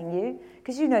not threatening you,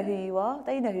 because you know who you are,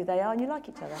 they know who they are, and you like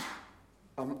each other.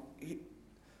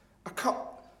 I can't...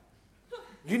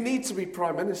 You need to be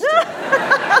Prime Minister.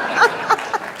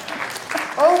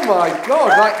 Oh my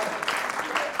God,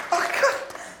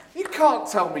 you can't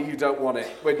tell me you don't want it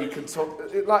when you can talk...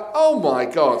 oh my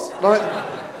God.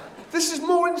 This is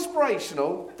more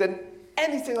inspirational than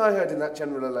anything I heard in that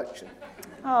general election.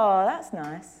 Oh, that's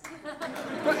nice.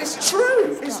 But it's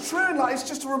true. It's true. It's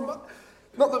just not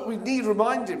that we need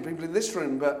reminding people in this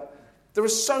room, but there are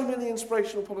so many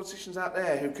inspirational politicians out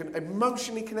there who can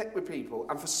emotionally connect with people,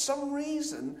 and for some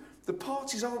reason, the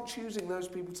parties aren't choosing those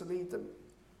people to lead them.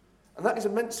 And that is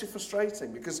immensely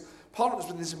frustrating, because Parliament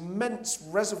is with this immense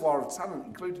reservoir of talent,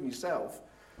 including yourself.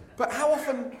 But how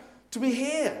often do we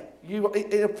hear you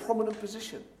in a prominent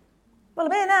position? Well,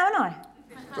 I'm here now, aren't I?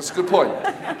 That's a good point.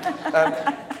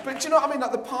 But do you know what I mean?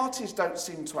 The parties don't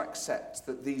seem to accept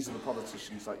that these are the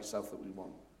politicians like yourself that we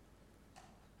want.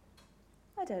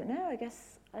 I don't know. I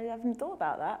guess I haven't thought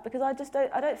about that, because I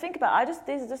don't think about it.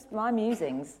 These are just my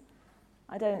musings.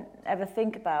 I don't ever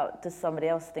think about, does somebody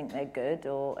else think they're good?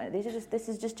 Or this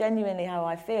is just genuinely how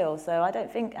I feel. So I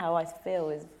don't think how I feel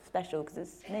is special because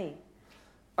it's me.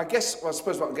 I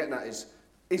suppose what I'm getting at is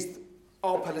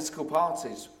are political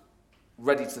parties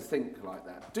ready to think like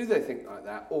that? Do they think like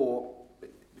that? Or,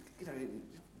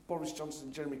 Boris Johnson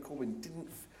and Jeremy Corbyn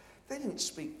didn't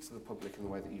speak to the public in the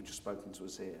way that you've just spoken to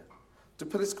us here. Do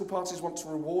political parties want to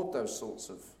reward those sorts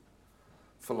of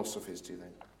philosophies, do you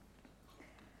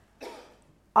think?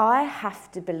 I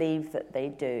have to believe that they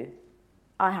do.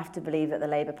 I have to believe that the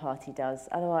Labour Party does.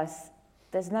 Otherwise,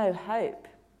 there's no hope.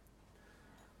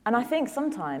 And I think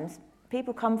sometimes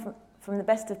people come from the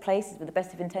best of places with the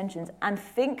best of intentions and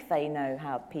think they know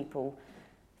how people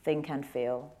think and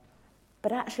feel.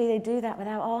 But actually they do that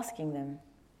without asking them.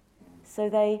 So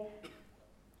they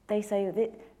say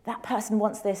that person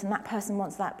wants this and that person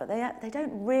wants that, but they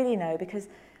don't really know because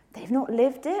they've not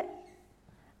lived it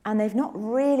and they've not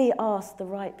really asked the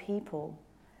right people.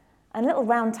 A little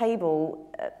round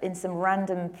table in some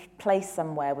random place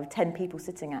somewhere with 10 people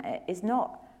sitting at it is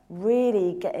not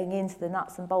really getting into the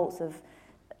nuts and bolts of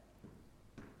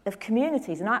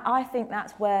communities. And I think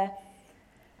that's where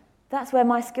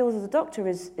my skills as a doctor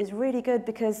is really good,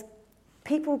 because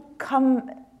people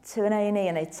come to an A&E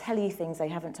and they tell you things they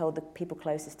haven't told the people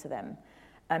closest to them.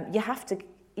 You have to,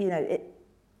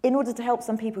 in order to help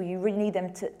some people, you really need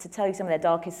them to tell you some of their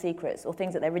darkest secrets or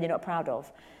things that they're really not proud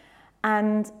of.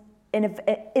 And in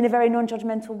a very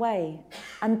non-judgmental way.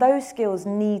 And those skills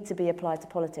need to be applied to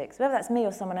politics. Whether that's me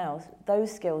or someone else,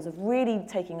 those skills of really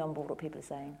taking on board what people are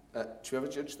saying. Do you ever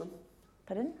judge them?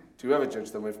 Pardon? Do you ever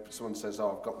judge them if someone says,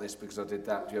 I've got this because I did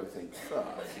that? Do you ever think,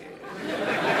 fuck you?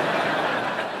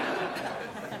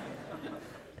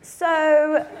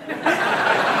 So...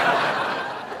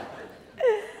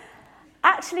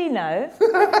 Actually, no.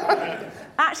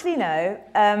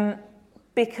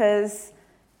 Because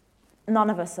none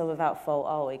of us are without fault,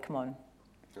 are we? Come on.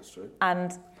 That's true.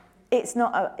 And it's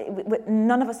not...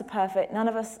 none of us are perfect. None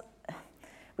of us...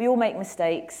 We all make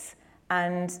mistakes.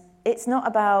 And it's not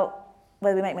about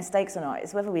whether we make mistakes or not.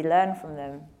 It's whether we learn from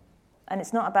them. And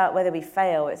it's not about whether we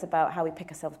fail. It's about how we pick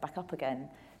ourselves back up again.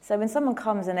 So when someone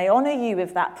comes and they honour you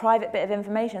with that private bit of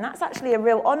information, that's actually a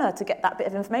real honour to get that bit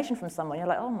of information from someone. You're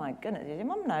like, oh my goodness, does your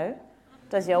mum know?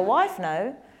 Does your wife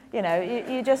know?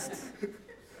 You just...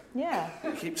 Yeah.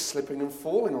 You keep slipping and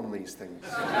falling on these things.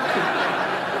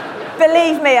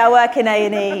 Believe me, I work in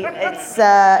A&E. It's,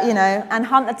 and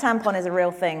hunt the tampon is a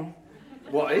real thing.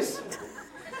 What is?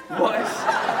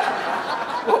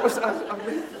 What was that?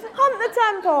 Hunt the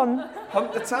tampon.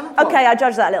 Hunt the tampon? Okay, I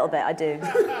judge that a little bit, I do.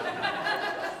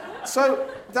 So,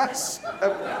 that's...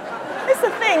 it's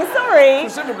a thing, sorry.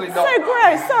 Presumably not... So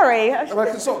gross, sorry. I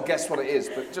can sort of guess what it is,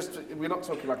 but we're not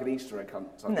talking like an Easter egg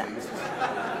hunt. No.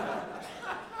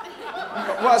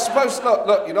 Well, I suppose,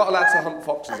 look, you're not allowed to hunt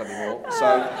foxes anymore,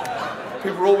 so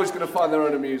people are always going to find their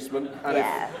own amusement. And if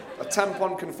a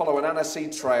tampon can follow an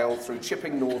aniseed trail through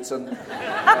Chipping Norton,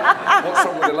 what's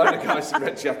wrong with a load of guys in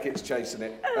red jackets chasing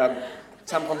it?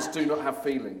 Tampons do not have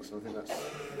feelings, and I think that's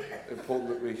important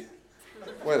that we...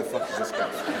 Where the fuck is this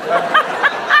going?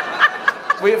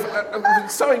 We have been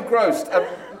so engrossed.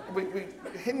 We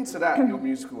hinted at your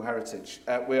musical heritage.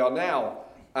 We are now...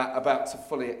 about to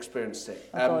fully experience it.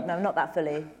 Oh God, no, not that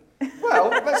fully. Well,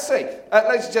 let's see.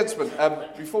 Ladies and gentlemen,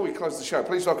 before we close the show,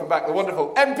 please welcome back the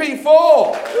wonderful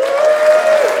MP4!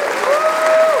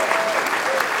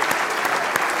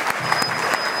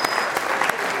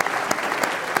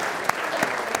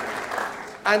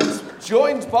 And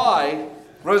joined by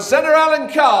Rosena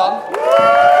Allin-Khan,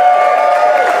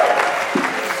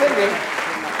 singing,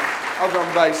 I'll go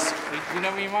on bass. You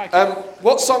know me, Mike.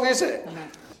 What song is it?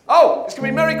 Oh, it's going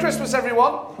to be Merry Christmas,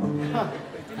 everyone.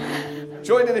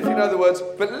 Join in if you know the words,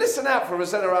 but listen out for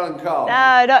Rosena Allin-Khan.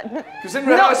 No, not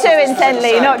too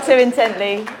intently, not too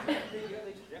intently.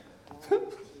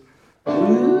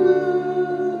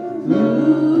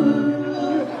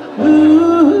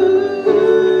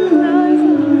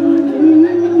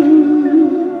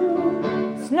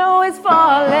 Snow is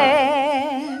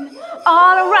falling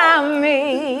all around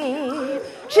me.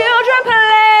 Children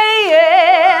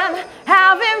playing,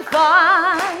 having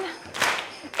fun.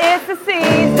 It's the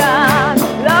season,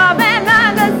 love and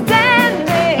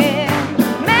understanding.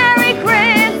 Merry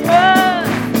Christmas,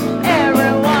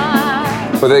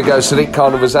 everyone. Well, there you go, Sadiq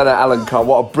Khan and Rosena Allin-Khan.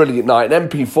 What a brilliant night. And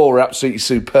MP4 were absolutely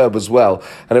superb as well.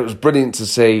 And it was brilliant to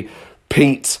see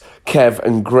Pete, Kev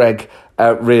and Greg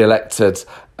re-elected.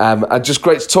 And just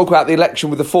great to talk about the election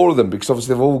with the four of them, because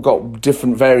obviously they've all got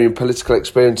different varying political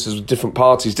experiences with different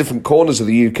parties, different corners of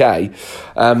the UK.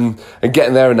 And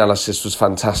getting their analysis was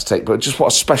fantastic. But just what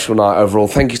a special night overall.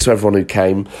 Thank you to everyone who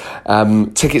came.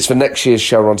 Tickets for next year's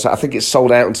show are on sale. I think it's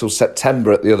sold out until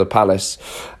September at the Other Palace.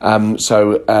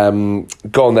 So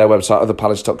go on their website,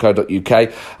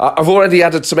 otherpalace.co.uk. I've already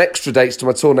added some extra dates to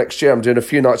my tour next year. I'm doing a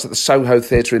few nights at the Soho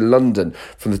Theatre in London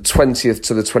from the 20th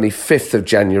to the 25th of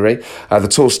January. The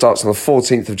tour starts on the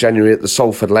 14th of January at the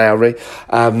Salford Lowry.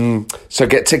 So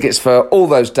get tickets for all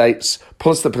those dates,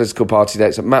 plus the political party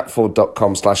dates at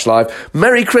mattford.com/live.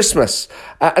 Merry Christmas.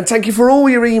 And thank you for all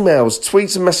your emails,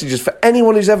 tweets and messages, for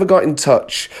anyone who's ever got in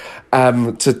touch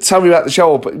to tell me about the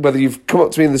show, or whether you've come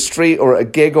up to me in the street or at a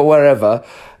gig or wherever.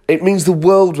 It means the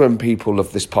world when people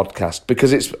love this podcast,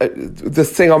 because it's the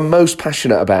thing I'm most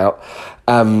passionate about,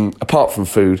 apart from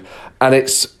food. And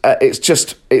it's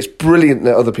brilliant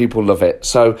that other people love it.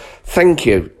 So thank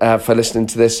you for listening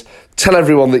to this. Tell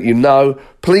everyone that you know.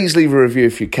 Please leave a review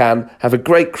if you can. Have a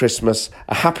great Christmas,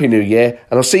 a happy New Year,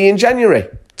 and I'll see you in January.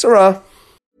 Ta-ra.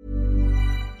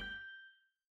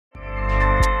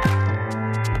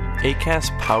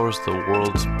 Acast powers the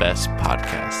world's best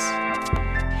podcasts.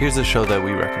 Here's a show that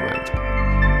we recommend.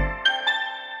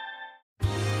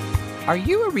 Are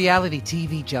you a reality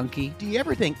TV junkie? Do you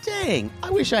ever think, dang, I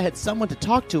wish I had someone to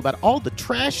talk to about all the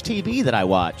trash TV that I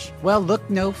watch? Well, look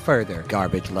no further,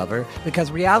 garbage lover,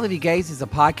 because Reality Gaze is a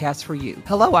podcast for you.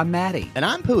 Hello, I'm Maddie. And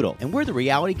I'm Poodle, and we're the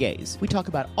Reality Gaze. We talk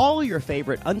about all your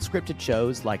favorite unscripted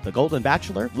shows like The Golden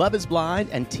Bachelor, Love is Blind,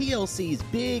 and TLC's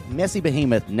big, messy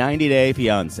behemoth, 90 Day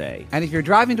Fiancé. And if you're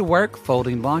driving to work,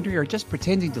 folding laundry, or just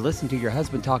pretending to listen to your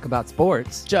husband talk about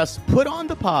sports, just put on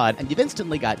the pod, and you've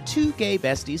instantly got two gay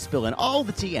besties spilling all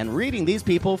the tea and reading these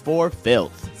people for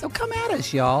filth. So come at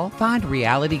us, y'all. Find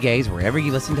Reality Gaze wherever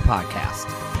you listen to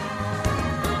podcasts.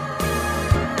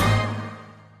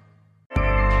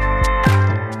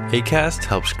 Acast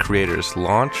helps creators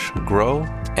launch, grow,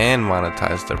 and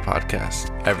monetize their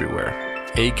podcasts everywhere.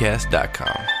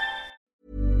 Acast.com.